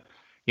one,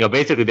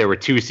 basically there were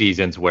 2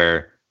 seasons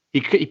where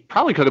he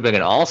probably could have been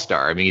an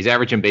all-star. I mean, he's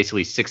averaging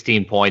basically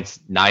 16 points,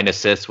 9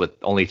 assists with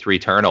only 3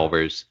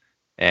 turnovers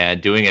and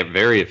doing it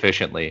very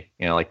efficiently,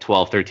 like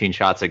 12, 13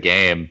 shots a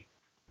game.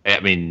 I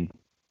mean,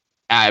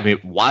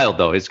 wild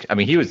though. His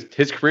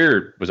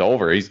career was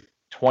over. He's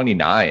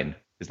 29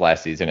 his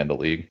last season in the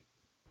league.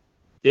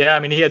 Yeah, I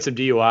mean, he had some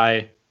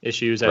DUI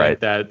issues. I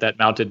think that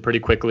mounted pretty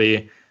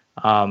quickly.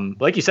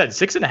 Like you said,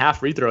 6.5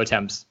 free throw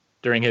attempts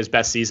during his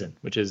best season,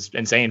 which is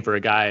insane for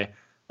a guy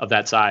of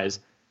that size.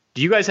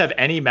 Do you guys have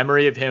any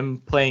memory of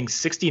him playing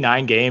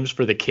 69 games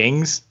for the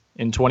Kings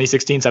in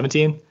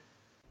 2016-17?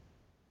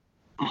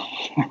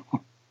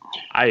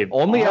 I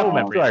only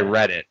after I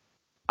read it.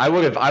 I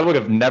would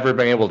have never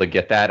been able to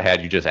get that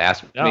had you just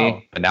asked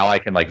me. But now I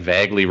can like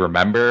vaguely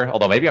remember.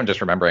 Although maybe I'm just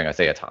remembering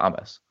Isaiah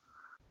Thomas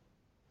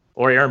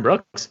or Aaron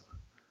Brooks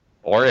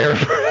or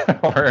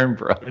Aaron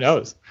Brooks. Who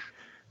knows?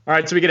 All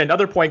right, so we get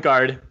another point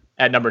guard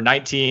at number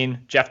 19,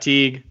 Jeff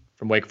Teague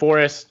from Wake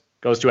Forest.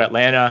 Goes to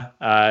Atlanta,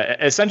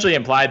 essentially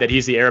implied that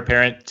he's the heir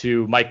apparent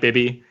to Mike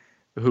Bibby,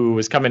 who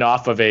was coming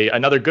off of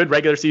another good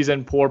regular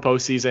season, poor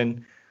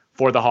postseason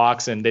for the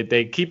Hawks. And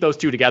they keep those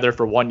two together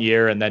for 1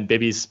 year, and then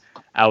Bibby's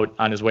out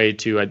on his way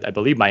to, I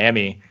believe,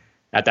 Miami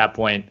at that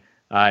point,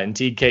 and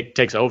Teague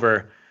takes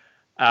over.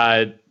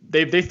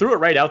 They threw it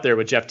right out there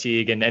with Jeff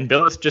Teague, and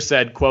Billis just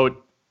said,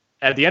 quote,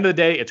 "At the end of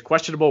the day, it's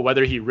questionable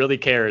whether he really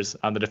cares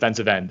on the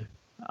defensive end."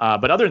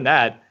 But other than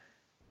that,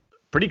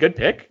 pretty good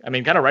pick. I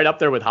mean, kind of right up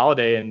there with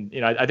Holiday. And,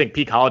 I think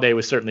peak Holiday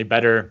was certainly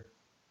better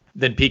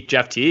than peak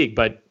Jeff Teague.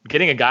 But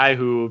getting a guy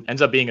who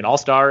ends up being an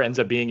all-star, ends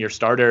up being your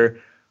starter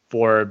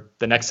for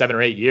the next 7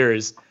 or 8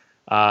 years,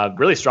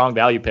 really strong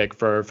value pick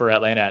for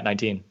Atlanta at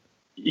 19.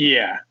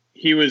 Yeah,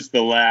 he was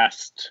the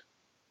last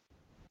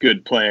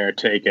good player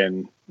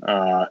taken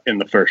in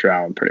the first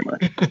round, pretty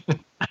much.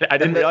 I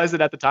didn't realize it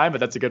at the time, but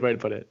that's a good way to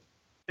put it.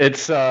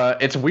 It's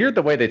weird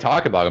the way they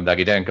talk about him that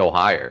he didn't go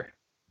higher.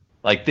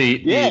 Like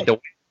the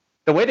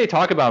way they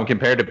talk about him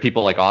compared to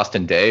people like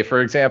Austin Day,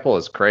 for example,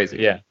 is crazy.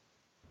 Yeah.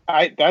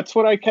 That's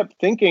what I kept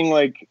thinking.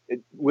 Like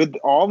with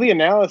all the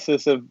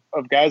analysis of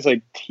guys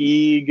like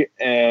Teague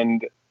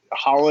and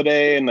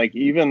Holiday and like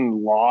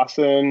even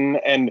Lawson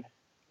and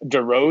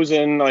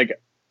DeRozan, like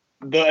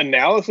the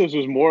analysis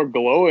was more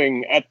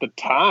glowing at the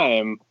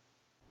time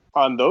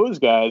on those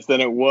guys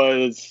than it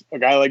was a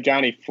guy like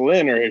Johnny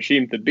Flynn or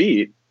Hasheem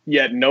Thabeet.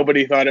 Yet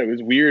nobody thought it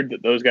was weird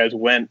that those guys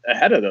went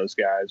ahead of those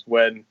guys.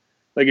 When,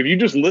 like, if you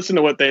just listen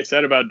to what they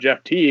said about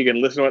Jeff Teague and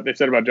listen to what they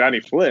said about Johnny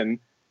Flynn,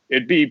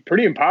 it'd be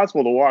pretty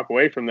impossible to walk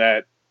away from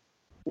that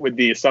with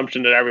the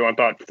assumption that everyone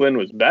thought Flynn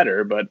was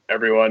better, but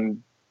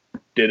everyone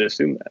did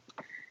assume that.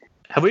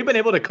 Have we been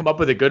able to come up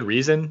with a good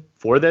reason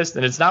for this?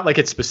 And it's not like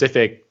it's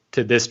specific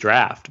to this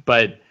draft,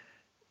 but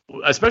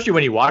especially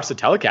when you watch the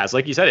telecast,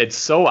 like you said, it's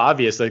so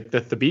obvious. Like the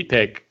Thabeet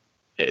pick,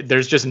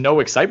 there's just no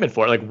excitement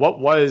for it. Like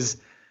was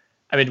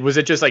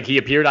it just like he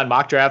appeared on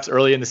mock drafts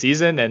early in the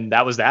season and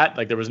that was that?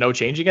 Like there was no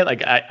changing it?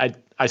 Like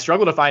I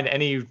struggle to find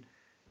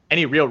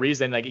any real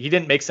reason. Like he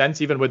didn't make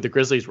sense even with the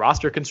Grizzlies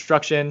roster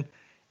construction.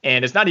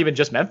 And it's not even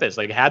just Memphis.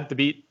 Like had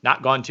Thabeet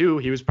not gone 2,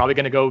 he was probably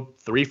going to go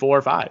 3, 4,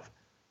 or 5.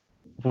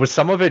 Was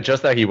some of it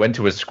just that he went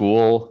to a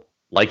school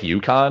like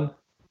UConn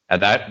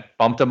and that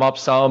bumped him up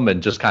some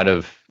and just kind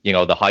of,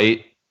 the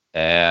height?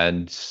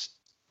 And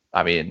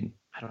I mean,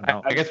 I don't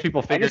know. I guess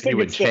people figured he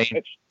would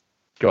change.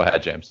 Go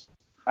ahead, James.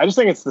 I just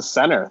think it's the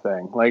center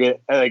thing.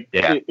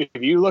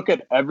 If you look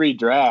at every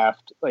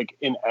draft, like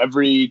in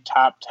every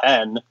top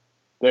 10,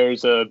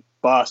 there's a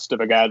bust of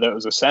a guy that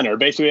was a center.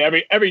 Basically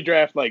every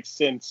draft, like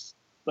since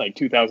like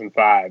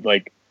 2005,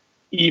 like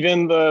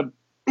even the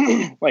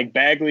like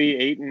Bagley,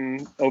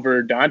 Ayton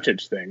over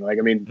Doncic thing. Like,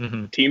 I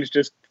mean, teams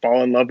just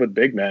fall in love with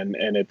big men,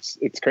 and it's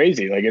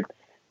crazy. Like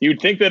you'd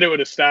think that it would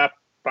have stopped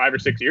 5 or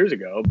 6 years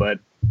ago, but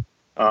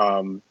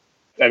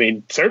I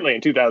mean, certainly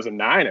in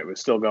 2009, it was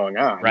still going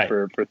on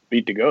for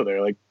Thabeet to go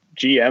there. Like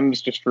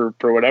GMs, just for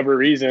whatever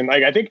reason.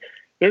 Like I think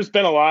there's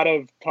been a lot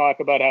of talk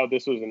about how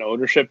this was an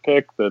ownership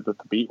pick, the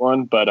Thabeet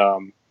one, but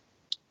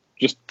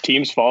just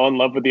teams fall in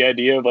love with the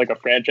idea of like a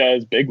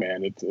franchise big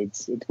man.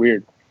 It's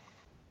weird.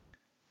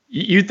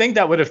 You'd think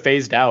that would have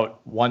phased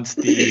out once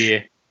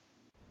the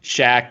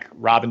Shaq,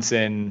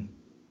 Robinson,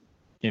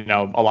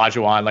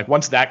 Olajuwon, like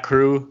once that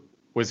crew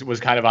was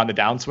kind of on the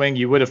downswing,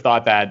 you would have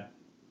thought that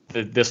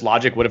this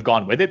logic would have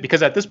gone with it,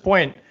 because at this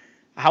point,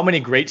 how many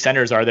great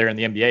centers are there in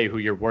the NBA who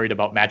you're worried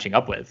about matching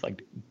up with?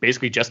 Like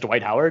basically just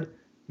Dwight Howard,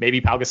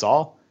 maybe Pau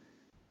Gasol.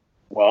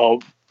 Well,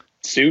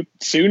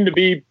 soon to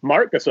be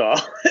Marc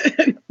Gasol.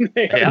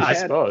 Yeah, I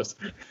suppose.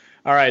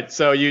 All right,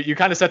 so you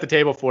kind of set the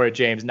table for it,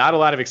 James. Not a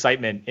lot of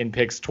excitement in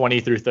picks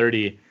 20 through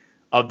 30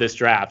 of this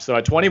draft. So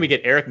at 20, we get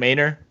Eric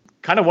Maynor,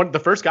 kind of the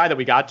first guy that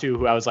we got to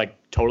who I was like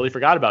totally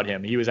forgot about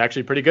him. He was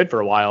actually pretty good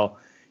for a while.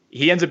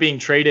 He ends up being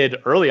traded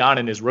early on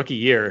in his rookie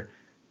year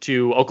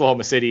to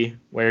Oklahoma City,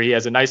 where he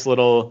has a nice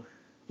little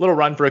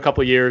run for a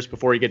couple of years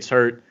before he gets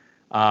hurt.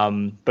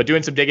 But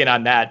doing some digging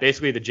on that,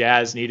 basically the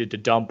Jazz needed to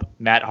dump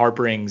Matt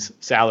Harpering's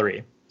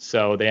salary.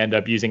 So they end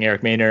up using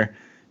Eric Maynor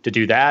to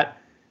do that.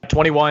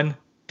 21,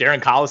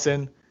 Darren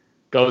Collison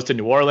goes to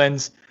New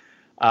Orleans.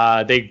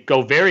 They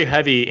go very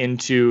heavy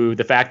into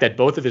the fact that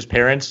both of his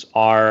parents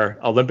are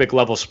Olympic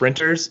level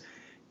sprinters.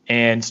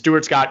 And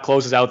Stuart Scott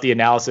closes out the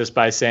analysis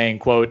by saying,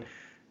 quote,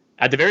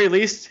 "At the very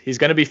least, he's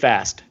going to be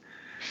fast."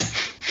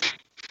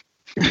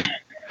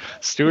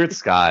 Stuart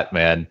Scott,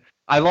 man.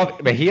 I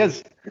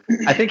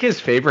think his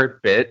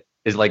favorite bit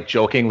is like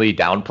jokingly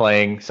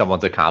downplaying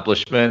someone's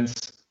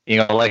accomplishments.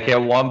 Like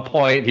at one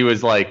point he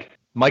was like,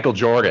 Michael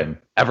Jordan,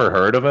 ever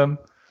heard of him?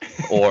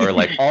 Or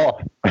like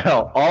all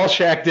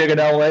Shaq did in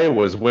LA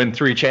was win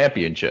 3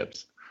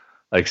 championships.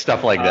 Like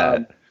stuff like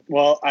that.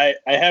 Well, I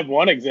have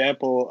one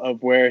example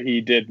of where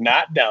he did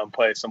not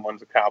downplay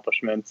someone's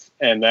accomplishments,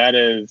 and that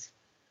is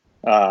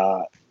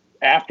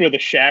after the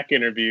Shaq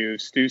interview,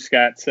 Stu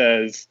Scott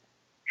says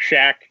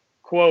Shaq,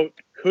 quote,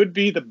 could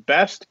be the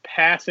best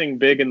passing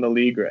big in the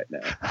league right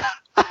now.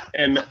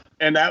 And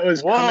that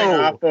was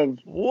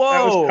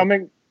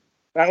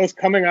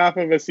coming off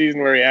of a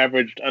season where he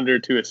averaged under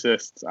 2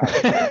 assists.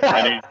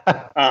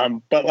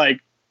 But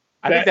like,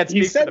 I think that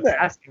speaks to the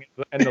passing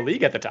in the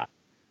league at the time.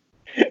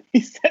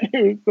 He said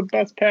he was the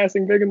best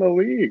passing big in the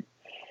league.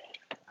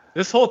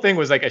 This whole thing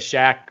was like a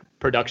Shaq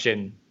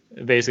production.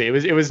 Basically,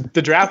 it was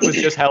the draft was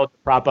just held to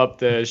prop up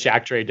the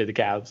Shaq trade to the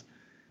Cavs.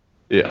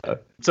 Yeah.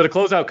 So to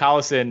close out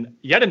Collison,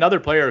 yet another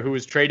player who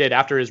was traded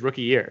after his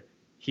rookie year.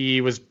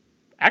 He was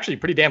actually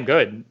pretty damn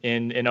good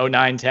in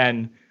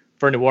 09-10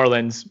 for New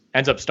Orleans.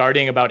 Ends up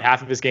starting about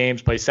half of his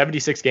games, plays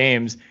 76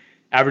 games,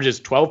 averages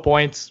 12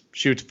 points,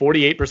 shoots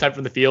 48%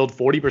 from the field,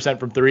 40%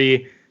 from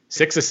 3,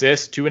 6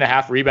 assists,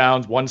 2.5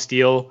 rebounds, 1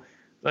 steal.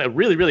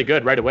 Really, really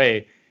good right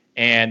away.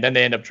 And then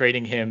they end up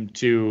trading him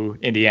to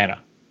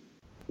Indiana.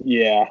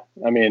 Yeah,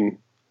 I mean,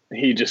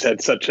 he just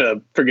had such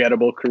a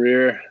forgettable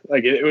career.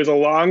 Like it was a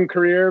long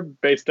career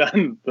based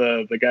on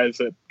the guys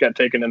that got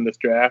taken in this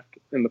draft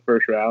in the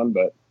first round.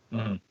 But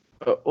well,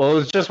 it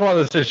was just one of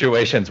those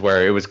situations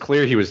where it was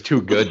clear he was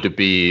too good to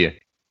be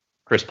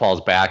Chris Paul's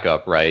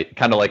backup, right?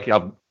 Kind of like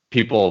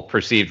people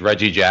perceived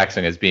Reggie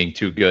Jackson as being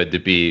too good to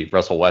be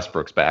Russell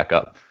Westbrook's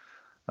backup.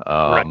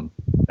 Right.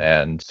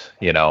 And,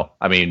 you know,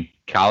 I mean,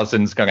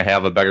 Collison's going to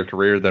have a better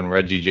career than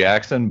Reggie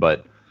Jackson,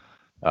 but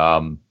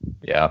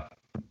yeah.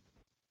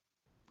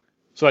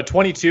 So at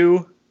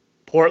 22,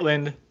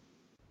 Portland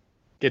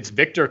gets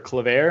Victor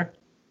Claver.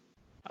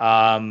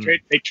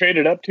 They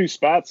traded up 2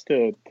 spots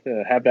to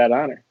have that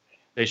honor.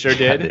 They sure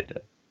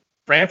did.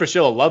 Fran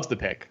Fraschilla loves the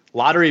pick.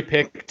 Lottery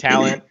pick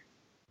talent,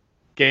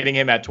 getting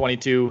him at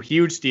 22.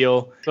 Huge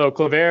steal. So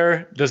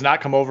Claver does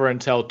not come over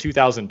until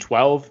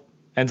 2012.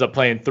 Ends up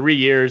playing 3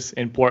 years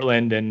in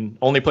Portland and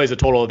only plays a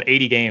total of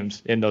 80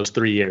 games in those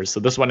 3 years. So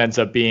this one ends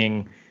up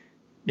being,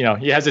 you know,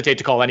 you hesitate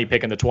to call any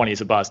pick in the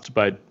 20s a bust,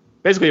 but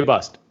basically a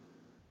bust.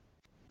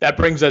 That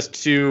brings us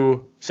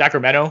to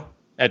Sacramento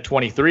at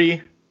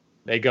 23.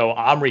 They go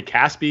Omri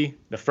Caspi,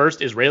 the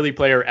first Israeli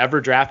player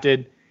ever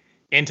drafted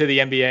into the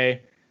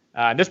NBA.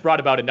 And this brought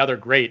about another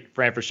great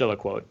Fran Fraschilla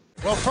quote.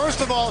 Well, first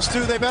of all,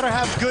 Stu, they better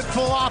have good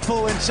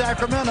Falafu in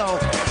Sacramento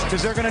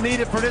because they're going to need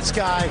it for this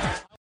guy.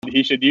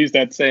 He should use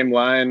that same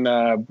line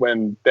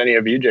when Benny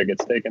Avdija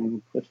gets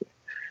taken.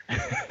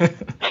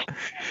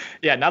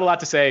 Yeah, not a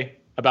lot to say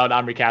about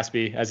Omri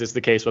Caspi, as is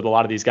the case with a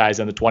lot of these guys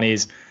in the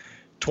 20s.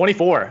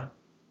 24,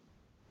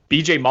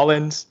 BJ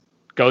Mullins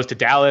goes to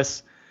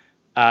Dallas.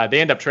 They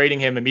end up trading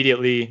him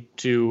immediately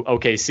to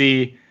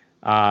OKC,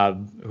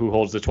 who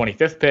holds the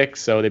 25th pick.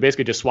 So they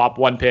basically just swap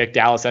one pick.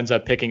 Dallas ends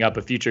up picking up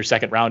a future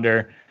second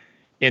rounder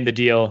in the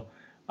deal.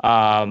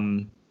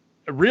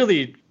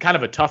 Really kind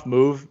of a tough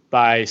move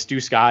by Stu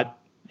Scott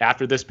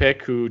after this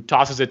pick, who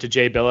tosses it to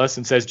Jay Bilas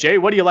and says, Jay,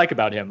 what do you like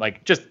about him?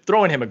 Like, just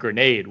throwing him a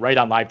grenade right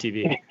on live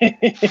TV.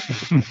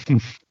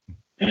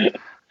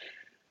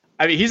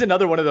 I mean, he's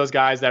another one of those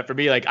guys that for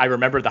me, like, I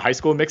remember the high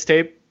school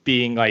mixtape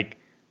being like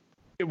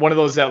one of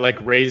those that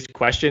like raised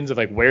questions of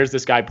like, where's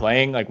this guy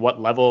playing? Like,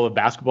 what level of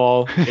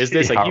basketball is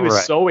this? Like, he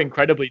was so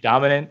incredibly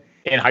dominant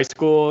in high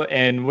school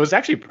and was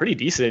actually pretty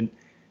decent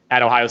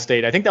at Ohio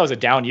State. I think that was a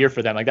down year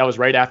for them. Like, that was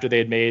right after they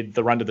had made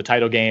the run to the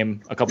title game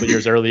a couple of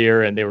years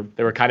earlier, and they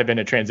were kind of in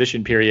a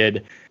transition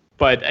period.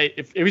 But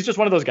it was just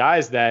one of those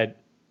guys that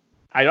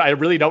I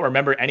really don't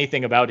remember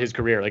anything about his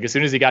career. Like, as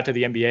soon as he got to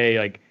the NBA,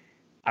 like,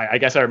 I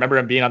guess I remember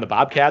him being on the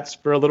Bobcats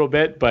for a little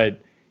bit,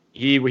 but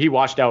he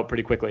washed out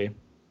pretty quickly.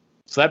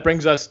 So that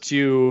brings us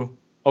to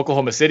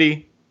Oklahoma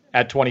City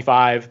at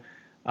 25.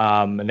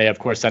 And they, of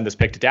course, send this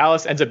pick to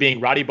Dallas. Ends up being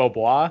Roddy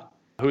Beaubois,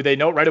 who they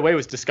note right away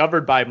was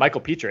discovered by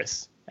Michael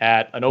Petrus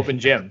at an open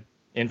gym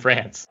in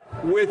France.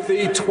 With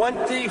the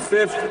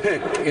 25th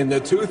pick in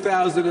the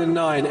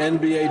 2009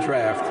 NBA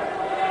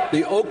draft,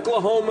 the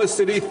Oklahoma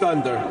City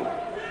Thunder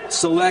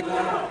select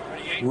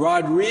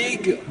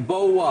Rodrigue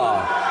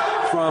Beaubois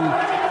from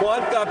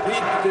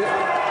Pointe-à-Pitre,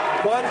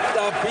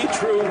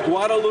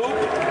 Guadeloupe,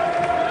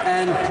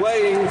 and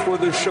playing for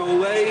the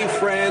Cholet,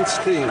 France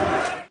team.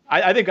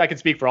 I think I can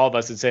speak for all of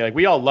us and say, like,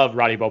 we all loved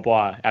Roddy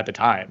Beaubois at the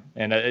time.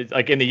 And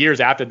like in the years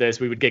after this,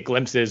 we would get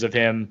glimpses of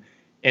him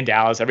in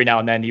Dallas. Every now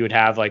and then he would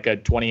have like a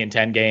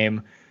 20-10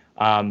 game.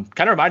 Kind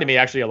of reminded me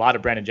actually a lot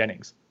of Brandon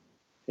Jennings.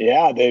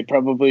 Yeah, they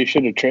probably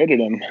should have traded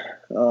him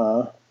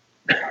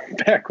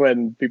back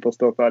when people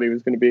still thought he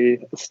was going to be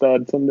a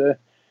stud someday.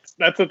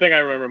 That's the thing I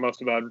remember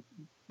most about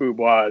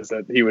Beaubois, is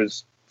that he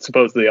was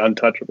supposedly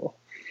untouchable.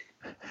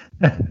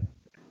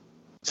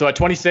 So at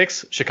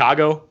 26,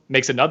 Chicago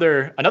makes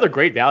another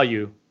great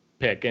value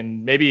pick.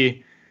 And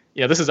maybe,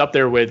 you know, this is up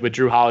there with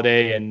Drew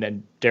Holiday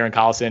and Darren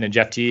Collison and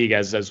Jeff Teague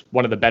as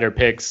one of the better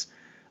picks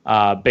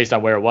based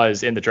on where it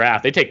was in the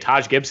draft. They take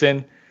Taj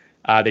Gibson.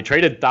 They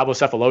traded Thabo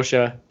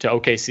Sefolosha to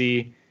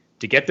OKC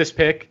to get this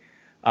pick.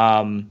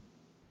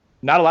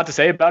 Not a lot to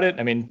say about it.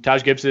 I mean,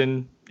 Taj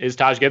Gibson is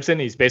Taj Gibson.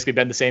 He's basically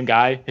been the same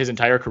guy his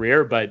entire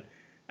career. But,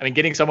 I mean,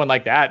 getting someone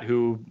like that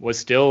who was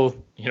still,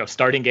 you know,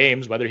 starting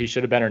games, whether he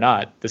should have been or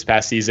not this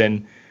past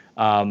season,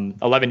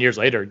 11 years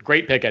later,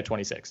 great pick at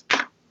 26.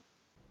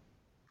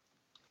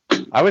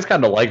 I always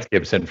kind of liked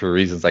Gibson for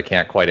reasons I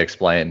can't quite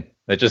explain.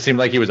 It just seemed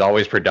like he was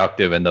always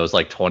productive in those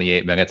like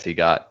 28 minutes he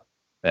got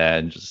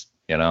and just,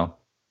 you know,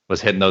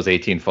 was hitting those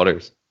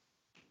 18-footers.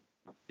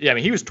 Yeah, I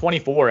mean, he was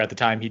 24 at the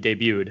time he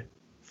debuted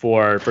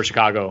for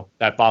Chicago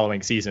that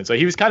following season. So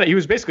he was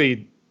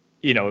basically,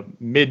 you know,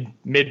 mid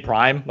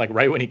prime, like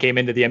right when he came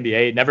into the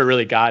NBA. Never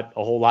really got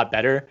a whole lot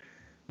better,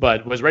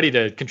 but was ready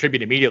to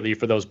contribute immediately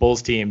for those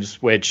Bulls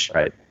teams, which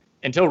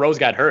until Rose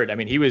got hurt, I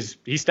mean,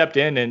 he stepped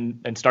in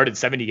and started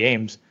 70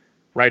 games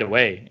right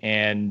away,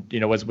 and, you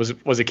know,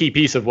 was a key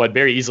piece of what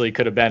very easily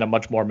could have been a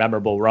much more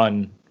memorable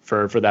run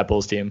for that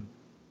Bulls team.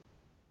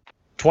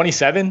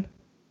 27,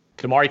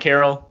 DeMarre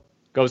Carroll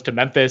goes to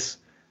Memphis.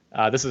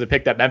 This is a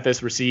pick that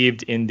Memphis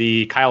received in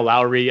the Kyle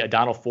Lowry,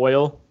 Adonal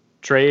Foyle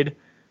trade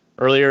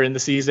earlier in the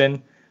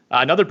season.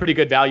 Another pretty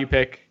good value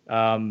pick.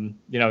 You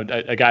know,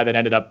 a guy that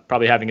ended up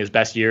probably having his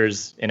best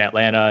years in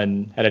Atlanta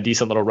and had a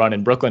decent little run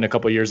in Brooklyn a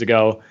couple years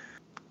ago.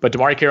 But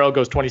DeMarre Carroll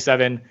goes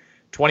 27.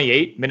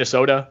 28,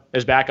 Minnesota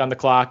is back on the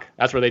clock.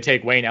 That's where they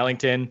take Wayne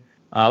Ellington.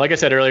 Like I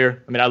said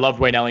earlier, I mean, I loved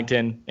Wayne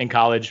Ellington in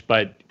college,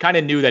 but kind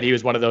of knew that he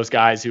was one of those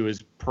guys who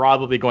was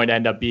probably going to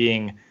end up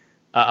being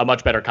a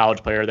much better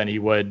college player than he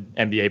would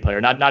NBA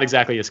player. Not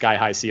exactly a sky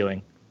high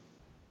ceiling.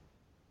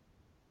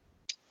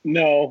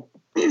 No,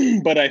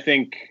 but I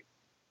think,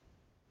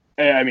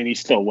 he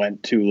still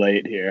went too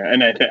late here.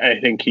 And I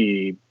think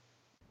he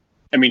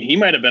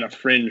might have been a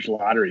fringe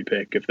lottery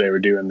pick if they were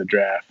doing the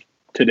draft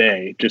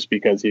today, just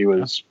because he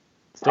was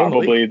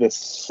probably the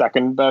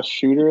second best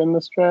shooter in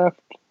this draft.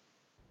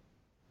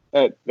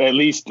 At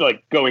least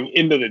like going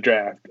into the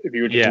draft, if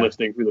you were just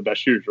listing who the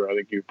best shooters were, I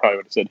think you probably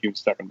would have said he was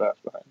second best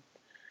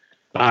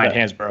behind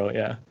Hansbrough.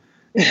 Yeah.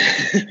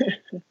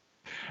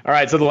 All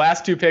right. So the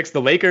last two picks,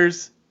 the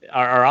Lakers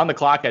are on the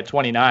clock at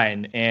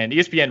 29, and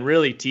ESPN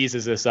really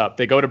teases this up.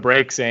 They go to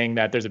break saying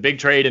that there's a big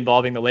trade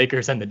involving the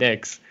Lakers and the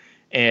Knicks,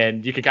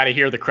 and you can kind of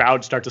hear the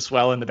crowd start to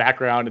swell in the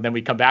background. And then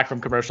we come back from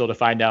commercial to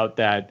find out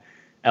that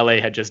LA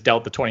had just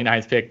dealt the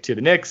 29th pick to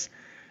the Knicks,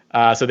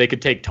 so they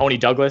could take Tony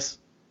Douglas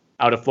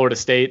out of Florida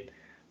State.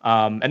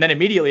 And then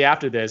immediately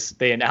after this,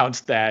 they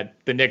announced that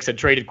the Knicks had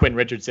traded Quinn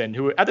Richardson,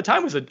 who at the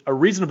time was a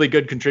reasonably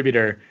good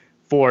contributor,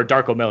 for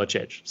Darko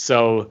Milicic.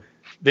 So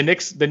the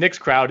Knicks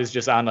crowd is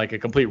just on like a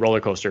complete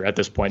roller coaster at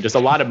this point. Just a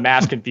lot of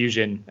mass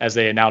confusion as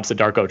they announced the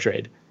Darko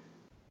trade.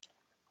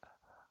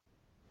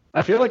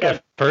 I feel like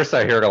at first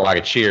I heard a lot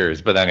of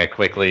cheers, but then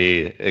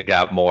it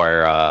got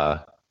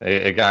more,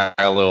 it got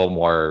a little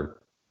more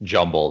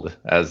jumbled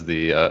as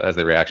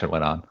the reaction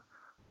went on.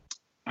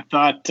 I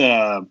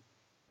thought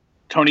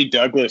Tony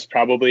Douglas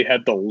probably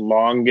had the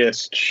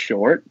longest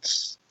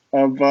shorts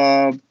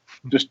of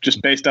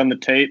just based on the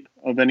tape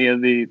of any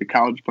of the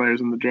college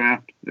players in the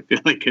draft. I feel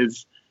like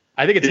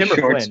I think it's him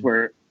or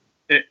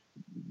Flynn.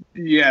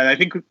 I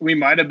think we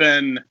might have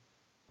been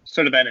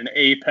sort of at an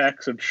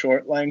apex of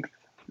short length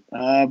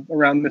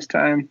around this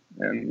time,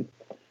 and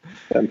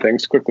then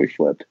things quickly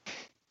flipped.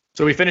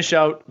 So we finish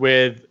out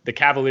with the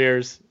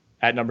Cavaliers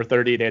at number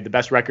 30. They had the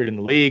best record in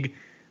the league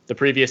the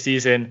previous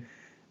season.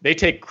 They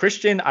take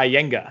Christian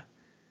Eyenga.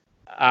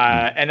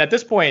 And at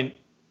this point,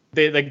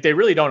 they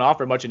really don't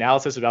offer much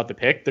analysis about the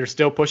pick. They're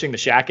still pushing the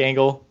Shaq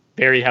angle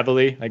very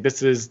heavily. Like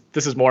this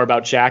is more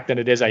about Shaq than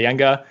it is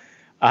Eyenga.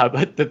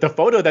 But the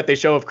photo that they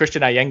show of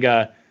Christian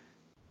Eyenga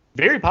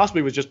very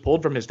possibly was just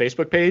pulled from his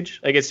Facebook page.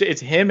 Like it's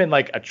him in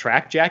like a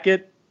track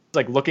jacket,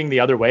 like looking the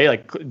other way.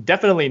 Like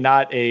definitely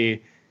not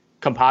a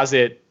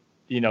composite,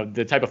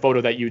 the type of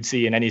photo that you'd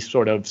see in any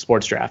sort of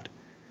sports draft.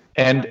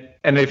 And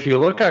if you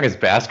look on his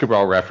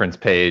Basketball Reference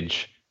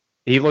page,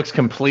 he looks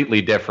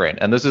completely different.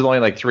 And this is only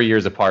like 3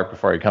 years apart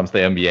before he comes to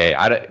the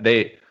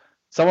NBA.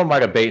 Someone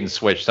might have bait and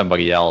switched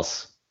somebody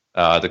else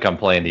to come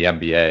play in the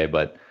NBA,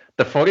 but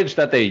the footage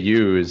that they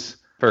use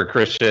for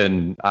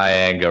Christian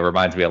Eyenga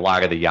reminds me a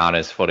lot of the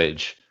Giannis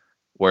footage,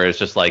 where it's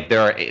just like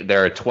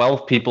there are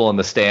 12 people in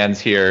the stands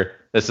here.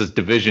 This is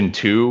Division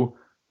II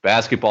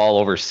basketball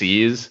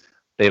overseas.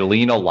 They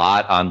lean a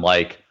lot on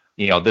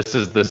this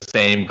is the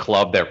same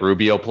club that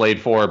Rubio played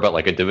for, but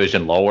like a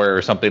division lower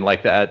or something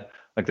like that.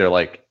 Like they're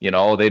like, they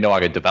know how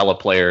to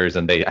develop players,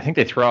 and I think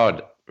they throw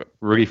out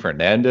Rudy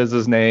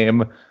Fernandez's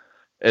name.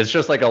 It's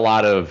just like a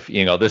lot of,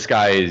 this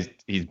guy,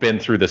 he's been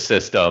through the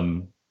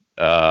system.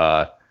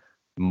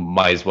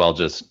 Might as well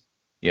just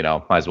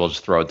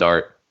throw a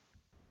dart.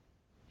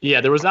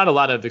 Yeah, there was not a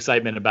lot of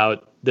excitement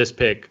about this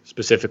pick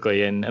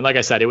specifically. And like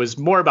I said, it was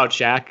more about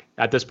Shaq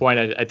at this point.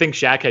 I think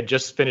Shaq had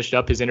just finished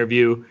up his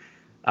interview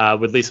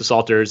with Lisa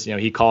Salters.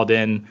 He called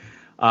in.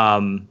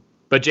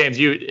 But James,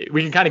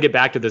 we can kind of get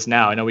back to this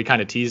now. I know we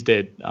kind of teased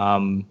it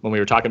when we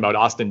were talking about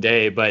Austin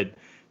Daye, but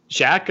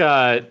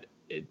Shaq,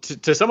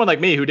 to someone like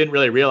me who didn't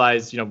really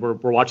realize, we're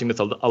watching this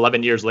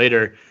 11 years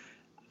later.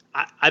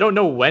 I don't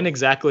know when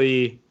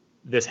exactly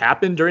this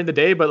happened during the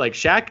day, but like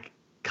Shaq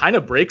kind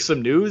of breaks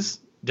some news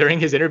during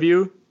his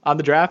interview on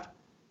the draft.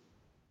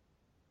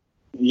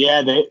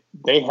 Yeah,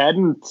 they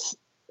hadn't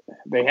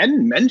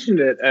mentioned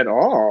it at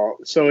all.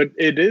 So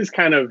it is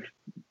kind of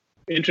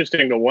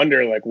interesting to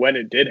wonder like when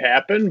it did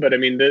happen. But I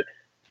mean,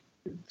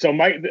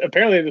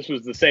 apparently this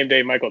was the same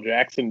day Michael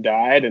Jackson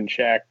died, and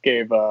Shaq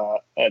gave a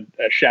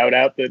shout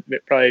out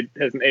that probably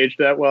hasn't aged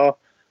that well.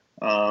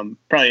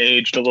 Probably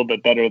aged a little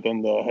bit better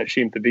than the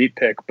Hasheem Thabeet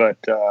pick,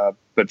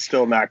 but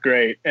still not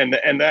great. And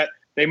that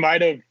they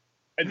might have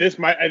I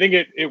think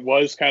it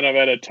was kind of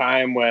at a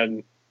time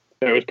when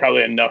there was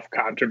probably enough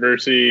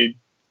controversy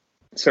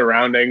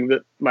surrounding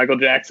Michael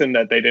Jackson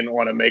that they didn't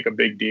want to make a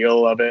big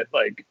deal of it,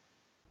 like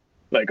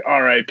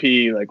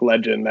RIP, like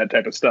legend, that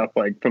type of stuff,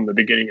 like from the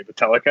beginning of the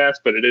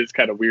telecast. But it is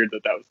kind of weird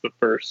that was the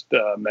first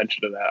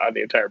mention of that on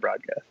the entire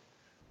broadcast.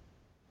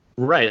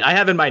 Right. I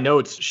have in my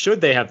notes, should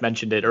they have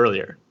mentioned it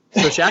earlier?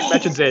 So Shaq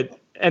mentions it,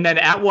 and then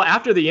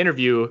after the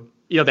interview,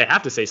 they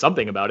have to say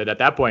something about it at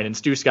that point. And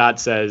Stu Scott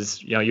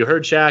says, you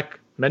heard Shaq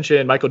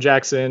mention Michael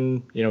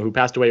Jackson, who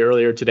passed away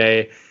earlier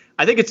today.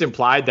 I think it's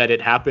implied that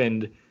it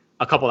happened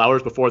a couple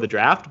hours before the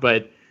draft,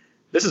 but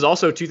this is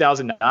also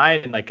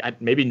 2009, and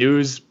like maybe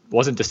news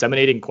wasn't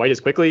disseminating quite as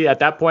quickly at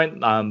that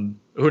point.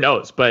 Who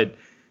knows? But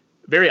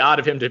very odd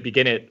of him to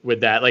begin it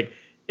with that. Like,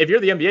 if you're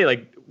the NBA,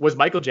 like, was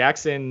Michael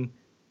Jackson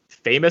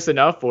famous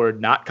enough or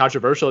not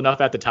controversial enough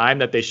at the time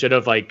that they should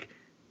have like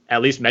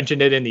at least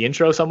mentioned it in the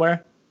intro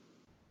somewhere?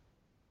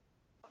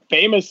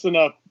 famous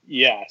enough,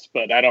 yes,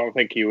 but I don't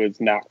think he was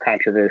not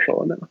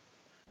controversial enough.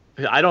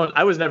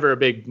 I was never a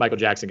big Michael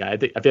Jackson guy. I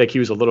feel like he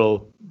was a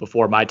little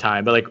before my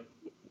time, but like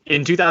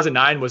in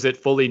 2009, was it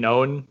fully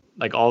known,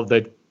 like all of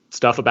the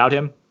stuff about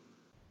him?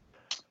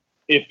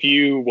 If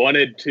you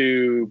wanted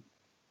to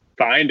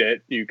find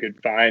it, you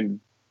could find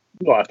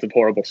lots of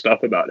horrible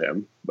stuff about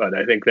him. But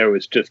I think there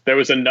was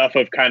enough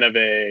of kind of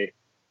a,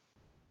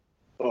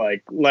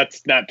 like,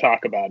 let's not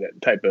talk about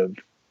it type of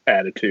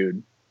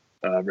attitude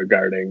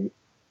regarding,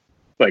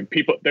 like,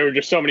 people. There were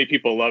just so many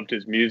people loved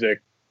his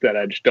music that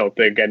I just don't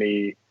think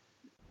any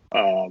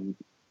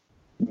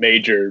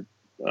major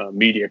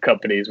media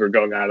companies were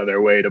going out of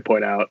their way to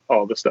point out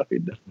all the stuff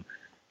he'd done.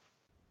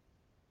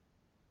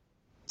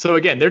 So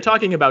again, they're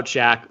talking about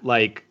Shaq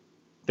like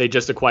they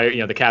just acquired,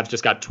 the Cavs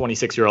just got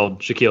 26-year-old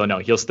Shaquille O'Neal.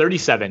 He's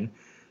 37.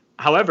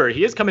 However,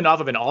 he is coming off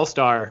of an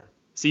all-star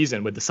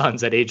season with the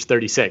Suns at age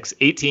 36.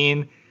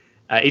 18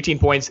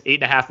 points,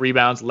 8.5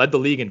 rebounds, led the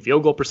league in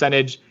field goal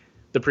percentage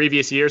the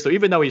previous year. So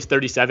even though he's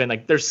 37,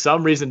 like there's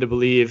some reason to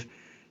believe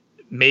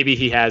maybe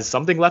he has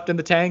something left in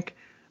the tank.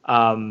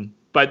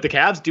 But the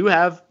Cavs do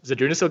have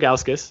Zydrunas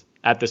Ilgauskas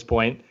at this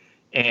point,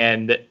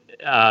 and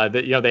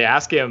they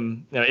ask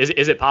him,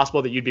 is it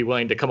possible that you'd be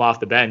willing to come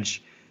off the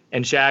bench?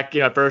 And Shaq,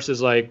 at first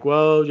is like,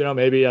 well,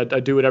 maybe I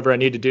do whatever I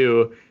need to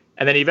do,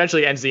 and then he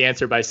eventually ends the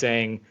answer by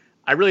saying,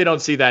 I really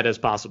don't see that as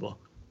possible.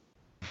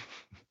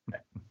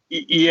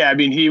 Yeah, I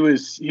mean, he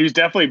was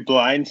definitely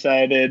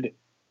blindsided.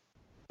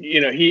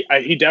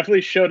 He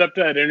definitely showed up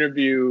to that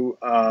interview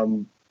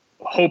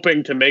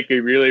hoping to make a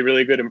really,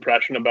 really good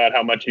impression about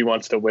how much he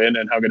wants to win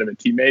and how good of a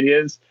teammate he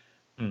is.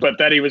 But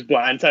then he was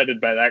blindsided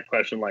by that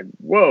question, like,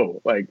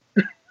 whoa, like,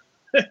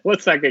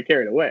 let's not get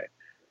carried away.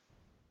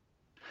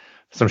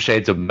 Some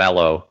shades of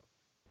Melo.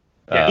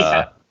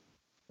 Yeah.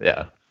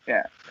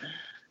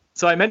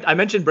 So I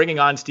mentioned bringing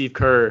on Steve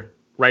Kerr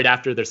right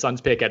after their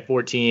Suns pick at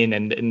 14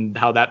 and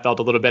how that felt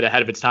a little bit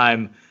ahead of its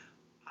time.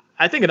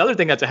 I think another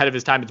thing that's ahead of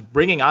his time is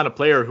bringing on a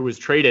player who was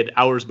traded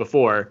hours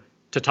before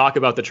to talk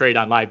about the trade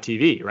on live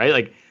TV, right?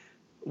 Like,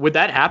 would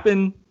that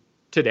happen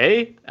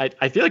today?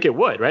 I feel like it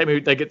would, right? I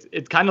mean, like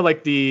it's kind of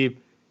like the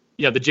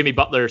Jimmy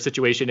Butler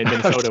situation in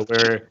Minnesota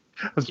where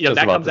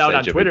that comes out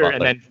on Twitter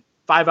and then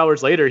 5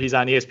 hours later he's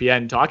on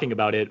ESPN talking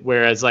about it.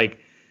 Whereas like,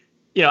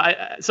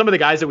 some of the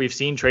guys that we've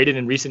seen traded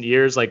in recent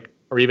years, like,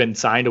 or even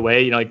signed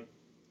away, like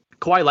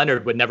Kawhi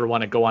Leonard would never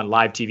want to go on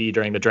live TV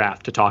during the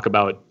draft to talk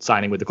about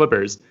signing with the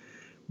Clippers.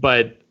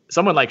 But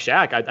someone like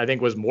Shaq, I think,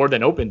 was more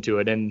than open to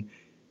it. And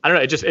I don't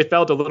know, it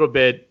felt a little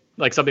bit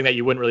like something that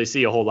you wouldn't really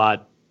see a whole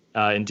lot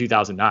in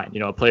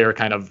 2009, a player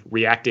kind of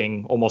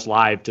reacting almost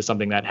live to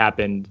something that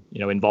happened,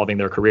 involving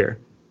their career.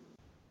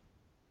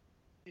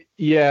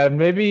 Yeah,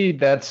 maybe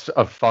that's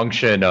a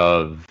function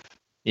of,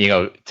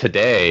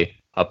 today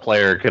a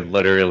player could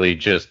literally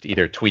just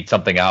either tweet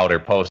something out or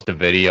post a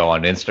video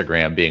on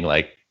Instagram being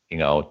like,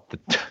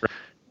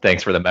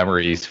 thanks for the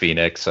memories,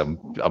 Phoenix. I'm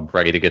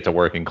ready to get to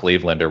work in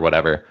Cleveland or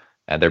whatever.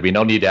 And there'd be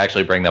no need to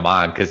actually bring them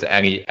on because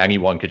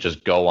anyone could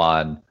just go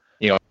on,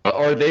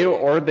 or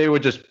they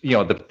would just,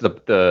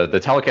 the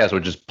telecast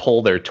would just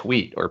pull their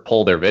tweet or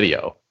pull their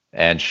video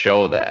and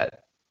show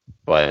that.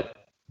 But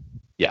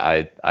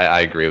yeah,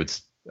 I agree.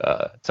 It's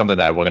something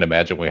that I wouldn't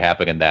imagine would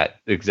happen in that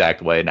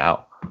exact way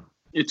now.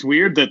 It's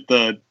weird that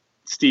the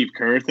Steve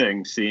Kerr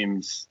thing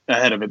seems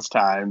ahead of its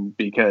time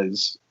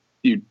because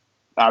you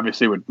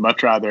obviously would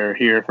much rather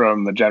hear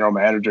from the general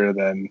manager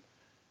than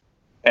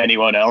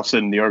anyone else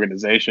in the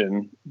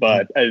organization.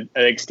 But I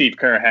think Steve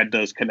Kerr had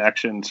those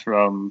connections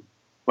from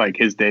like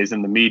his days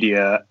in the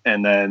media.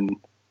 And then,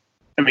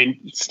 I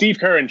mean, Steve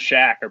Kerr and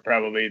Shaq are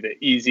probably the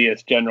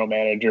easiest general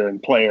manager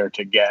and player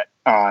to get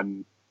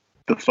on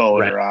the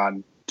phone or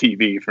on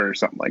TV for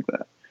something like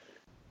that.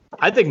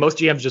 I think most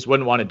GMs just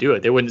wouldn't want to do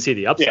it. They wouldn't see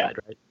the upside,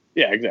 right?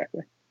 Yeah,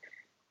 exactly.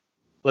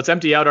 Let's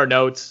empty out our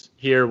notes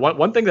here.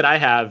 One thing that I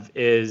have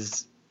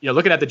is,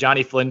 looking at the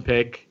Johnny Flynn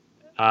pick,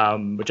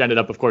 which ended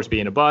up, of course,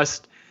 being a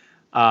bust.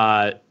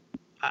 I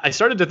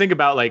started to think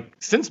about, like,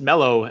 since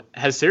Melo,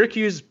 has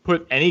Syracuse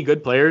put any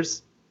good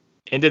players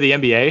into the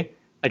NBA?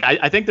 Like,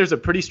 I think there's a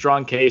pretty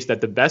strong case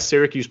that the best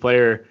Syracuse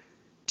player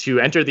to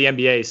enter the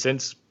NBA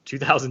since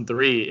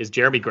 2003 is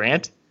Jeremy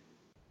Grant.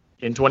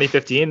 In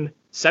 2015,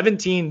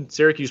 17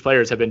 Syracuse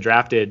players have been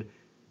drafted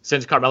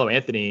since Carmelo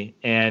Anthony,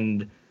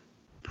 and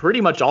pretty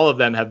much all of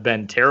them have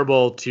been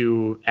terrible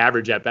to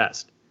average at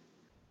best.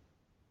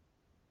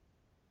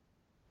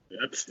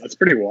 That's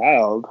pretty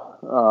wild.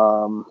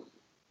 I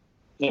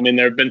mean,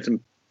 there have been some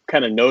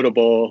kind of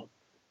notable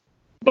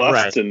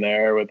busts in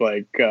there with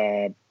like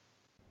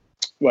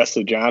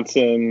Wesley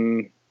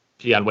Johnson.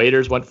 Deion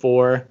Waiters went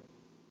 4.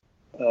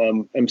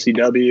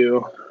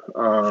 MCW.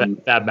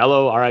 Fab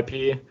Melo,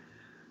 RIP.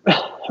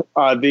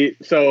 I mean,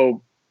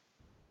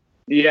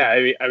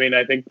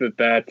 I think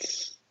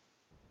that's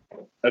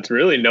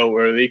really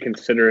noteworthy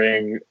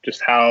considering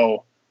just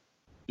how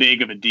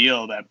big of a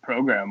deal that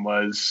program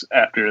was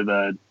after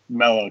the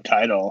Melo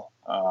title.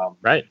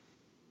 Right.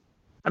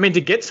 I mean,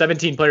 to get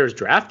 17 players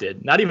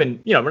drafted, not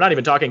even, we're not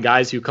even talking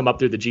guys who come up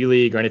through the G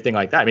League or anything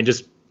like that. I mean,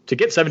 just to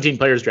get 17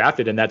 players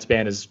drafted in that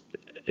span is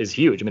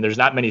huge. I mean, there's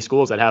not many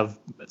schools that have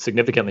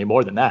significantly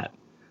more than that.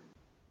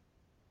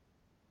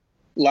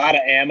 A lot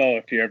of ammo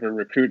if you're ever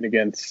recruiting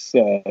against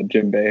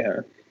Jim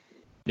Boeheim.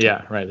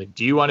 Yeah, right. Like,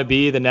 do you want to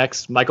be the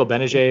next Michael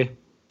Benajay?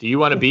 Do you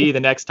want to be the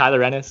next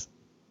Tyler Ennis?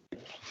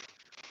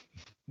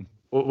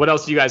 What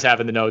else do you guys have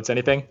in the notes?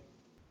 Anything?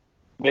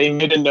 They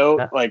made a note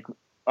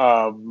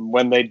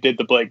when they did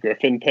the Blake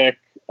Griffin pick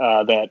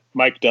that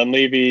Mike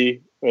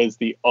Dunleavy was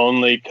the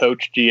only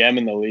coach GM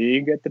in the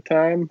league at the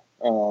time.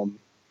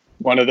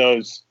 One of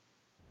those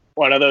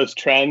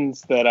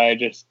trends that I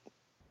just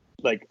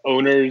like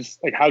owners,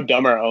 like how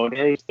dumb are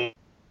owners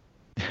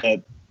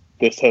that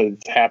this has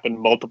happened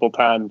multiple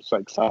times.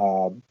 Like,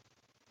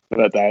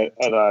 but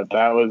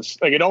that was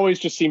like, it always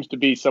just seems to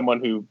be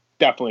someone who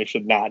definitely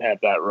should not have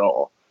that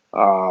role.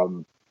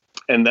 And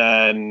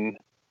then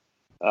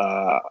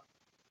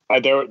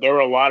there were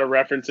a lot of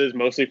references,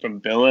 mostly from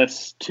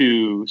Billis,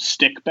 to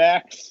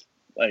stickbacks,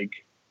 like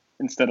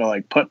instead of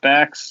like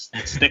putbacks,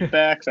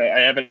 stickbacks. I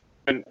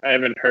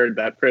haven't heard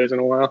that phrase in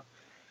a while.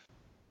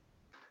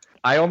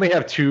 I only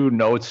have 2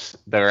 notes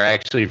that are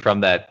actually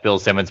from that Bill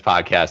Simmons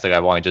podcast that I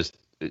want to just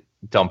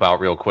dump out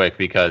real quick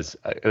because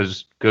it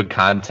was good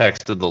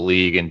context of the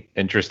league and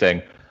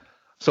interesting.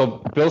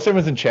 So Bill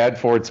Simmons and Chad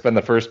Ford spend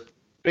the first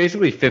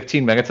basically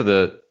 15 minutes of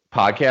the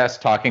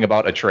podcast talking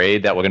about a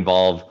trade that would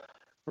involve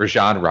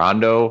Rajon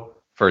Rondo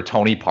for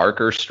Tony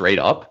Parker straight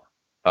up,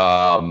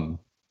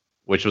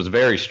 which was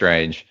very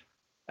strange.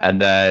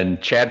 And then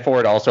Chad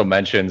Ford also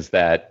mentions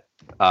that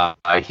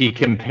he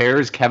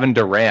compares Kevin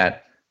Durant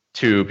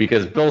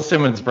because Bill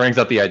Simmons brings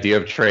up the idea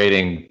of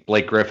trading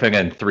Blake Griffin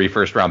and 3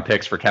 first-round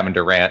picks for Kevin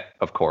Durant,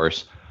 of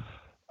course.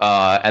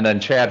 And then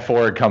Chad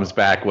Ford comes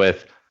back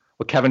with,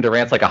 well, Kevin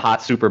Durant's like a hot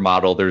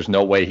supermodel. There's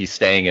no way he's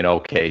staying in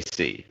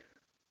OKC,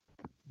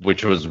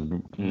 which was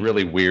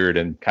really weird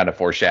and kind of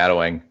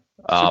foreshadowing.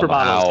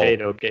 Supermodels hate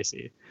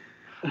OKC.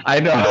 I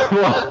know.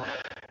 Well,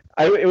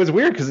 it was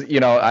weird because,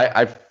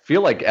 I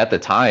feel like at the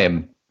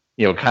time,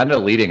 kind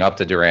of leading up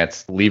to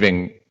Durant's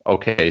leaving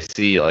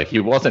OKC, like he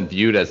wasn't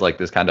viewed as like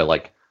this kind of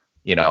like,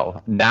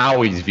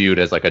 now he's viewed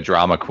as like a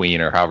drama queen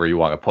or however you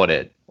want to put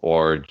it,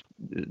 or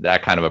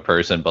that kind of a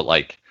person. But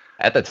like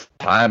at the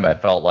time, I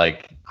felt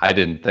like I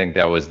didn't think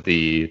that was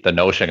the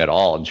notion at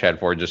all. And Chad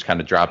Ford just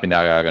kind of dropping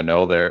out out of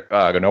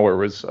nowhere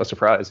was a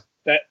surprise.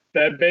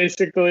 That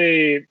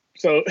basically,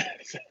 so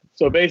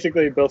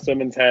basically Bill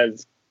Simmons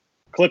has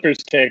Clippers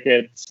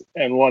tickets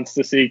and wants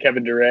to see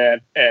Kevin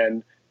Durant,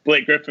 and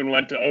Blake Griffin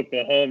went to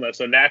Oklahoma,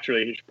 so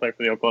naturally he should play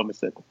for the Oklahoma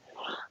City.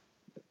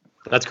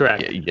 That's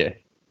correct. Yeah,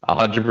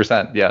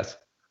 100%. Yes.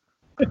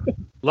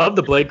 Love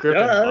the Blake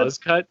Griffin buzz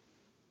cut.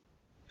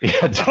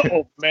 Yeah,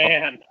 oh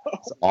man,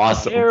 it's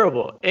awesome.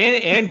 Terrible.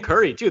 And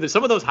Curry too. There's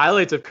some of those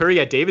highlights of Curry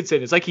at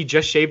Davidson. It's like he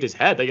just shaved his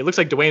head. Like it looks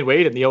like Dwayne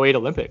Wade in the 08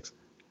 Olympics.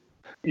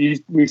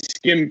 We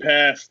skimmed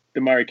past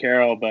DeMarre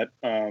Carroll, but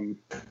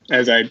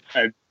as I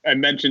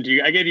mentioned to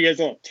you, I gave you guys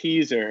a little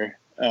teaser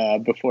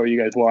before you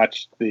guys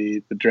watched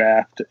the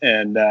draft,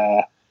 and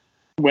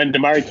when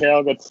DeMarre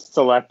Carroll gets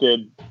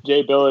selected,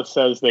 Jay Billis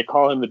says they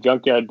call him the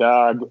Junkyard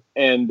Dog,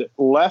 and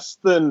less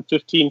than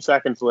 15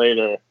 seconds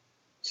later,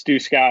 Stu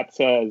Scott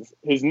says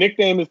his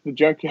nickname is the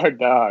Junkyard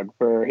Dog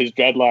for his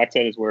dreadlocks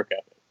and his work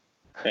ethic.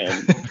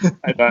 And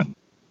I thought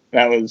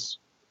that was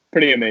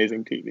pretty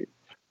amazing TV.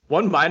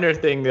 One minor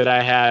thing that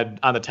I had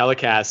on the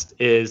telecast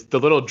is the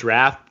little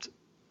draft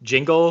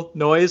jingle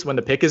noise when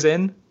the pick is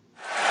in.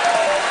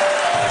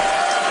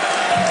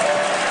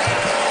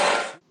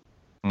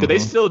 Do they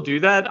still do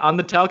that on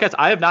the telecast?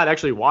 I have not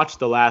actually watched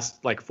the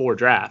last 4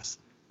 drafts.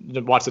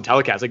 Watch the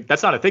telecast. Like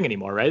that's not a thing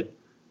anymore, right?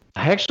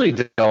 I actually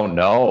don't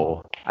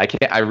know.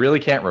 I really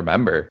can't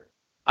remember.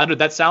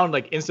 That sound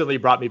instantly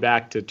brought me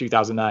back to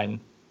 2009.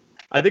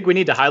 I think we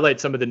need to highlight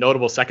some of the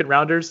notable second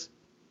rounders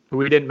who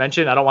we didn't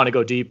mention. I don't want to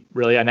go deep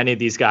really on any of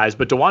these guys,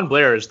 but DeJuan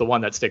Blair is the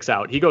one that sticks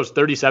out. He goes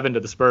 37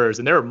 to the Spurs,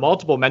 and there are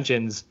multiple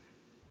mentions,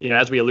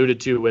 as we alluded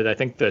to with, I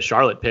think, the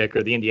Charlotte pick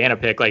or the Indiana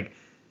pick.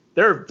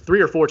 There are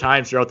 3 or 4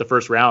 times throughout the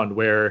first round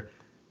where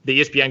the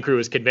ESPN crew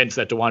is convinced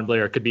that DeJuan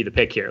Blair could be the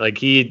pick here.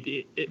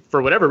 He,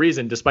 for whatever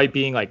reason, despite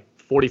being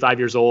 45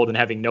 years old and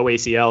having no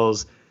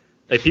ACLs,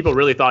 people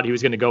really thought he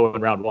was going to go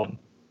in round 1.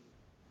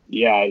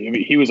 Yeah,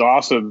 he was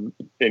awesome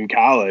in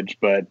college,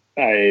 but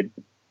I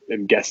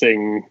am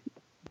guessing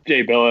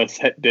Jay Billis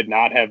did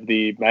not have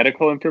the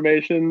medical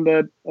information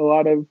that a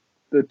lot of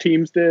the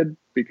teams did,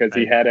 because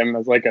he had him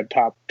as a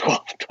top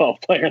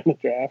 12 player in the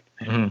draft.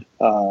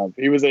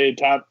 Mm-hmm. He was a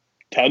top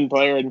 10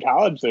 player in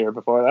college there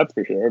before, that's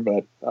for sure.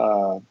 But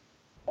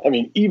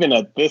even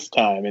at this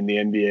time in the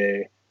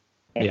NBA,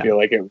 I feel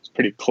like it was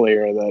pretty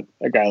clear that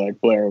a guy like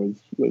Blair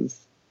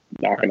was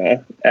not going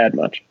to add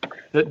much.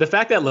 The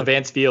fact that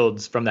Levance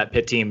Fields from that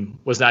Pitt team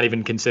was not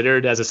even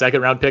considered as a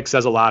second round pick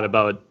says a lot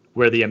about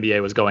where the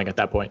NBA was going at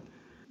that point.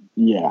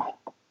 Yeah.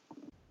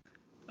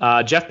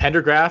 Jeff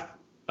Pendergraph,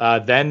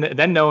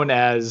 then known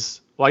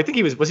as, I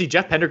think was he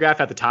Jeff Pendergraph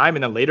at the time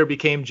and then later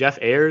became Jeff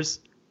Ayers?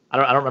 I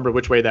don't remember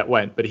which way that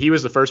went, but he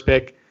was the first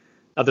pick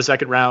of the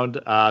second round.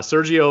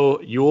 Sergio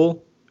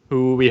Yule,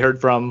 who we heard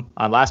from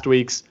on last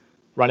week's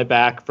running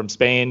back from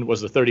Spain,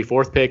 was the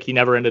 34th pick. He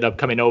never ended up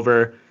coming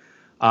over.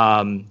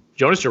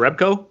 Jonas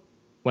Jerebko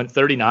went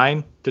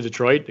 39 to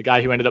Detroit, the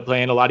guy who ended up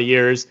playing a lot of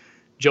years.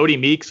 Jody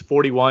Meeks,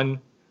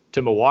 41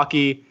 to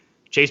Milwaukee.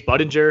 Chase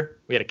Budinger,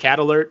 we had a cat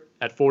alert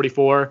at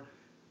 44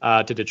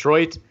 to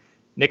Detroit.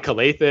 Nick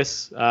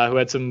Calathis, who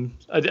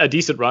had a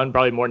decent run,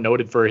 probably more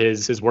noted for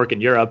his work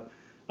in Europe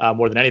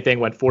more than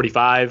anything, went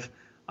 45.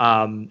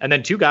 And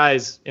then two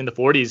guys in the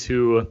 40s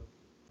who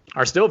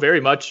are still very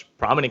much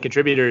prominent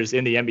contributors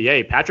in the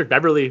NBA. Patrick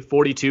Beverley,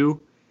 42,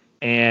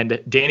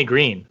 and Danny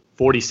Green,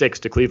 46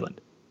 to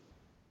Cleveland.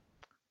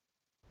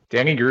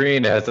 Danny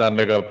Green has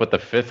ended up with the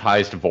 5th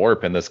highest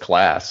VORP in this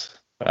class.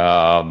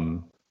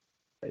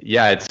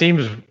 Yeah, it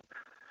seems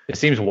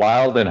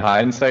wild in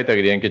hindsight that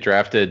he didn't get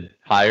drafted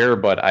higher,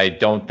 but I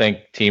don't think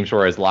teams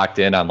were as locked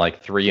in on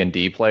like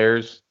 3-and-D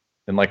players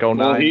in like 09.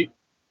 Well,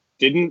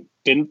 didn't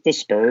the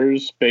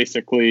Spurs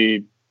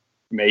basically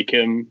make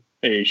him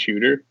a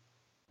shooter?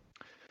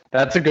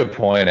 That's a good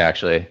point,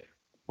 actually.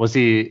 Was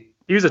he?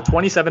 He was a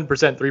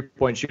 27%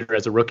 3-point shooter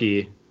as a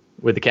rookie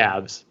with the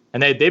Cavs,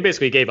 and they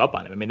basically gave up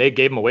on him. I mean, they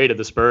gave him away to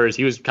the Spurs.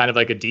 He was kind of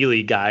like a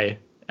D-League guy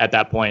at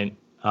that point.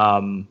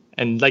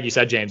 And like you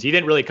said, James, he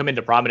didn't really come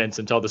into prominence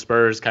until the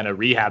Spurs kind of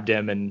rehabbed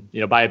him. And,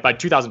 by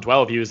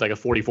 2012, he was like a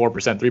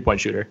 44%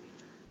 3-point shooter.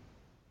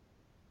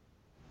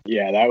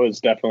 Yeah, that was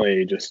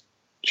definitely just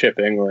Chip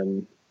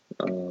England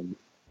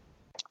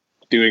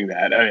doing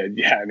that.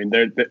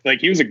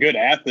 He was a good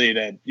athlete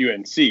at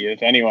UNC.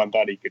 If anyone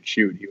thought he could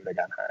shoot, he would have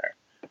gone higher.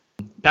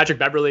 Patrick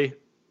Beverley,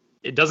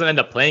 it doesn't end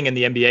up playing in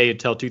the NBA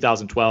until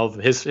 2012.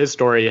 His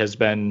story has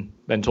been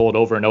told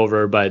over and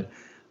over, but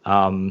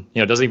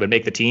doesn't even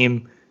make the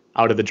team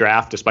out of the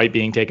draft despite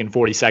being taken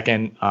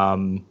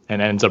 42nd,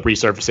 and ends up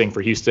resurfacing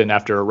for Houston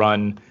after a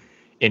run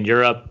in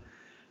Europe.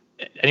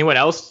 Anyone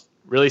else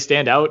really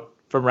stand out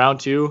from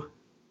round 2?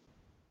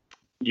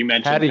 You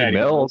mentioned Patty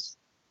Mills.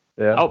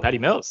 Yeah. Oh, Patty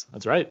Mills.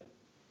 That's right.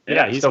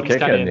 Yeah, he's kind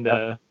of in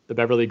the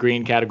Beverly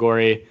Green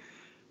category.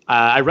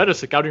 I read a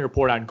scouting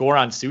report on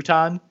Goran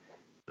Sutan,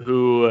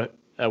 who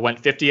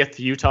went 50th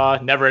to Utah,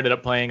 never ended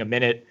up playing a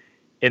minute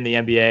in the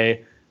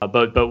NBA.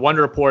 But one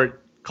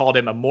report called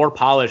him a more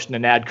polished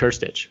Nenad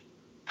Krstić.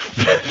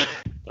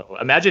 So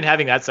imagine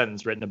having that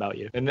sentence written about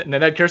you. And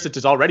Nenad Krstić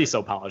is already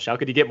so polished. How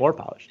could he get more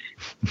polished?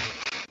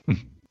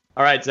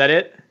 All right, is that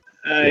it?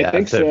 I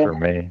think that's so. it for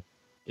me.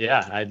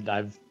 Yeah,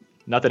 I've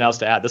nothing else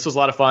to add. This was a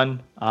lot of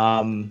fun.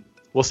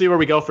 We'll see where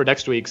we go for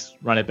next week's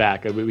Run It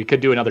Back. We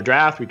could do another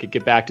draft. We could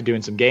get back to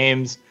doing some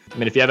games. I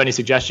mean, if you have any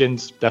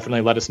suggestions,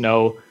 definitely let us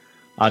know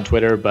on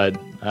Twitter. But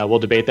we'll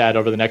debate that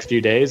over the next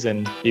few days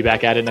and be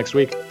back at it next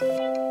week.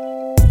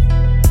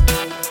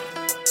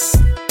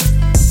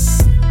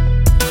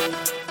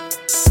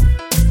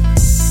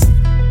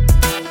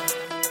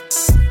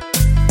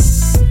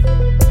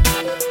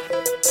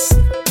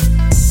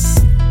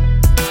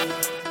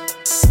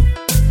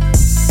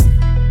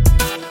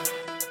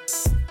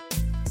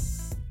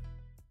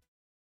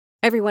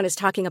 Everyone is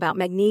talking about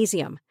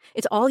magnesium.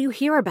 It's all you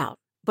hear about.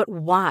 But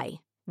why?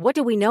 What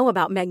do we know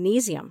about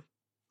magnesium?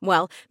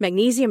 Well,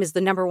 magnesium is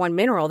the #1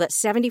 mineral that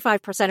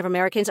 75% of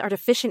Americans are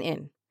deficient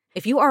in.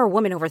 If you are a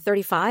woman over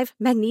 35,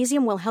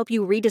 magnesium will help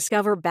you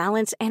rediscover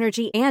balance,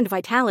 energy, and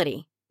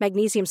vitality.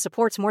 Magnesium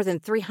supports more than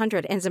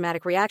 300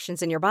 enzymatic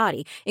reactions in your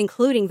body,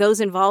 including those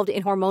involved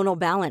in hormonal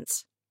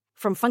balance.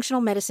 From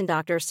functional medicine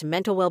doctors to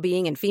mental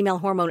well-being and female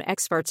hormone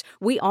experts,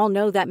 we all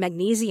know that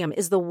magnesium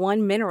is the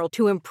one mineral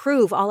to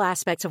improve all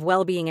aspects of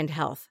well-being and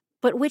health.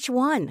 But which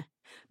one?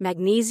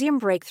 Magnesium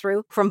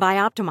Breakthrough from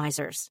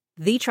Bioptimizers,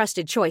 the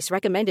trusted choice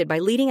recommended by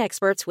leading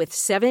experts with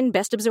 7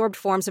 best-absorbed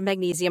forms of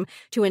magnesium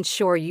to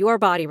ensure your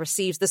body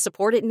receives the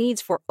support it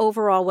needs for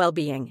overall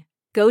well-being.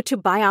 Go to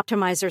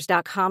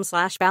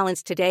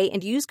bioptimizers.com/balance today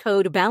and use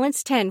code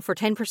BALANCE10 for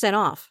 10%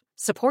 off.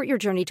 Support your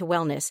journey to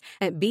wellness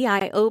at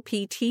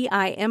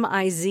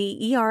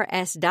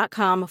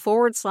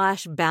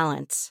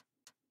bioptimizers.com/balance.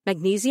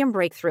 Magnesium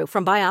Breakthrough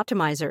from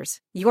Bioptimizers,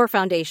 your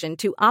foundation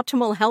to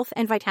optimal health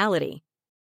and vitality.